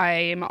 I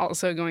am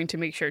also going to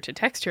make sure to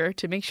text her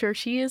to make sure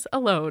she is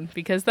alone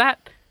because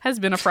that has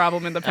been a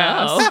problem in the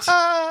past.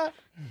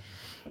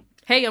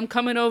 Hey, I'm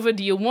coming over.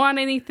 Do you want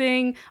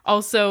anything?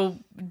 Also,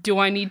 do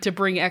I need to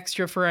bring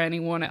extra for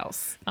anyone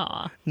else?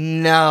 Aw.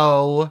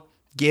 No.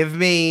 Give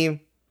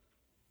me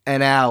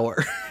an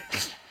hour.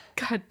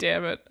 God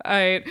damn it. All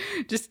right.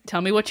 Just tell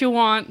me what you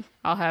want.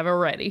 I'll have it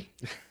ready.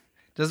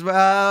 Just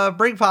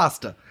bring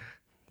pasta.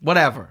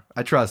 Whatever.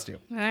 I trust you.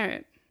 All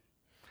right.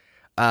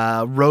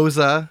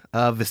 Rosa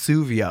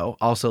Vesuvio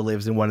also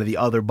lives in one of the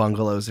other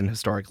bungalows in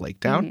historic Lake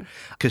Town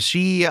because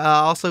she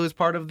also is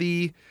part of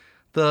the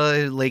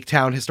Lake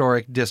Town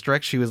Historic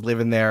District. She was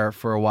living there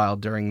for a while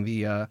during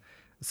the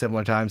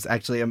similar times.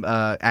 Actually,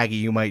 Aggie,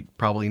 you might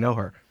probably know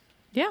her.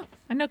 Yeah,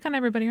 I know kind of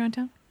everybody around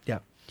town. Yeah,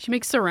 She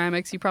makes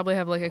ceramics. You probably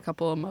have like a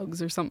couple of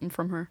mugs or something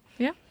from her.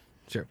 Yeah.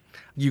 sure.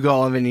 You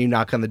go over and you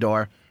knock on the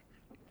door,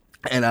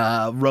 and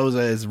Rosa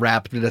is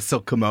wrapped in a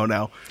silk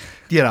kimono.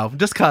 You know,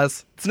 just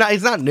cause it's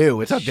not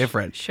new. It's not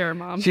different. Sure,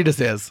 Mom. She just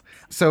is.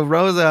 So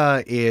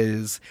Rosa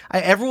is,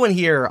 everyone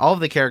here, all of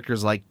the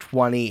characters like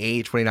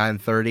 28, 29,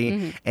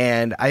 30.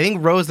 And I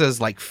think Rosa's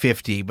like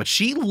 50, but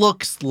she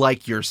looks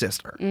like your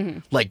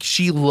sister. Like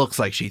she looks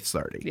like she's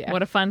 30. Yeah.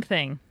 What a fun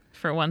thing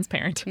for one's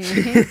parent.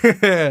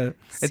 And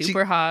she-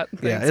 Super hot.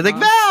 yeah. Thanks, It's like,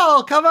 Mom.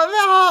 Val, come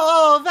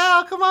on,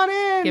 Val, come on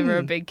in. Give her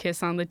a big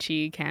kiss on the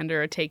cheek, hand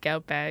her a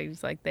takeout bag.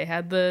 It's like they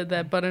had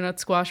that butternut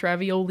squash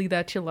ravioli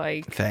that you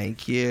like.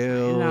 Thank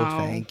you. No.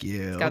 Thank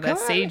you. It's got that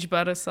Come on. sage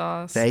butter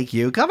sauce. Thank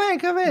you. Come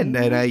in.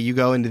 And you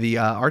go into the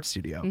art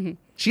studio.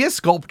 She has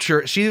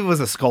sculpture. She was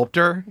a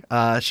sculptor.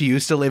 She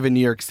used to live in New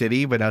York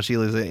City, but now she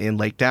lives in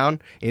Lake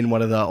Town in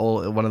one of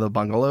the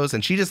bungalows.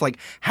 And she just like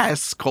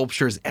has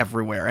sculptures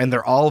everywhere, and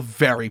they're all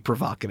very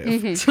provocative.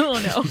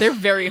 Oh, no. They're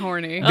very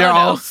horny. They're Oh,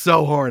 all no.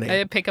 so horny.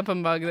 I pick up a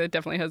mug that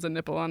definitely has a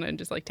nipple on it and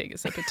just like take a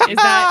sip of tea. Is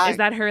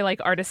that her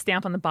like artist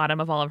stamp on the bottom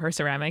of all of her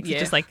ceramics? Yeah.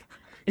 It's just like,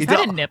 is It's that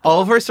all, a nipple?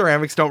 all of her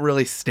ceramics don't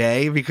really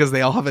stay because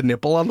they all have a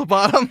nipple on the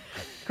bottom.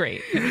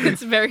 Great.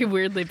 It's very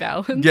weirdly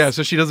balanced. Yeah,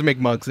 so she doesn't make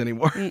mugs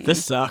anymore.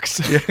 This sucks.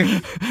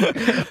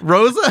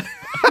 Rosa.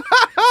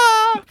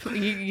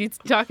 You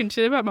talking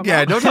shit about my mom?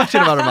 Yeah, don't talk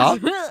shit about her mom.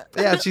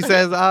 Yeah, she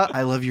says,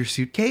 I love your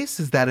suitcase.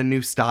 Is that a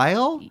new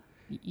style?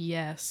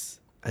 Yes.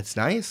 That's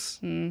nice.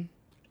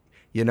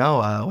 You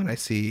know, when I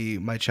see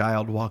my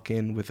child walk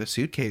in with a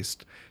suitcase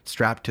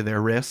strapped to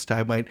their wrist,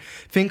 I might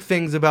think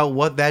things about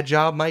what that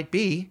job might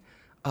be.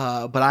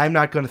 But I'm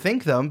not going to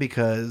think them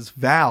because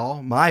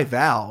my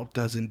Val,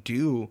 doesn't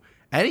do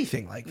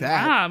anything like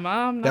that. Ah,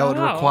 Mom, That would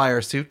no.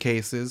 require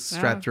suitcases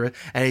strapped to it.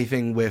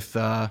 Anything with,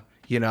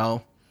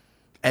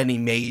 any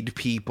maid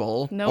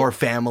people Nope. or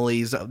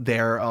families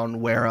they're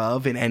unaware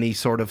of in any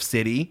sort of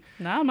city.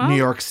 Nah, Mom. New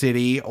York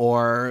City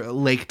or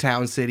Lake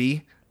Town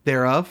City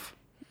thereof.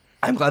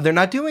 I'm glad they're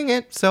not doing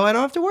it, so I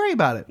don't have to worry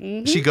about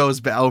it. She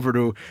goes over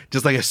to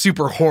just like a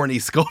super horny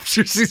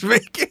sculpture she's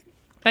making.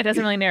 That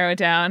doesn't really narrow it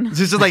down. It's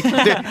just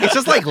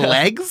like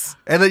legs,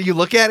 and then you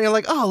look at it and you're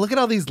like, oh, look at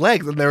all these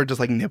legs, and they're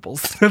just like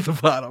nipples at the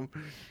bottom.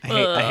 I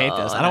hate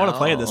this. I don't want to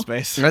play in this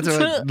space. That's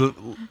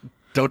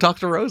don't talk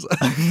to Rosa.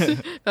 I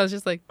was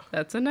just like,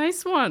 that's a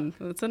nice one.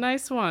 That's a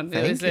nice one.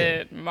 Thank Is you.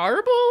 it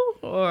marble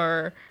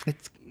or?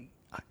 It's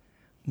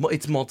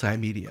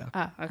multimedia.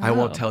 Ah, okay. I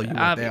won't tell you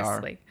what they are.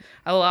 Obviously.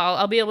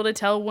 I'll be able to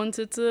tell once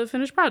it's a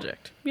finished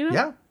project. You know?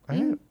 Yeah. I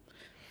know.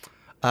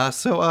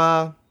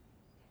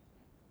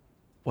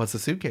 What's the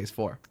suitcase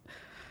for?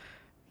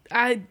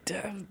 I'm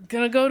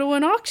gonna go to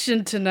an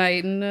auction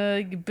tonight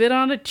and bid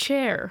on a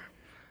chair.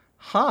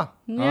 Huh.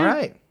 Yeah. All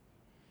right.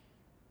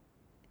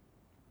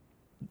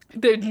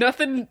 There's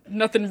nothing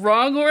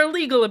wrong or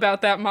illegal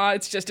about that, Ma.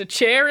 It's just a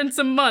chair and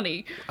some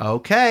money.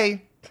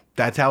 Okay.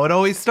 That's how it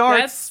always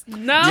starts. That's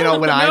no. You know,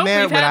 when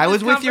we've had I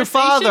was this with your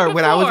conversation father,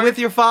 when I was before. with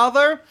your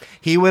father,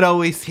 he would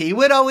always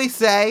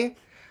say,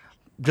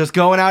 just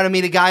going out to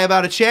meet a guy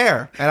about a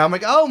chair. And I'm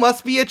like, oh,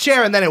 must be a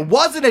chair. And then it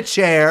wasn't a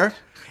chair.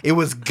 It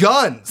was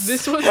guns.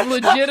 This was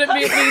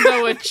legitimately,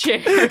 though, a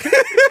chair.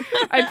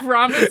 I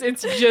promise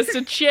it's just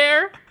a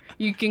chair.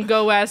 You can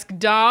go ask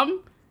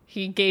Dom.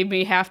 He gave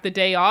me half the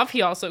day off.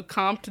 He also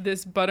comped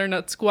this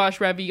butternut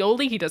squash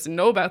ravioli. He doesn't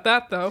know about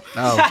that, though.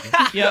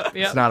 Oh, Yep.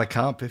 it's not a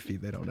comp if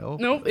they don't know.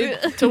 No,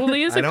 it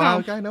totally is I a know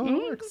comp. how it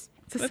works.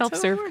 It's a That's how it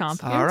self-serve works.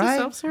 comp. Yeah, All it's a right.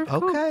 self-serve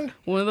comp. Okay.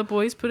 One of the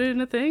boys put it in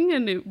a thing,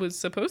 and it was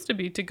supposed to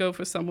be to go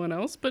for someone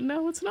else, but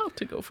now it's not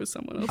to go for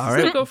someone else. All It's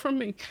to right. go from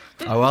me.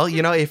 Oh, well,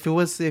 you know, if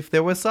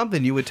there was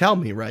something, you would tell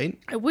me, right?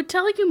 I would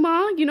tell you,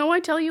 Ma. You know I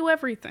tell you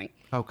everything.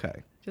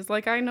 Okay. Just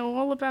like I know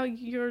all about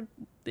your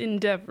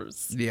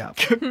endeavors. Yeah.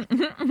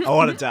 I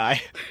want to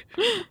die.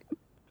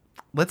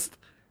 Let's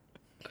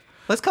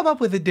come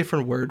up with a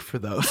different word for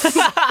those.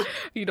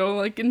 You don't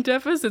like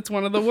endeavors? It's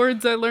one of the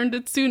words I learned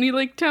at SUNY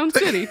Lake Town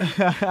City.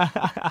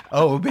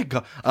 Oh, a big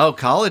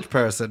college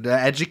person. The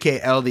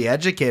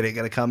educator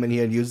gonna come in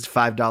here and use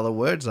 $5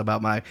 words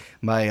about my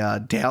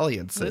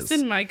dalliances.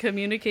 Listen, my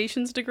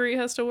communications degree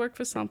has to work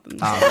for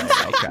something. All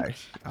right.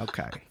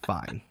 Okay.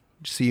 Fine.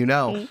 So you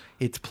know,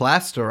 it's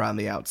plaster on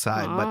the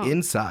outside, but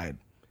inside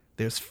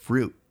there's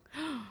fruit.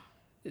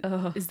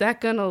 Is that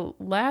gonna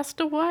last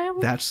a while?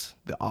 That's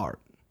the art.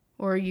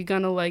 Or are you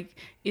gonna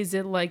is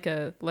it like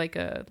a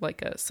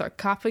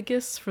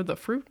sarcophagus for the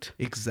fruit?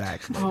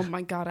 Exactly. Oh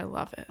my god, I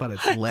love it. But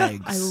it's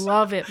legs. I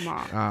love it,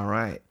 Mom. All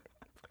right.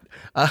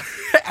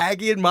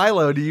 Aggie and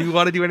Milo, do you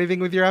want to do anything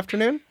with your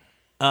afternoon?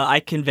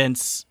 I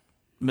convince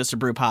Mr.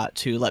 Brewpot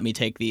to let me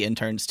take the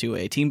interns to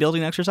a team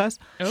building exercise.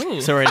 Oh.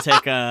 So we're going to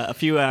take a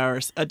few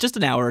hours, just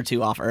an hour or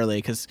two off early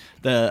because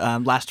the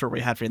last tour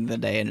we had for the end of the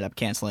day ended up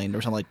canceling. There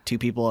was only like 2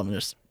 people and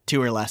there's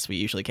 2 or less we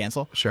usually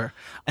cancel. Sure.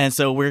 And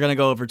so we're going to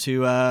go over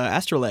to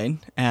Astrolane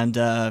and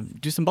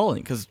do some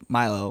bowling because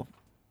Milo,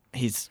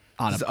 he's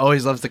on He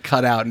always loves to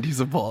cut out and do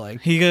some bowling.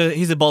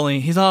 He's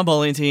on a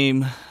bowling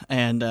team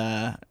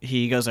and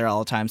he goes there all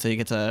the time, so he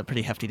gets a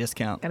pretty hefty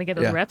discount. Gotta get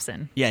those Yeah. reps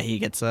in. Yeah, he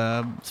gets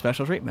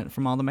special treatment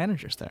from all the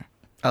managers there.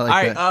 I like All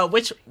right, that.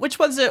 which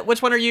one's it?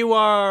 Which one are you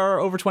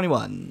over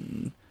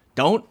 21?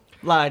 Don't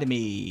lie to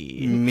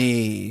me,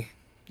 Me.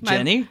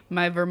 Jenny.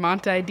 My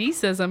Vermont ID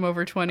says I'm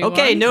over 21.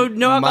 Okay, no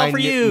alcohol for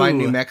you. My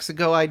New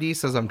Mexico ID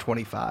says I'm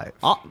 25.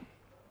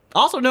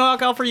 Also, no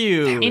alcohol for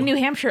you. In New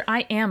Hampshire,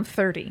 I am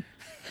 30.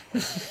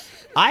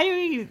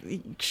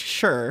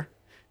 Sure.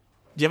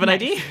 Do you have an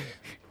ID?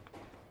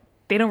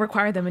 They don't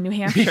require them in New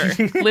Hampshire.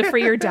 Live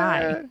free or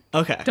die.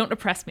 Okay. Don't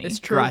oppress me. It's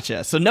true.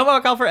 Gotcha. So no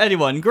alcohol for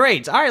anyone.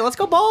 Great. All right, let's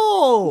go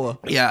bowl.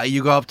 Yeah,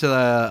 you go up to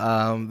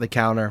the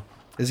counter.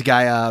 This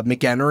guy,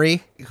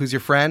 McHenry, who's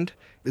your friend,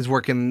 is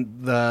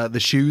working the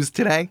shoes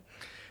today.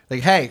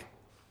 Like, hey,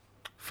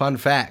 fun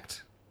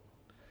fact.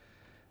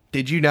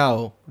 Did you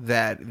know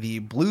that the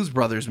Blues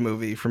Brothers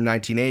movie from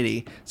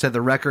 1980 set the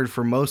record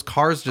for most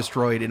cars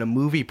destroyed in a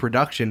movie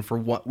production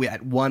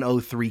at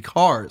 103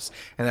 cars?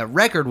 And that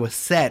record was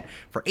set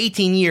for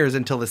 18 years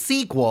until the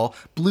sequel,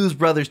 Blues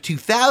Brothers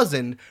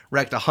 2000,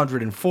 wrecked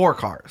 104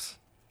 cars.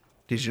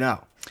 Did you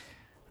know?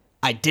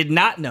 I did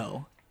not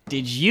know.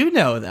 Did you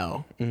know,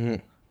 though? Mm-hmm.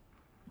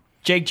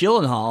 Jake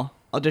Gyllenhaal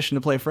auditioned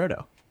to play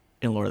Frodo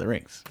in Lord of the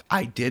Rings.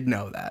 I did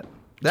know that.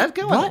 That's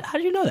good. What? How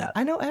do you know that?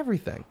 I know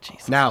everything.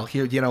 Now,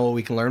 here, you know what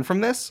we can learn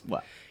from this?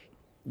 What?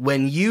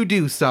 When you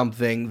do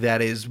something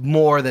that is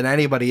more than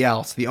anybody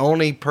else, the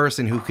only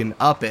person who can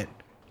up it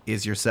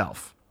is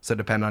yourself. So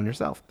depend on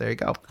yourself. There you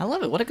go. I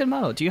love it. What a good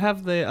motto. Do you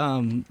have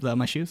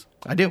my shoes?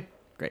 I do.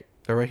 Great.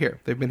 They're right here.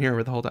 They've been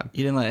here the whole time.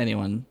 You didn't let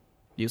anyone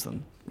use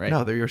them, right?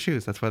 No, they're your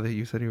shoes. That's why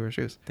you said you were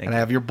shoes. Thank and I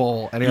you. have your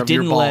bowl. And I You have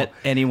your didn't ball. let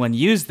anyone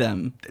use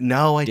them.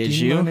 No, I Did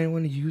didn't you? let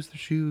anyone use the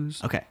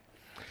shoes. Okay.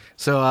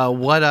 So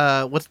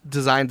what's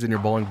designs in your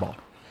bowling ball?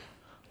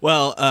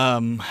 Well,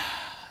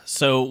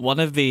 so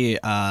one of the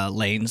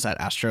lanes at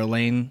Astro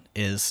Lane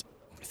is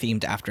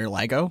themed after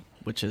LIGO,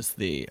 which is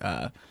the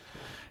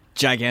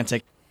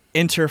gigantic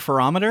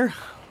interferometer,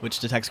 which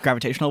detects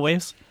gravitational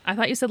waves. I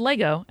thought you said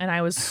Lego, and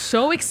I was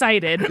so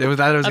excited It was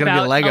that it was going to be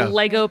about a Lego. a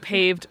Lego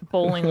paved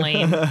bowling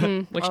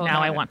lane, which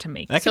now I want to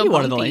make. That So could be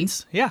one of the bumpy.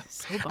 lanes. Yeah.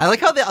 I like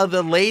how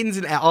the lanes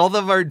and all of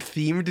them are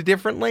themed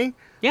differently.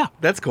 Yeah.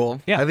 That's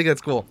cool. Yeah. I think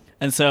that's cool.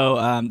 And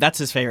so that's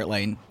his favorite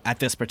lane at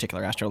this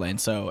particular Astro Lane.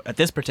 So at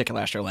this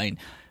particular Astro Lane,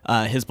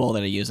 his bowl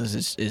that he uses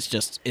is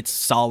just, it's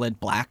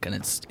solid black, and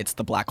it's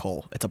the black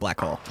hole. It's a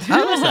black hole.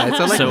 I like that.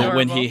 I like So that.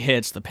 when he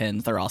hits the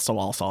pins, they're also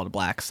all solid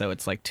black. So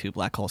it's like 2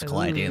 black holes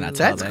colliding. And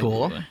That's how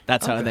cool.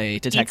 That's how they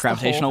detect Eats the whole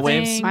gravitational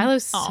waves. thing.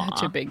 Milo's Aw.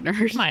 such a big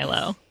nerd.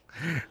 Milo.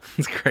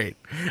 It's great.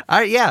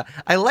 Yeah,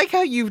 I like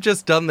how you've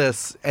just done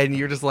this, and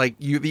you're just like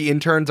the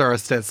interns are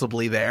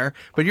ostensibly there,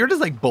 but you're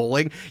just like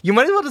bowling. You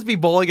might as well just be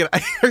bowling.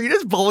 Are you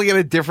just bowling in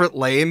a different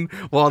lane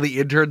while the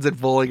interns are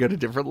bowling in a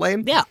different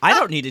lane? Yeah, I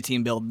don't need a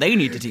team build. They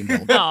need a team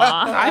build.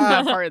 I'm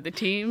not part of the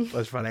team.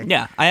 That's funny.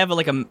 Yeah, I have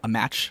a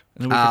match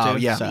in a week or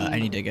two. Yeah. So I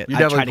need to get. You're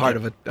definitely part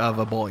of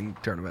a bowling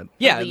tournament.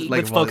 Yeah, League.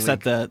 with a folks bowling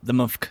at the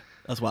MUFC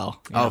as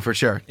well. you Oh, know? for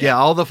sure. Yeah,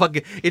 all the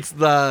fucking. It's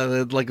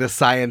the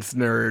science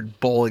nerd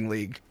bowling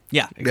league.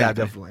 Yeah, Yeah,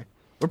 exactly. definitely.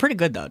 We're pretty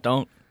good though.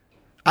 Don't.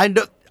 I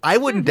know. I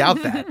wouldn't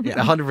doubt that.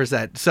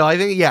 100%. So I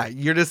think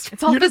you're just.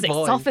 It's all you're just physics. It's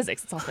all bowling.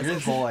 physics. It's all You're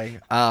just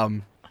physics.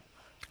 bowling.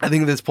 I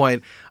think at this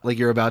point, like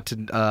you're about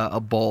to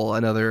bowl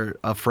another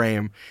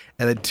frame,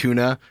 and then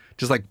Tuna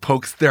just like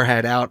pokes their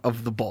head out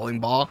of the bowling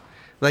ball,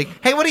 like,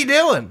 "Hey, what are you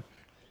doing?"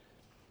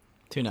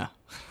 Tuna.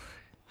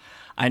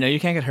 I know you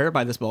can't get hurt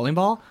by this bowling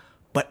ball,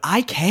 but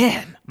I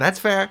can. That's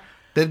fair.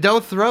 Then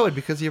don't throw it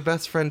because your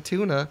best friend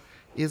Tuna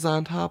is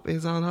on top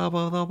of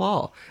the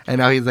ball, and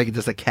now he's like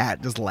just a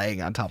cat just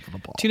laying on top of the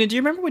ball. Tuna, do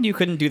you remember when you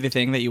couldn't do the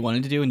thing that you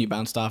wanted to do and you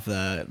bounced off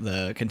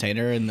the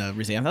container in the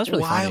museum? That was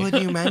really Why funny.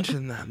 would you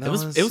mention that? It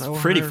was so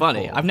pretty funny.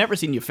 hurtful. I've never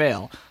seen you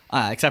fail,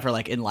 except for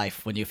like in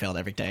life when you failed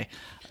every day.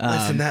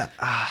 Listen,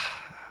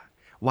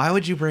 why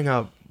would you bring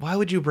up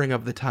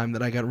the time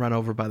that I got run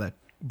over by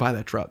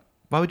that truck?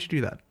 Why would you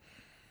do that?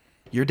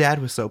 Your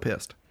dad was so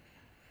pissed.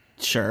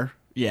 Sure,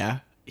 yeah,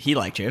 he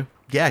liked you,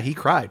 Yeah, he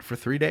cried for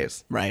 3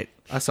 days. right?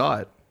 I saw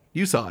it.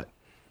 You saw it.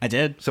 I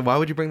did. So why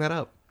would you bring that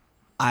up?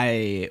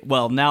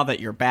 Well, now that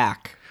you're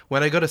back,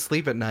 When I go to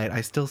sleep at night,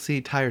 I still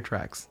see tire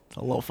tracks. it's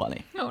a little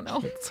funny. Oh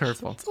no. It's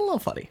hurtful. It's a little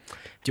funny.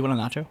 Do you want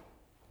a nacho?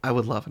 I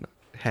would love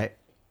Hey,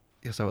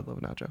 yes, I would love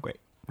a nacho.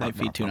 Great. I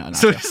feed Tuna a nacho.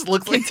 So it just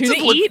looks like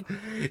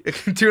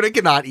Tuna Tuna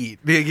cannot eat.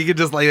 He can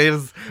just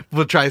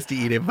tries to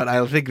eat it, but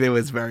I think it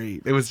was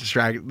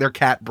distracting. Their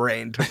cat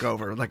brain took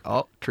over. Like,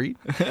 oh, treat.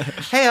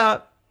 Hey,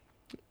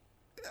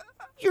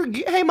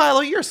 hey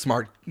Milo, you're a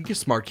smart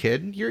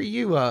kid.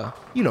 You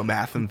know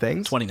math and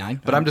things.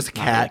 29. But I'm just a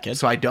Not really a cat, kid.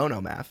 so I don't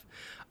know math.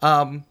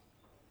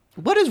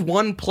 What's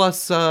 1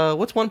 plus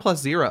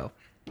 0?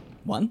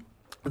 1.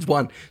 It's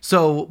 1.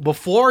 So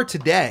before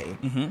today,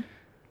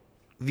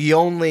 the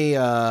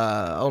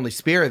only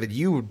spirit that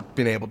you've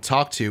been able to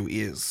talk to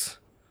is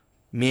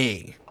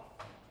me.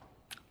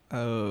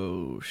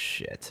 Oh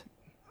shit.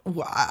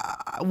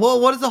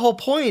 Well, what is the whole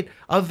point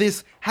of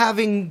this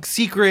having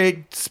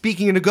secret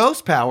speaking into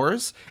ghost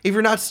powers if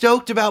you're not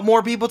stoked about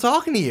more people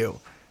talking to you?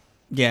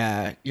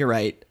 Yeah, you're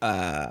right.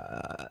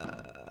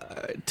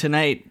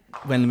 Tonight,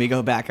 when we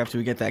go back after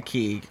we get that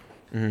key,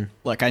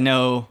 look, I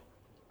know,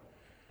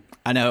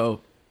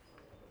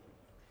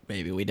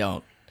 maybe we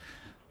don't,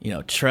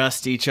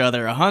 trust each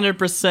other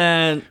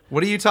 100%,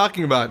 What are you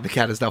talking about? The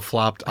cat is now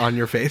flopped on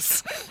your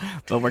face.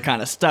 but we're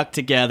kind of stuck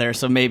together.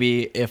 So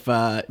maybe if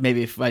I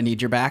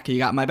need your back, you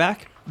got my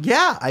back?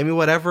 Yeah, I mean,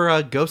 whatever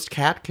a ghost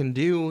cat can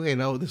do,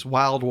 this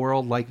wild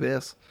world like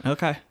this.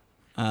 Okay.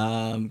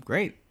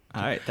 Great.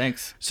 All right,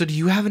 thanks. So do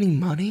you have any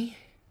money?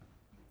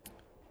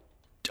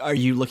 Are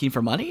you looking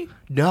for money?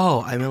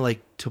 No, I mean,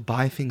 like, to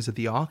buy things at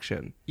the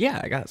auction.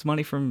 Yeah, I got some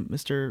money from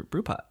Mr.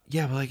 Brewpot.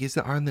 Yeah, but, like,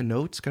 aren't the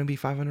notes going to be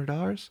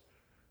 $500?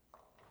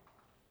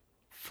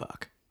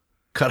 Fuck.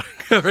 Cut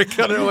it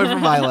away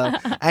from Milo.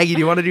 Aggie, do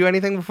you want to do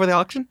anything before the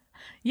auction?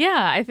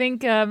 Yeah, I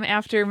think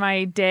after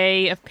my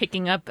day of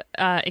picking up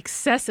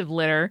excessive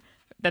litter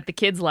that the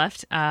kids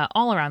left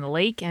all around the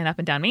lake and up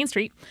and down Main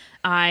Street,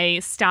 I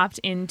stopped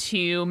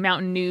into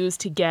Mountain News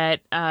to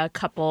get a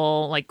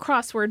couple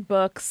crossword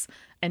books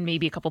and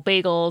maybe a couple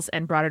bagels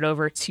and brought it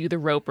over to the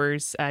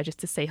Ropers just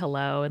to say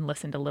hello and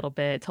listened a little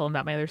bit, told them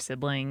about my other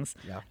siblings,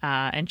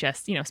 and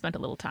just, spent a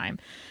little time.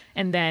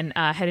 And then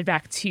headed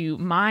back to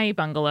my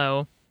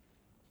bungalow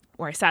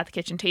where I sat at the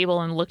kitchen table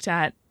and looked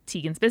at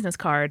Tegan's business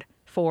card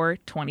for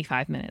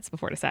 25 minutes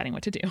before deciding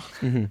what to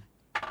do.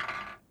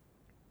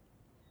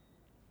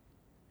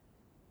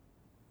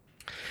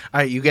 All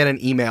right, you get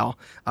an email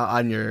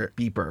on your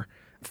beeper.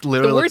 It's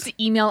literally The words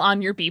email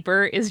on your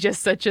beeper is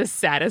just such a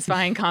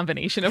satisfying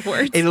combination of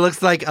words. it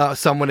looks like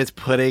someone is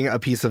putting a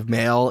piece of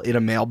mail in a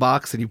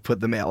mailbox, and you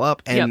put the mail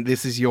up, and Yep.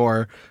 this is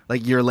your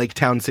Lake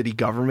Town City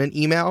government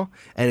email,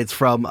 and it's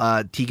from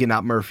Tegan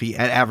Murphy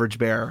at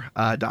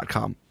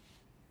averagebear.com.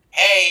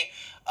 Hey,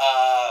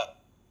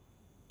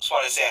 just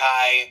wanted to say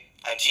hi.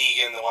 I'm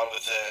Tegan, the one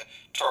with the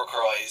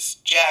turquoise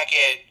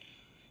jacket.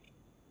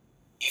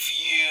 If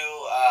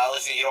you,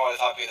 listen, you don't want to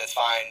talk to me, that's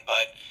fine,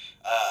 but,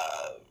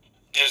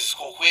 there's this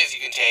cool quiz you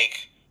can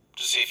take,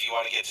 just if you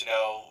want to get to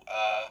know,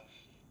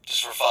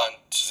 just for fun,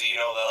 just so you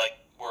know that,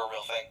 we're a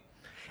real thing.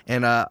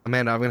 And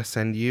Amanda, I'm going to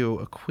send you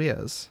a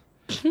quiz.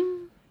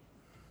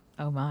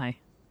 Oh my.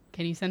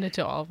 Can you send it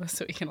to all of us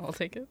so we can all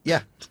take it?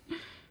 Yeah.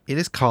 It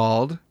is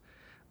called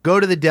Go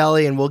to the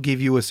Deli and We'll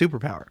Give You a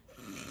Superpower.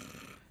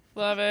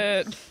 Love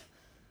it.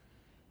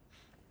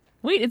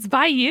 Wait, it's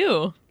by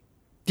you.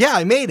 Yeah,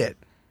 I made it.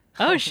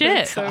 Oh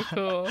shit. So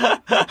cool.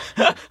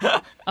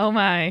 Oh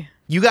my.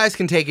 You guys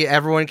can take it.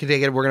 Everyone can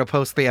take it. We're going to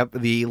post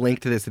the link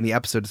to this in the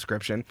episode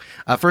description.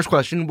 First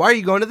question, why are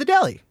you going to the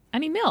deli? I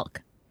need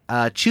milk.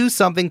 Choose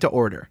something to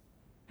order.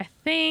 I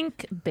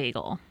think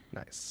bagel.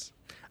 Nice.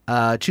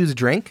 Choose a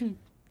drink.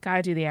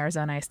 Gotta do the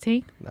Arizona iced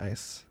tea.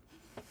 Nice.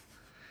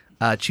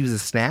 Choose a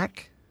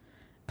snack.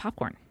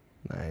 Popcorn.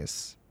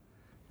 Nice.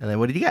 And then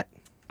what did you get?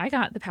 I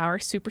got the Power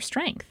Super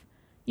Strength.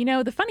 You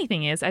know, the funny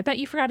thing is, I bet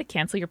you forgot to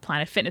cancel your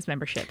Planet Fitness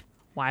membership.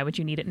 Why would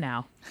you need it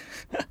now?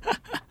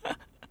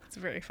 It's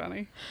very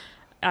funny.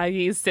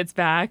 Aggie sits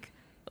back,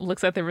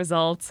 looks at the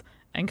results,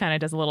 and kind of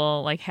does a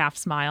little, like, half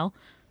smile.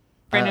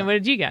 Brendan, what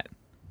did you get?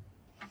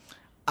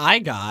 I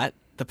got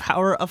the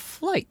power of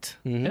flight.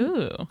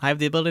 Ooh, I have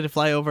the ability to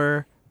fly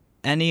over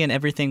any and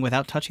everything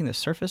without touching the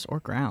surface or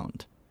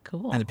ground.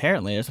 cool. And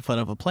apparently there's a foot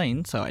of a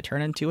plane, so I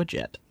turn into a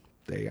jet.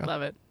 There you go.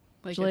 Love it.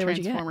 Like Julia, a what'd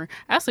you get? transformer.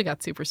 I also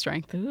got super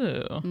strength.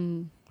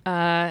 Ooh.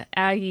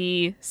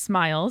 Aggie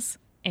smiles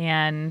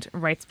and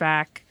writes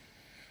back,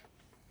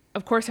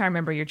 "Of course I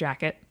remember your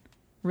jacket.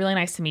 Really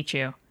nice to meet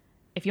you.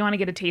 If you want to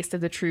get a taste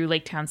of the true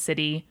Lake Town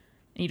city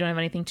and you don't have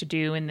anything to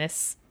do in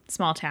this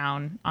small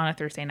town on a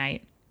Thursday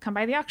night, come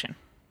by the auction."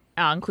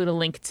 I'll include a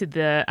link to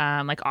the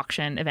like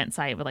auction event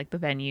site with like the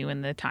venue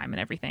and the time and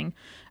everything.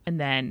 And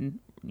then,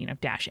 you know,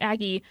 dash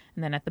Aggie.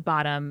 And then at the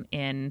bottom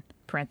in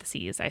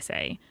parentheses, I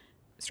say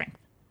strength.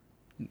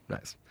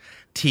 Nice.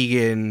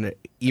 Tegan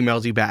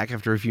emails you back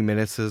after a few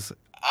minutes, says,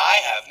 I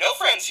have no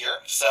friends here,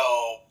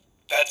 so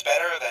that's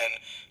better than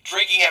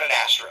drinking at an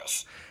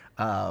Astros.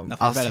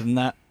 Nothing better than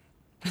that.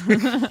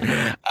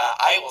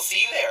 I will see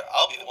you there.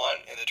 I'll be the one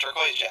in the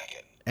turquoise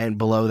jacket. and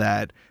below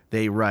that,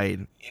 they write,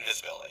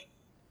 Invisibility.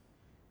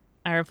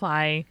 I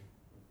reply,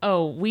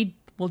 "Oh, we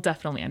will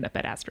definitely end up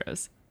at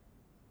Astros."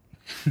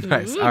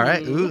 nice. All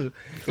right. Ooh.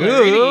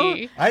 Flirty.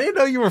 Ooh. I didn't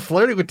know you were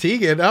flirting with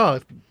Tegan. Oh,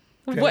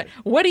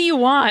 What do you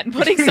want?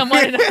 Putting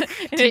someone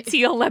in a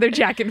teal leather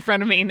jacket in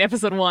front of me in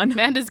episode 1.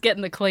 Amanda's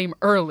getting the claim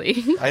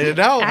early. I didn't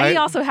know. Aggie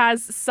also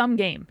has some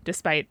game,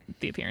 despite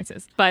the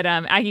appearances. But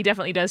Aggie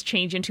definitely does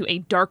change into a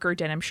darker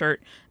denim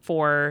shirt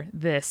for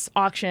this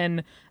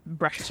auction,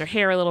 brushes her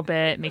hair a little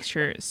bit, makes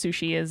sure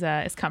Sushi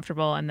is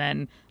comfortable, and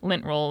then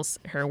lint rolls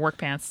her work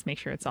pants, make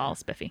sure it's all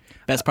spiffy.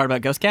 Best part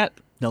about Ghost Cat?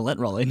 No lint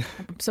rolling.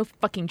 I'm so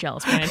fucking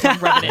jealous, Brandon.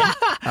 Don't rub it in.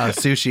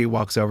 Sushi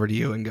walks over to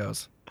you and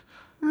goes,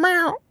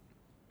 meow.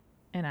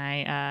 And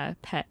I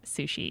pet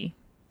Sushi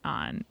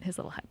on his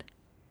little head.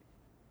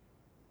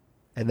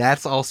 And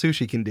that's all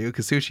Sushi can do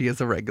because Sushi is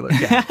a regular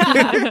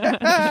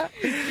cat.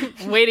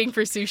 Waiting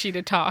for Sushi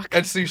to talk.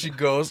 And Sushi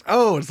goes,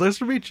 oh, it's nice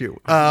to meet you.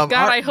 God,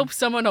 I hope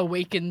someone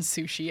awakens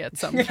Sushi at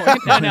some point.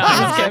 No,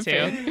 I hope so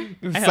too.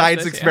 I hope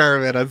Science so, too.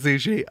 experiment on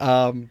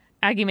Sushi.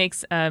 Aggie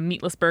makes a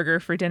meatless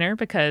burger for dinner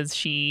because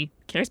she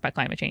cares about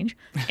climate change,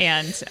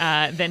 and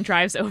then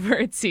drives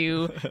over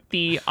to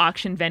the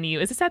auction venue.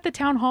 Is this at the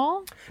town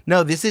hall?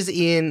 No, this is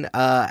in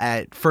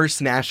at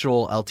First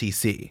National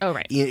LTC. Oh,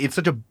 right. It's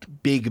such a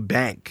big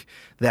bank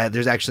that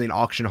there's actually an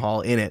auction hall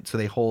in it, so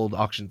they hold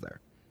auctions there.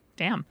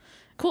 Damn.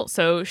 Cool.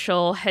 So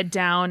she'll head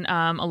down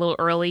a little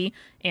early,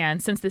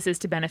 and since this is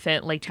to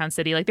benefit Lake Town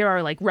City, like there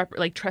are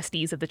like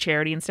trustees of the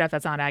charity and stuff.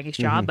 That's not Aggie's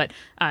job, but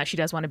she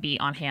does want to be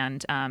on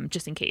hand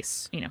just in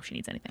case she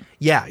needs anything.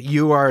 Yeah,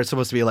 you are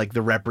supposed to be like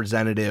the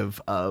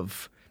representative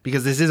of,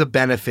 because this is a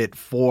benefit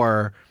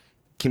for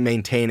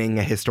maintaining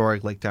a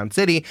historic Lake Town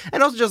City,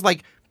 and also just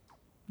like,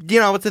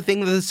 it's a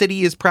thing that the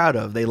city is proud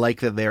of. They like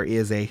that there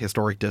is a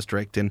historic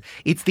district, and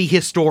it's the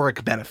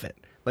historic benefit.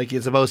 Like,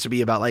 it's supposed to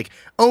be about, like,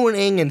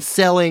 owning and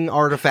selling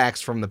artifacts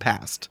from the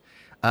past.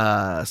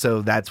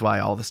 So that's why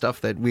all the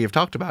stuff that we have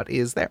talked about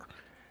is there.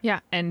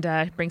 Yeah, and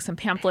bring some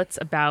pamphlets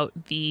about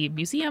the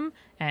museum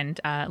and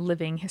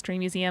Living History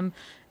Museum,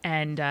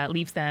 and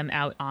leaves them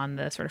out on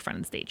the sort of front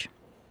of the stage.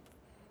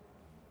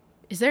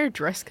 Is there a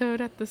dress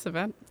code at this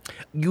event?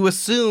 You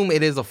assume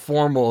it is a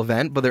formal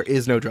event, but there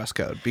is no dress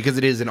code because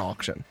it is an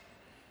auction.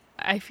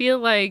 I feel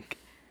like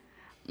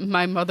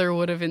my mother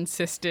would have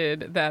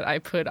insisted that I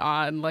put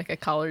on like a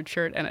collared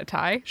shirt and a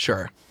tie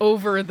Sure.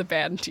 over the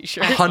band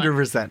t-shirt.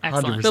 100%.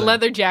 Excellent. 100%. The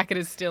leather jacket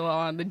is still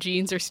on. The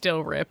jeans are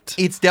still ripped.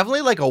 It's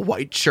definitely like a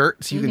white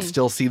shirt, so you can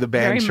still see the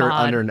band Very shirt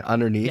mod.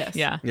 underneath. Yes.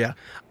 Yeah. Yeah.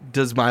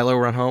 Does Milo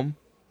run home?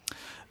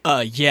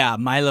 Yeah,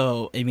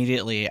 Milo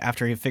immediately,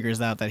 after he figures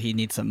out that he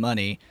needs some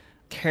money,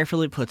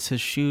 carefully puts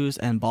his shoes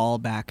and ball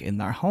back in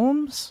their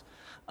homes.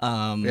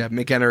 Yeah,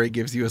 McHenry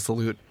gives you a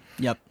salute.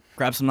 Yep.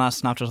 Grabs some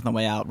last nachos on the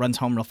way out, runs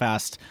home real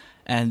fast,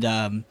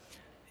 and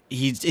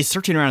he's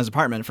searching around his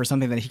apartment for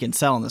something that he can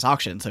sell in this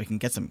auction so he can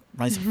get some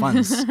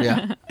funds.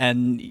 Yeah.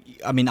 And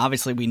I mean,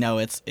 obviously we know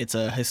it's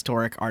a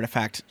historic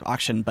artifact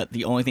auction, but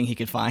the only thing he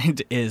could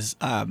find is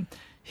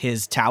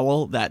his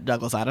towel that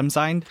Douglas Adams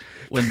signed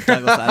when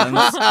Douglas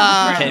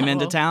Adams came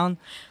into town.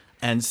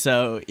 And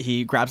so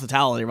he grabs the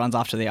towel and he runs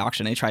off to the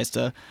auction. He tries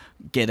to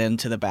get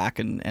into the back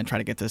and try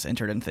to get this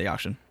entered into the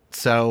auction.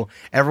 So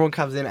everyone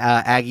comes in.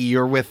 Aggie,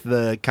 you're with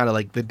the kind of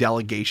like the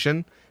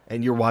delegation,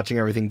 and you're watching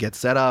everything get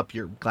set up.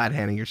 You're glad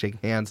handing, you're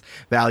shaking hands.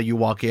 Val, you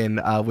walk in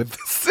with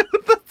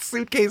the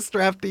suitcase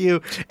strapped to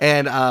you.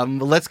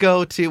 And let's go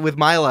with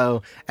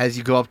Milo as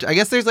you go up to. I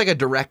guess there's like a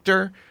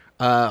director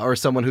or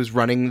someone who's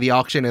running the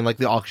auction and like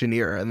the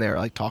auctioneer, and they're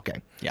like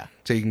talking. Yeah.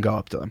 So you can go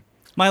up to them.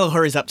 Milo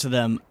hurries up to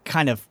them,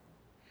 kind of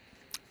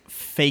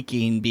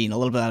faking being a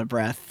little bit out of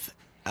breath.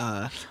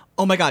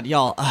 Oh my God,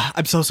 y'all!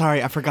 I'm so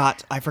sorry. I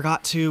forgot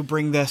to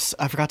bring this.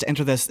 I forgot to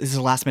enter this. This is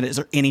the last minute. Is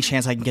there any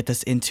chance I can get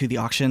this into the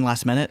auction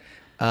last minute?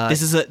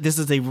 This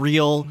is a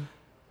real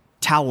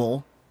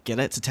towel. Get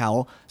it? It's a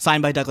towel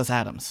signed by Douglas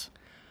Adams.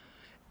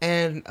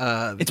 And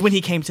it's when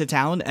he came to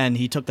town and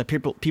he took the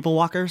people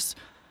walkers.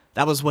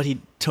 That was what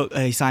he took.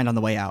 He signed on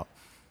the way out.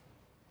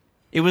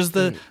 It was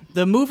the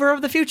mover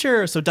of the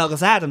future. So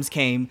Douglas Adams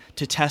came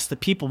to test the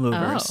people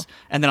movers,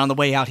 and then on the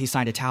way out, he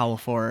signed a towel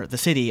for the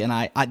city. And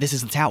I this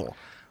is the towel.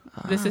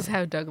 This is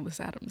how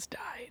Douglas Adams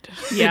died.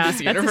 Yeah, in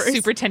this that's universe. a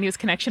super tenuous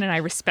connection, and I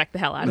respect the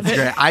hell out of it.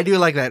 great. I do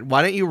like that.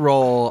 Why don't you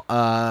roll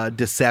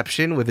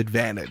deception with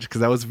advantage?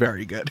 Because that was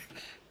very good.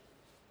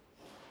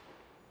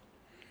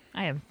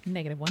 I have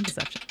 -1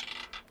 deception.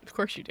 Of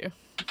course you do.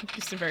 You're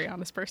just a very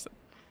honest person.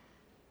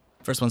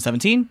 First one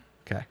 17.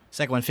 Okay.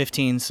 Second one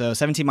 15. So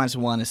 17 minus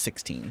 1 is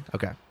 16.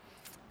 Okay.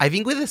 I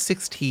think with a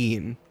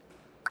 16.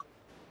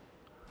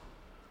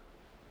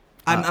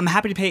 I'm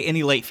happy to pay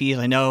any late fees.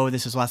 I know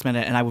this is last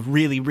minute, and I would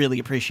really, really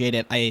appreciate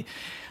it.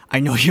 I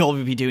know you'll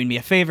be doing me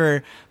a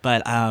favor,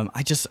 but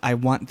I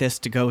want this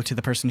to go to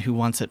the person who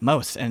wants it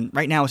most. And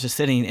right now it's just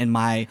sitting in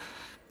my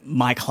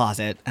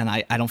closet, and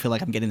I don't feel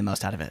like I'm getting the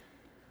most out of it.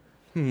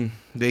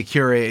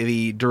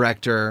 The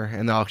director,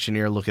 and the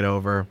auctioneer look it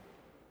over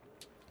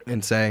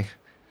and say,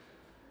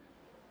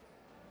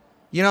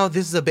 "You know,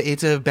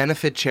 it's a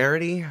benefit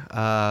charity.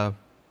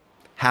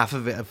 Half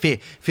of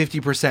it,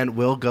 50%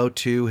 will go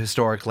to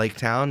Historic Lake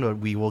Town, but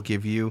we will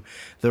give you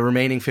the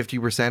remaining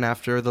 50%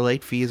 after the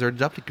late fees are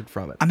deducted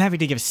from it." I'm happy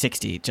to give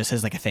 60 just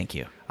as like a thank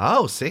you.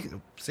 Oh,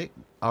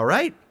 all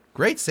right.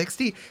 Great.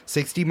 60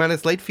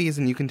 minus late fees,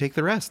 and you can take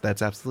the rest.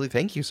 That's absolutely,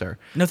 thank you, sir.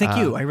 No, thank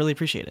you. I really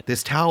appreciate it.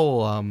 This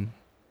towel,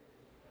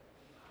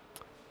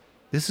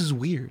 this is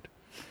weird.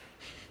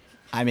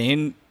 I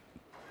mean,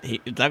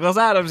 Douglas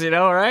Adams,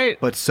 right?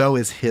 But so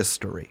is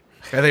history.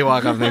 And they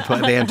walk up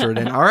and they enter it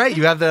in. All right,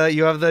 you have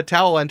the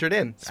towel entered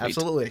in. Sweet.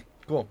 Absolutely.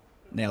 Cool.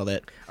 Nailed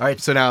it. All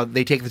right, so now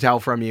they take the towel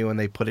from you and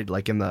they put it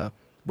like in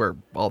where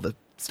all the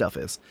stuff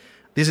is.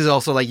 This is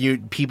also like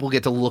people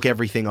get to look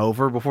everything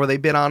over before they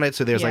bid on it,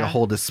 so there's like a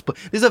whole display.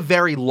 This is a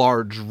very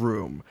large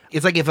room.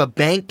 It's like if a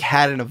bank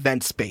had an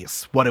event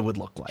space, what it would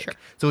look like. Sure.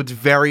 So it's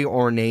very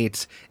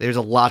ornate. There's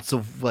lots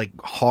of like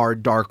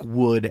hard dark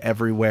wood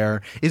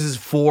everywhere. This is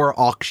for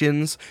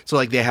auctions, so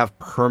like they have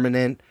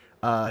permanent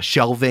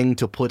shelving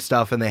to put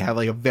stuff, and they have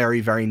like a very,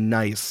 very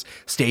nice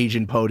stage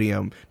and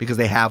podium because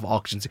they have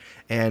auctions.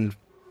 And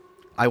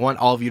I want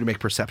all of you to make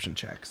perception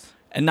checks.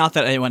 And not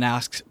that anyone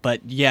asks,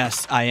 but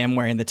yes, I am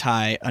wearing the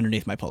tie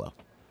underneath my polo.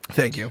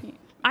 Thank you.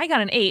 I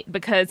got an 8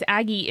 because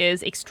Aggie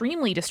is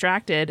extremely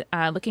distracted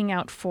looking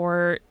out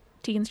for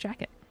Tegan's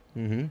jacket.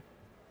 Mm-hmm.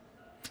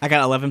 I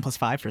got 11 plus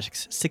 5 for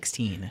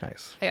 16.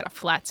 Nice. I got a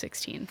flat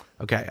 16.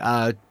 Okay.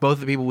 Both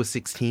the people with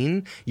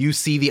 16, you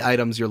see the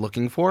items you're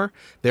looking for.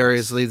 There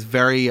is this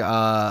very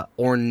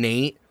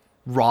ornate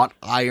wrought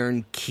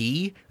iron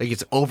key. Like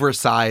it's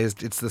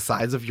oversized. It's the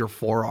size of your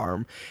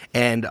forearm.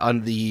 And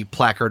on the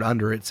placard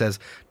under it says,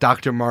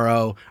 Dr.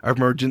 Morrow,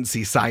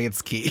 emergency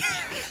science key.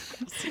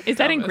 Is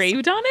that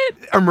engraved on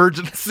it?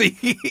 Emergency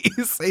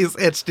is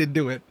etched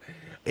into it.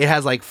 It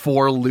has like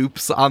 4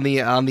 loops on the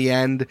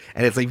end,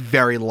 and it's like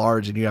very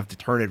large, and you have to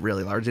turn it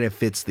really large, and it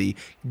fits the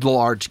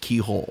large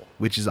keyhole,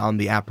 which is on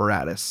the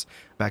apparatus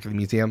back of the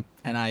museum.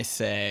 And I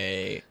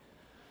say,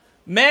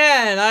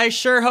 man, I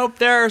sure hope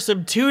there are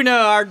some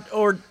tuna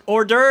or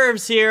hors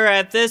d'oeuvres here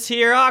at this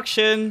here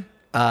auction.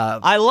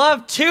 I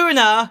love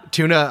tuna.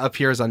 Tuna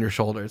appears on your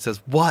shoulder. It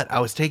says, "What? I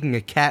was taking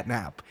a cat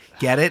nap.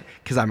 Get it?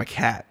 Because I'm a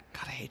cat."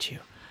 God, I hate you.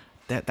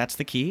 That's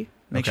the key.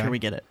 Make Okay. sure we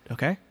get it,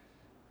 okay?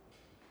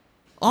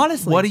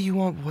 Honestly, What do you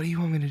want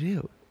me to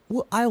do?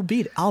 Well, I'll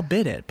bid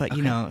it, but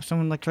you know, if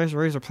someone like tries to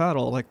raise their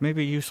paddle, like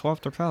maybe you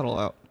swap their paddle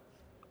out.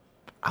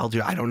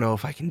 I don't know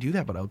if I can do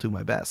that, but I'll do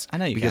my best. I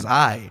know you because can.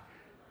 I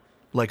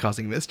like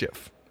causing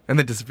mischief. And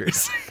then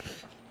disappears.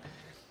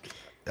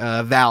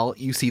 Val,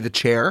 you see the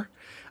chair.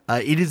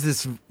 It is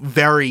this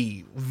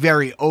very,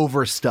 very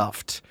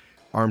overstuffed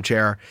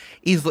armchair.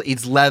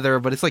 It's leather,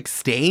 but it's like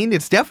stained.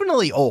 It's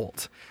definitely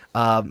old.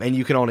 And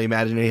you can only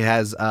imagine it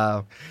has,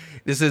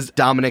 this is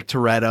Dominic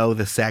Toretto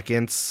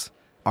II's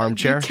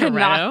armchair.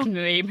 Cannot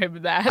name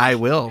him that. I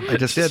will. I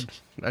just did.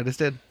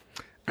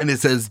 And it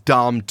says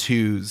Dom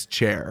 2's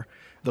chair.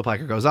 The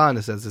placard goes on.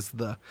 It says it's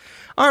the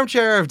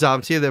armchair of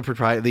Dom 2,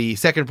 the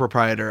second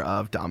proprietor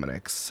of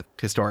Dominic's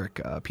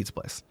historic pizza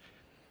place.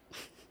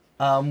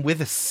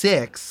 With a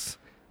 6,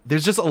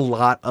 there's just a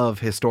lot of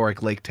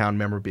historic Lake Town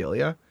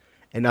memorabilia,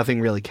 and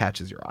nothing really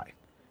catches your eye.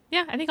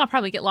 Yeah, I think I'll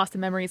probably get lost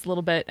in memories a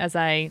little bit as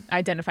I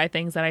identify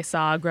things that I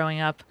saw growing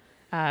up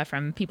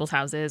from people's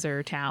houses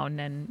or town,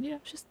 and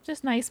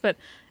just nice. But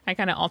I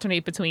kind of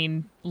alternate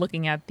between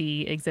looking at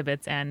the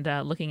exhibits and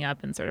looking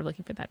up and sort of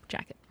looking for that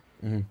jacket.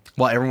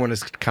 While everyone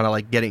is kind of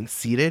like getting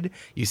seated,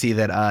 you see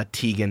that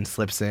Tegan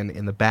slips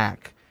in the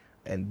back,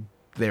 and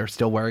they're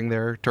still wearing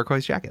their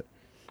turquoise jacket,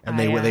 and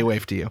they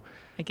wave to you.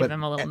 I give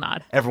them a little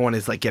nod. Everyone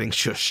is like getting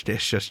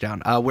shushed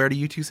down. Where do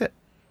you two sit?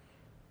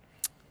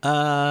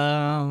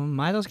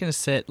 Milo's gonna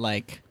sit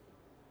like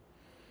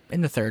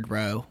in the third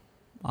row,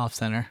 off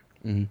center.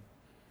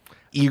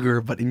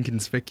 Eager but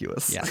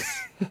inconspicuous.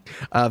 Yes.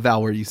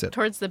 Val, where do you sit?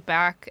 Towards the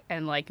back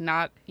and like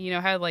not, you know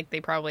how like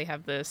they probably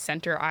have the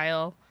center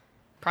aisle,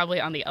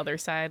 probably on the other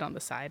side, on the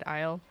side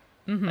aisle.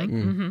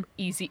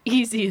 Easy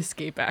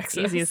escape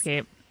access. Easy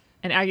escape.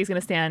 And Aggie's going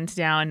to stand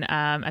down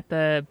at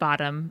the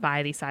bottom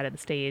by the side of the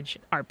stage,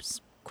 arms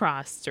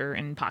crossed or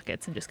in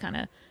pockets, and just kind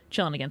of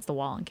chilling against the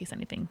wall in case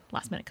anything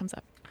last minute comes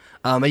up.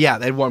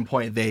 At one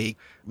point they're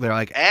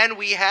like, and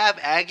we have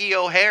Aggie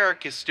O'Hare,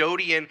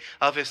 custodian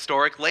of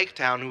historic Lake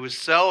Town, who is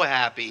so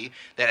happy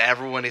that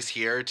everyone is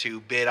here to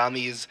bid on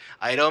these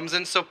items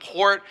and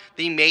support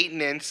the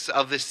maintenance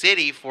of the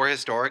city for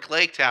historic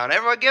Lake Town.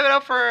 Everyone give it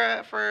up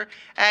for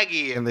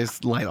Aggie. And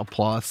there's light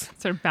applause.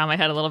 Sort of bow my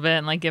head a little bit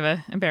and like give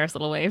a embarrassed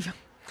little wave.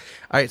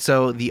 All right,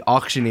 so the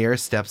auctioneer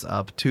steps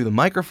up to the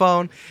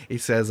microphone. He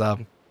says,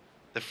 the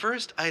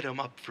first item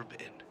up for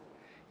bid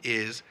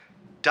is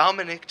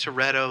Dominic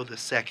Toretto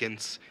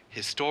II's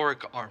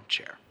historic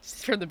armchair.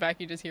 From the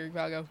back, you just hear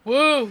Val go,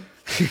 "Woo!"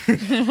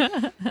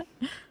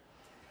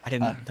 I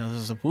didn't know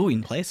this was a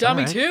wooing place.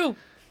 Dummy All right. too.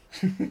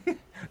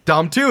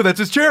 Dom 2, that's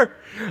his chair.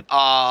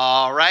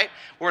 All right,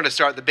 we're going to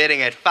start the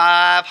bidding at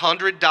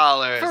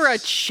 $500. For a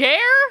chair?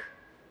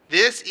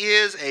 This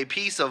is a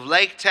piece of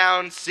Lake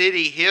Town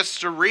City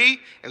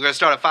history. And we're going to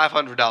start at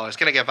 $500.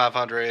 Can I get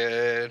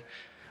 500?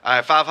 All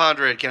right,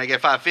 500. Can I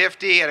get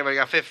 550? Anybody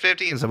got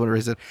 550? And someone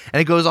raises it. And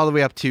it goes all the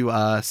way up to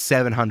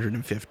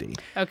 750.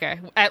 Okay.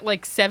 At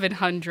like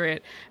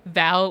 700,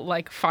 Val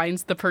like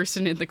finds the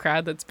person in the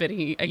crowd that's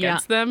bidding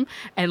against them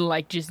and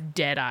like just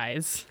dead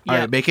eyes. All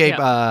right, make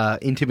a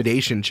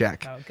intimidation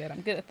check. Oh, good.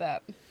 I'm good at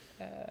that.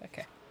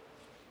 Okay.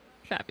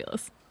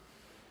 Fabulous.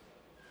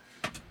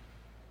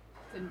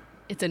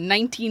 It's a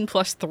 19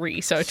 plus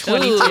 3, so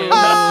 22.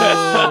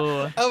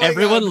 Oh my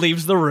Everyone God.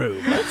 leaves the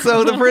room.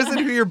 So the person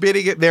who you're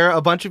bidding it, there a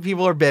bunch of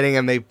people are bidding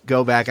and they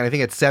go back, and I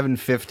think at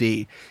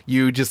 750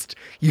 you're just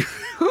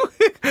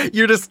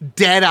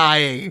dead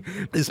eyeing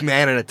this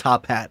man in a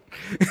top hat.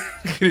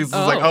 He's just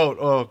like, oh,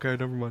 okay,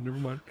 never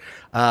mind.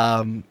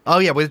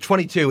 With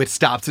 22 it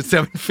stops at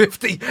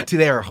 750.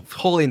 They are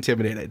wholly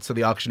intimidated. So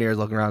the auctioneer is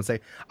looking around and saying,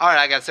 all right,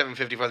 I got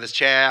 750 for this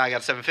chair. I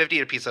got 750,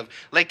 a piece of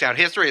Lake Town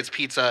history. It's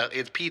pizza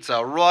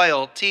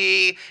royalty.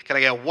 Can I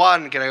get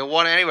one?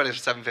 Anyone for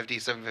 750?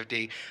 Can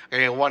I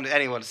get one?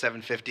 Anyone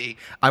 750?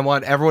 I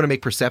want everyone to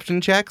make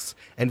perception checks,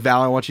 and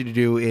Val, I want you to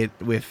do it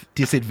with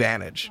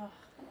disadvantage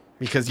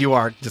because you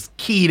are just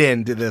keyed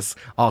into this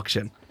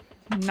auction.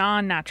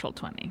 Non-natural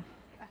 20.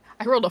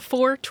 I rolled a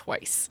 4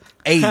 twice.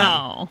 8.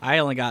 Oh. I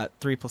only got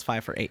 3 +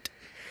 5 for 8.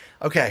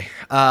 Okay.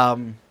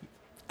 I'm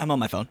on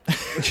my phone.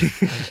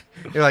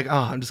 You're like,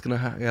 I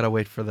gotta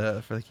wait for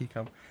the key to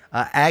come.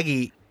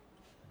 Aggie,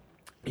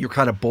 you're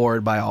kind of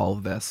bored by all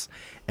of this,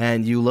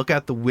 and you look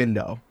out the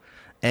window,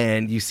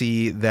 and you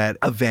see that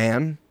a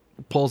van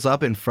pulls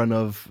up in front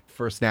of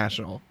First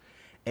National,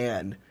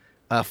 and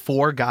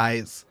 4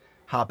 guys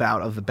hop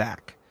out of the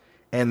back,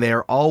 and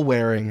they're all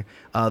wearing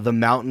the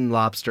Mountain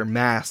Lobster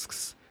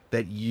masks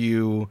that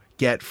you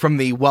get from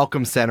the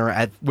Welcome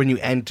Center when you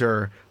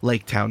enter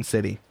Lake Town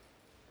City.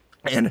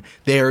 And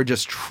they're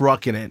just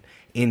trucking it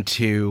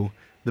into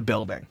the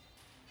building.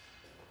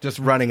 Just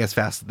running as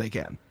fast as they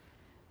can.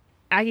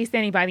 Aggie's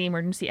standing by the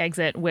emergency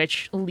exit,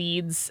 which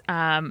leads,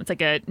 it's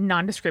like a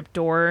nondescript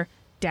door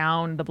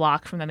down the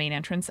block from the main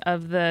entrance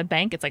of the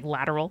bank. It's like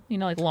lateral,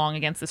 like long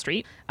against the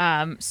street.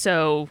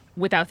 So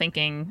without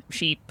thinking,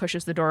 she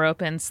pushes the door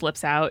open,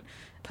 slips out,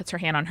 puts her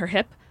hand on her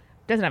hip.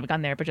 Doesn't have a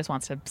gun there, but just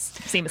wants to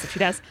seem as if she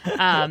does.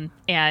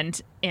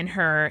 And in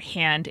her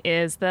hand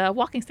is the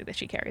walking stick that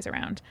she carries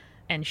around.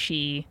 And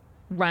she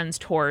runs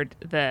toward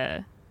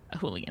the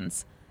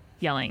hooligans,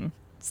 yelling,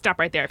 "Stop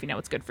right there if you know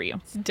what's good for you."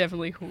 It's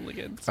definitely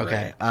hooligans.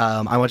 Okay.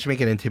 Right? I want you to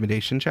make an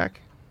intimidation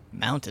check.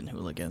 Mountain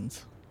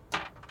hooligans.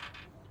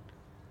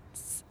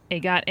 It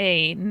got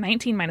a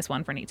 19 minus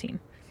 1 for an 18.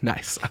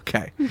 Nice.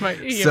 Okay.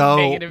 You So have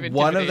negative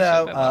one of intimidation,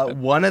 I love the it.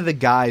 one of the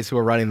guys who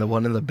are running, the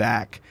one in the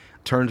back,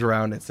 turns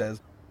around and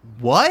says,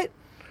 "What?"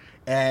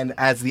 And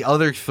as the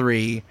other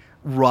 3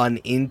 run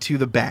into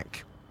the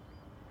bank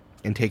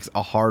and takes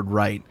a hard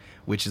right,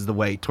 which is the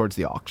way towards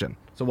the auction.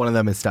 So one of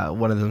them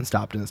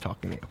stopped and is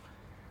talking to you.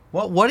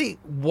 What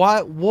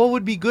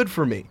would be good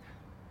for me?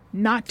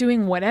 Not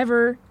doing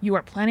whatever you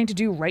are planning to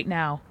do right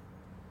now.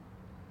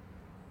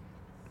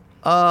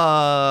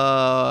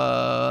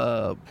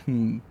 The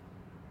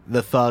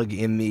thug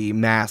in the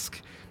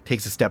mask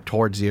takes a step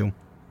towards you,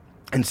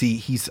 and see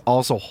he's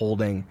also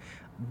holding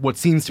what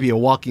seems to be a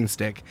walking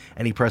stick,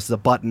 and he presses a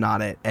button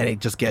on it, and it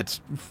just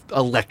gets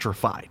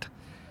electrified.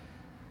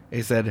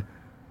 He said,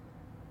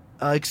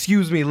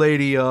 "Excuse me,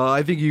 lady.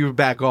 I think you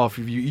back off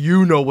if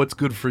you know what's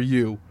good for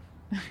you."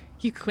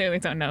 You clearly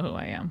don't know who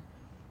I am.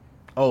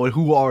 Oh, and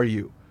who are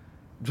you?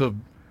 The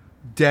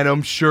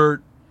denim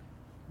shirt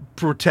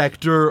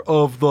protector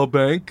of the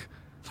bank?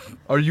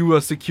 Are you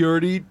a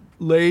security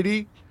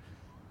lady?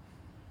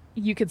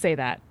 You could say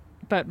that.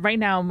 But right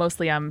now,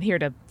 mostly I'm here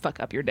to fuck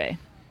up your day.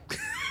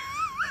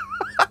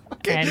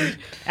 Okay. And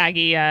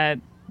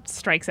Aggie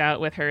strikes out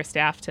with her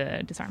staff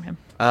to disarm him.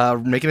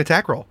 Make an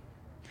attack roll.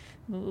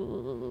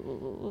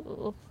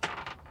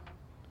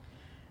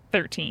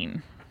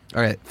 13.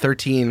 All right,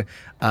 13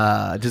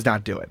 does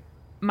not do it.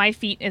 My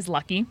feat is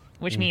lucky,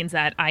 which means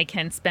that I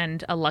can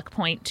spend a luck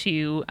point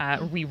to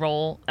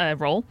re-roll a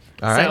roll.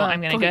 All right. So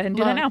I'm going to go ahead and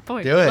do that now.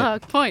 Point, Do it.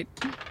 luck point.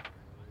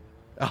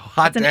 Oh,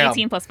 hot It's an damn.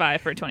 18 plus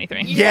 5 for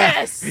 23.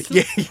 Yes!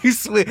 Yeah, you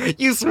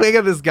swing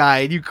at this guy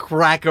and you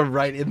crack him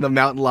right in the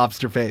mountain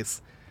lobster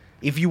face.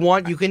 If you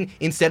want, you can,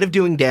 instead of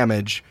doing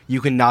damage,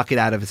 you can knock it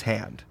out of his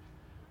hand.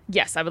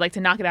 Yes, I would like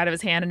to knock it out of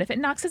his hand, and if it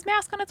knocks his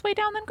mask on its way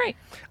down, then great.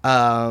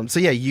 So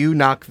yeah, you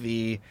knock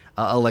the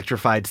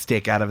electrified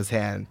stick out of his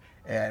hand,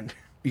 and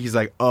he's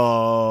like,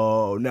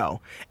 "Oh no!"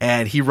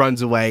 And he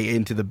runs away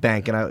into the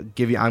bank. And I'm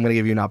going to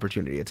give you an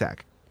opportunity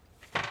attack.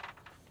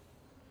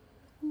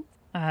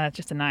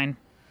 Just a 9.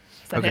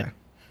 Is that Okay. hit?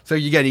 So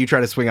you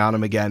try to swing on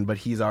him again, but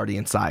he's already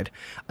inside.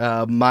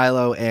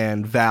 Milo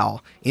and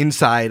Val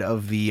inside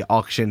of the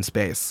auction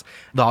space.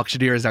 The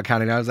auctioneer is now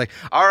counting down. He's like,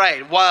 "All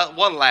right,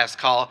 one last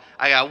call.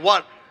 I got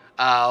one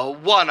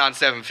on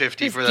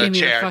 750 Just for the give me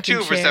a chair, fucking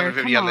 2 for chair.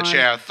 750 Come on the on.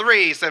 chair,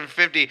 3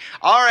 750.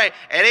 All right,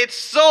 and it's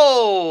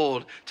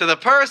sold to the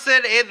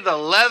person in the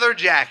leather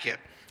jacket."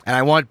 And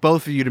I want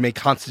both of you to make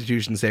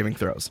Constitution saving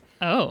throws.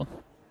 Oh.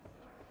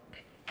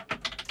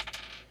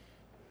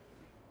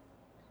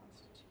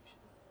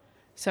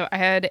 So I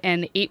had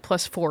an 8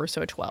 plus 4,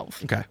 so a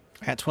 12. Okay.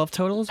 I got 12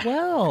 total as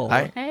well. All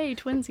right. Hey,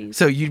 twinsies.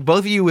 So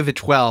both of you with a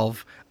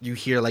 12, you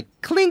hear like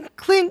clink,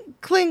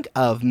 clink, clink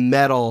of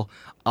metal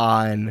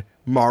on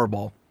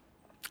marble.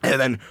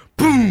 And then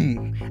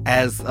boom,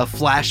 as a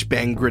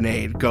flashbang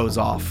grenade goes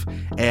off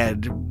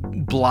and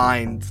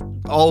blinds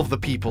all of the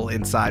people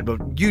inside.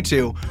 But you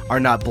two are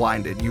not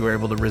blinded. You were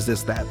able to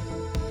resist that.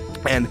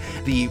 And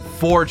the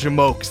 4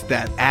 Jamokes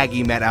that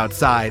Aggie met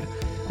outside,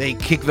 they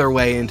kick their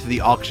way into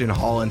the auction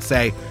hall and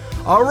say,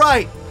 "All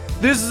right,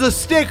 this is a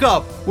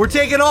stick-up. We're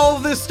taking all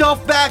of this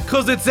stuff back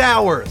because it's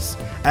ours."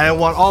 And I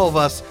want all of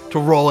us to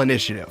roll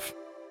initiative.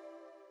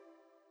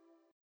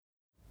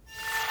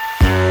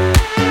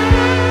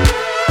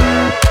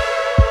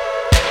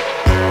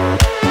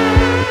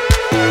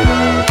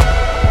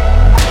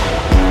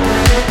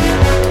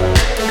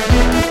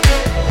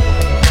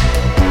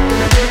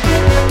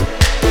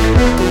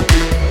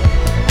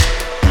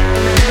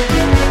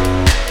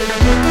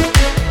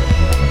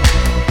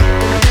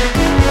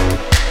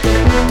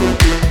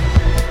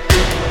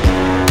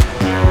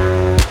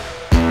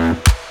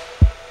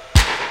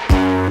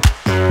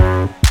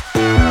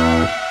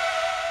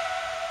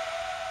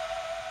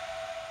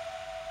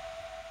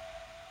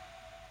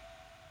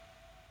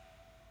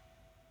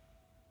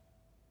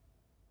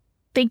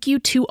 Thank you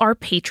to our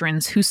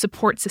patrons whose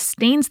support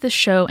sustains the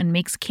show and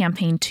makes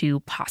Campaign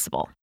 2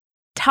 possible.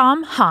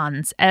 Tom,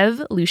 Hans,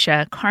 Ev,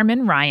 Lucia,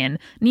 Carmen, Ryan,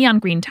 Neon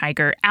Green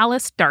Tiger,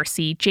 Alice,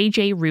 Darcy,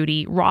 JJ,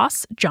 Rudy,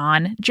 Ross,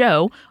 John,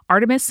 Joe,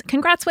 Artemis,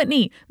 Congrats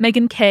Whitney,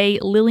 Megan K,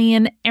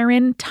 Lillian,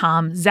 Aaron,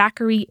 Tom,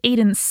 Zachary,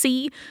 Aiden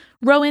C,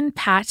 Rowan,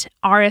 Pat,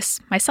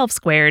 Aris, Myself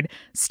Squared,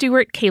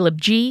 Stuart,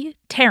 Caleb G,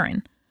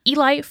 Taryn,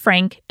 Eli,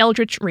 Frank,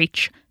 Eldritch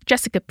Reach,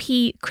 Jessica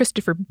P,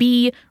 Christopher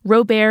B,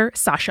 Robert,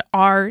 Sasha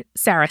R,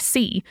 Sarah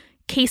C,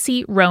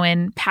 Casey,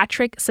 Rowan,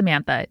 Patrick,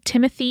 Samantha,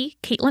 Timothy,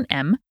 Caitlin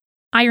M,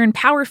 Iron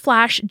Power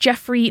Flash,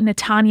 Jeffrey,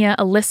 Natanya,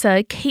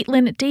 Alyssa,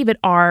 Caitlin, David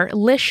R,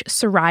 Lish,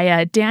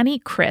 Soraya, Danny,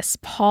 Chris,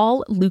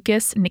 Paul,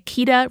 Lucas,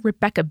 Nikita,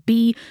 Rebecca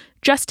B,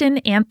 Justin,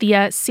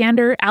 Anthea,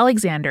 Sander,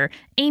 Alexander,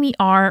 Amy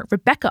R,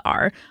 Rebecca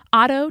R,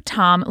 Otto,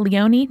 Tom,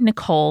 Leonie,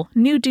 Nicole,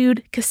 New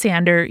Dude,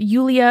 Cassander,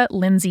 Yulia,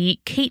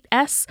 Lindsay, Kate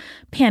S,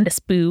 Pandas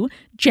Boo,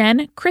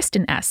 Jen,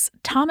 Kristen S,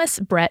 Thomas,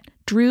 Brett,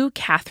 Drew,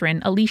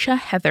 Catherine, Alicia,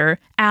 Heather,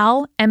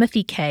 Al,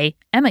 Emmathy K,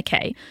 Emma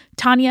K,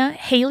 Tanya,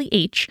 Haley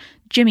H,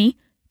 Jimmy,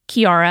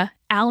 Kiara,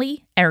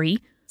 Allie, Eri,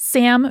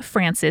 Sam,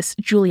 Francis,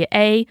 Julia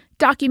A,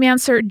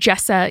 Documancer,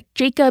 Jessa,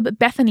 Jacob,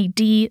 Bethany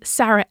D,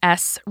 Sarah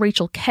S,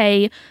 Rachel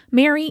K,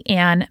 Mary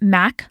Ann,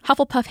 Mac,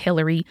 Hufflepuff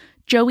Hillary,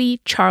 Joey,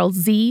 Charles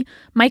Z,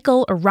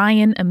 Michael,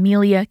 Orion,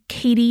 Amelia,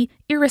 Katie,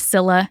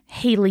 Irasilla,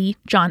 Haley,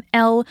 John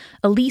L,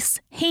 Elise,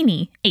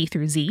 Haney, A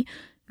through Z,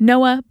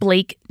 Noah,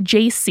 Blake,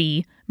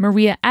 JC,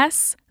 Maria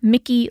S,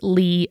 Mickey,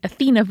 Lee,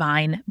 Athena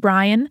Vine,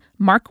 Brian,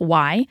 Mark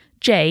Y,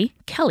 Jay,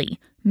 Kelly,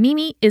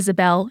 Mimi,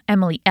 Isabel,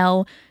 Emily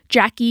L,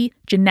 Jackie,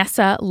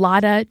 Janessa,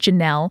 Lada,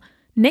 Janelle,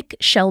 Nick,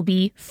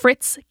 Shelby,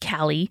 Fritz,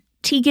 Callie,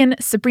 Tegan,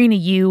 Sabrina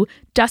U,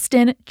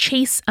 Dustin,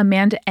 Chase,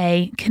 Amanda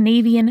A,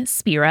 Canadian,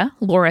 Spira,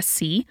 Laura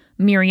C,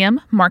 Miriam,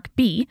 Mark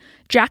B,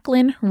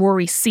 Jacqueline,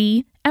 Rory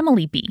C,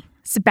 Emily B,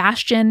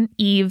 Sebastian,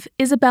 Eve,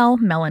 Isabel,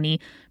 Melanie,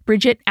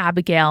 Bridget,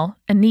 Abigail,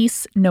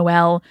 Anise,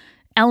 Noelle,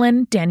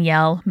 Ellen,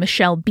 Danielle,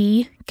 Michelle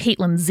B,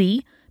 Caitlin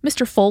Z,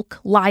 Mr. Folk,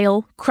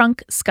 Lyle,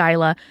 Crunk,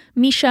 Skyla,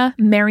 Misha,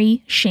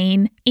 Mary,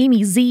 Shane,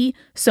 Amy Z,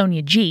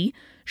 Sonia G,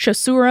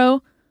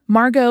 Shosuro,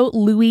 Margot,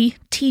 Louie,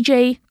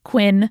 TJ,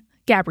 Quinn,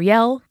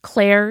 Gabrielle,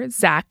 Claire,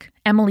 Zach,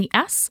 Emily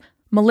S,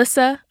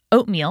 Melissa,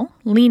 Oatmeal,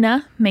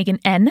 Lena, Megan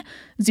N,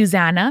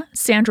 Susanna,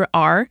 Sandra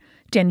R,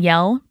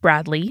 Danielle,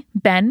 Bradley,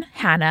 Ben,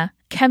 Hannah,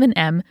 Kevin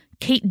M,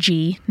 Kate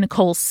G,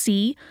 Nicole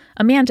C,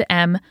 Amanda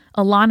M,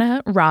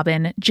 Alana,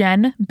 Robin,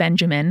 Jen,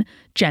 Benjamin,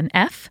 Jen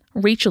F,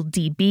 Rachel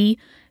D.B.,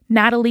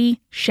 Natalie,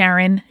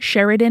 Sharon,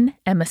 Sheridan,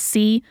 Emma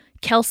C,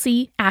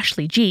 Kelsey,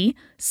 Ashley G,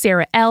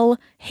 Sarah L,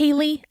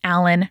 Haley,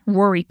 Alan,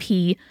 Rory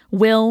P,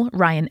 Will,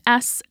 Ryan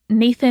S,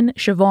 Nathan,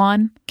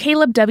 Siobhan,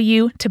 Caleb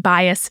W,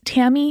 Tobias,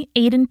 Tammy,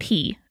 Aiden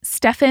P,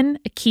 Stefan,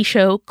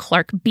 Akisho,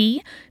 Clark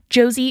B,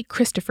 Josie,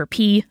 Christopher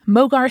P,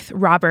 Mogarth,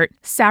 Robert,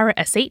 Sarah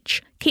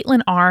S.H,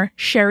 Caitlin R,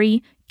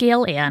 Sherry,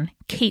 Gail Ann,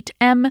 Kate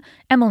M,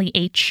 Emily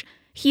H,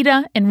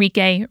 Hida,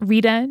 Enrique,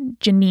 Rita,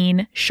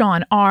 Janine,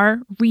 Sean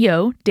R,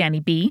 Rio, Danny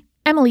B,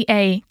 Emily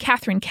A,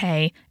 Catherine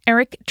K,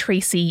 Eric,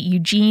 Tracy,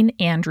 Eugene,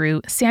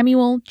 Andrew,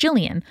 Samuel,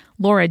 Jillian,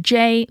 Laura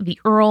J, The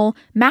Earl,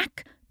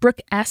 Mac,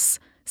 Brooke S,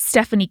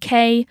 Stephanie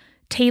K,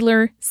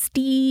 Taylor,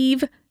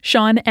 Steve,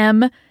 Sean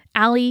M,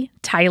 Allie,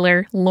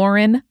 Tyler,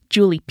 Lauren,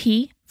 Julie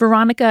P,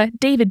 Veronica,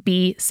 David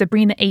B,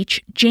 Sabrina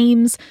H,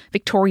 James,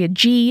 Victoria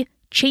G,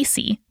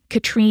 Chasey,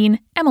 Katrine,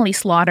 Emily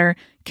Slaughter,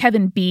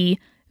 Kevin B,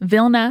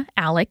 Vilna,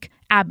 Alec,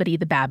 Abity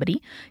the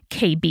Babbity,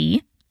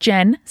 KB,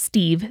 Jen,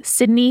 Steve,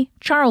 Sydney,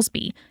 Charles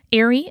B,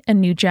 Ari,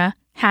 Anuja,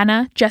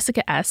 Hannah,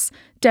 Jessica S,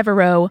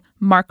 Devereaux,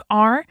 Mark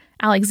R,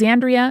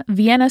 Alexandria,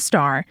 Vienna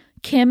Star,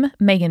 Kim,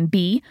 Megan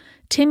B,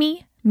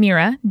 Timmy,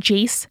 Mira,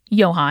 Jace,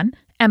 Johan,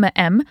 Emma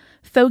M,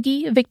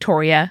 Thogi,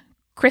 Victoria,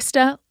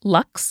 Krista,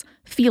 Lux,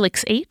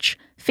 Felix H,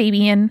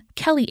 Fabian,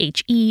 Kelly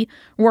H.E.,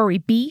 Rory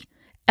B,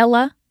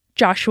 Ella,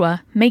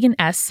 Joshua, Megan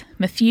S,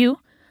 Matthew,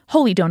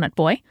 Holy Donut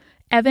Boy,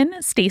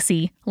 Evan,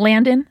 Stacy,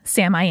 Landon,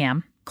 Sam I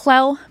Am,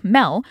 Clell,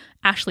 Mel,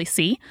 Ashley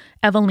C,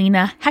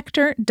 Evelina,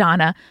 Hector,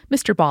 Donna,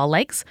 Mr. Ball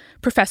Legs,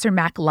 Professor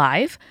Mac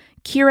Live,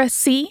 Kira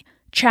C,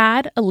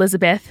 Chad,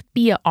 Elizabeth,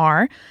 Bia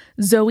R,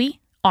 Zoe,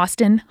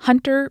 Austin,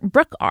 Hunter,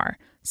 Brooke R,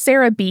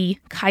 Sarah B,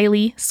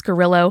 Kylie,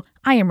 Scarillo,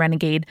 I Am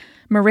Renegade,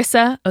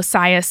 Marissa,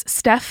 Osias,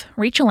 Steph,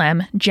 Rachel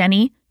M,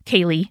 Jenny,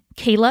 Kaylee,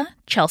 Kayla,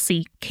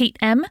 Chelsea, Kate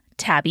M,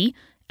 Tabby,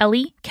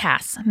 Ellie,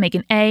 Cass,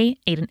 Megan A,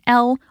 Aiden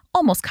L,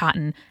 Almost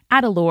Cotton,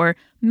 Adalore,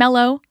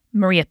 Mello,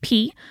 Maria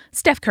P,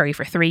 Steph Curry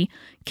for 3,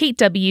 Kate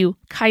W,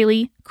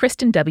 Kylie,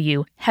 Kristen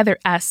W, Heather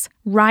S,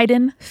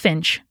 Ryden,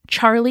 Finch,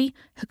 Charlie,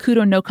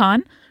 Hakuto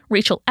Nokan,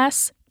 Rachel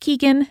S,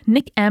 Keegan,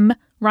 Nick M,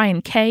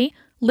 Ryan K,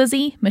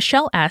 Lizzie,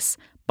 Michelle S,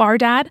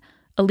 Bardad,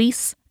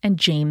 Elise, and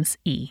James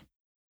E.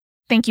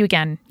 Thank you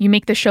again. You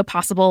make this show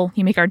possible,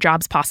 you make our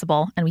jobs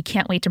possible, and we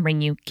can't wait to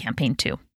bring you Campaign 2.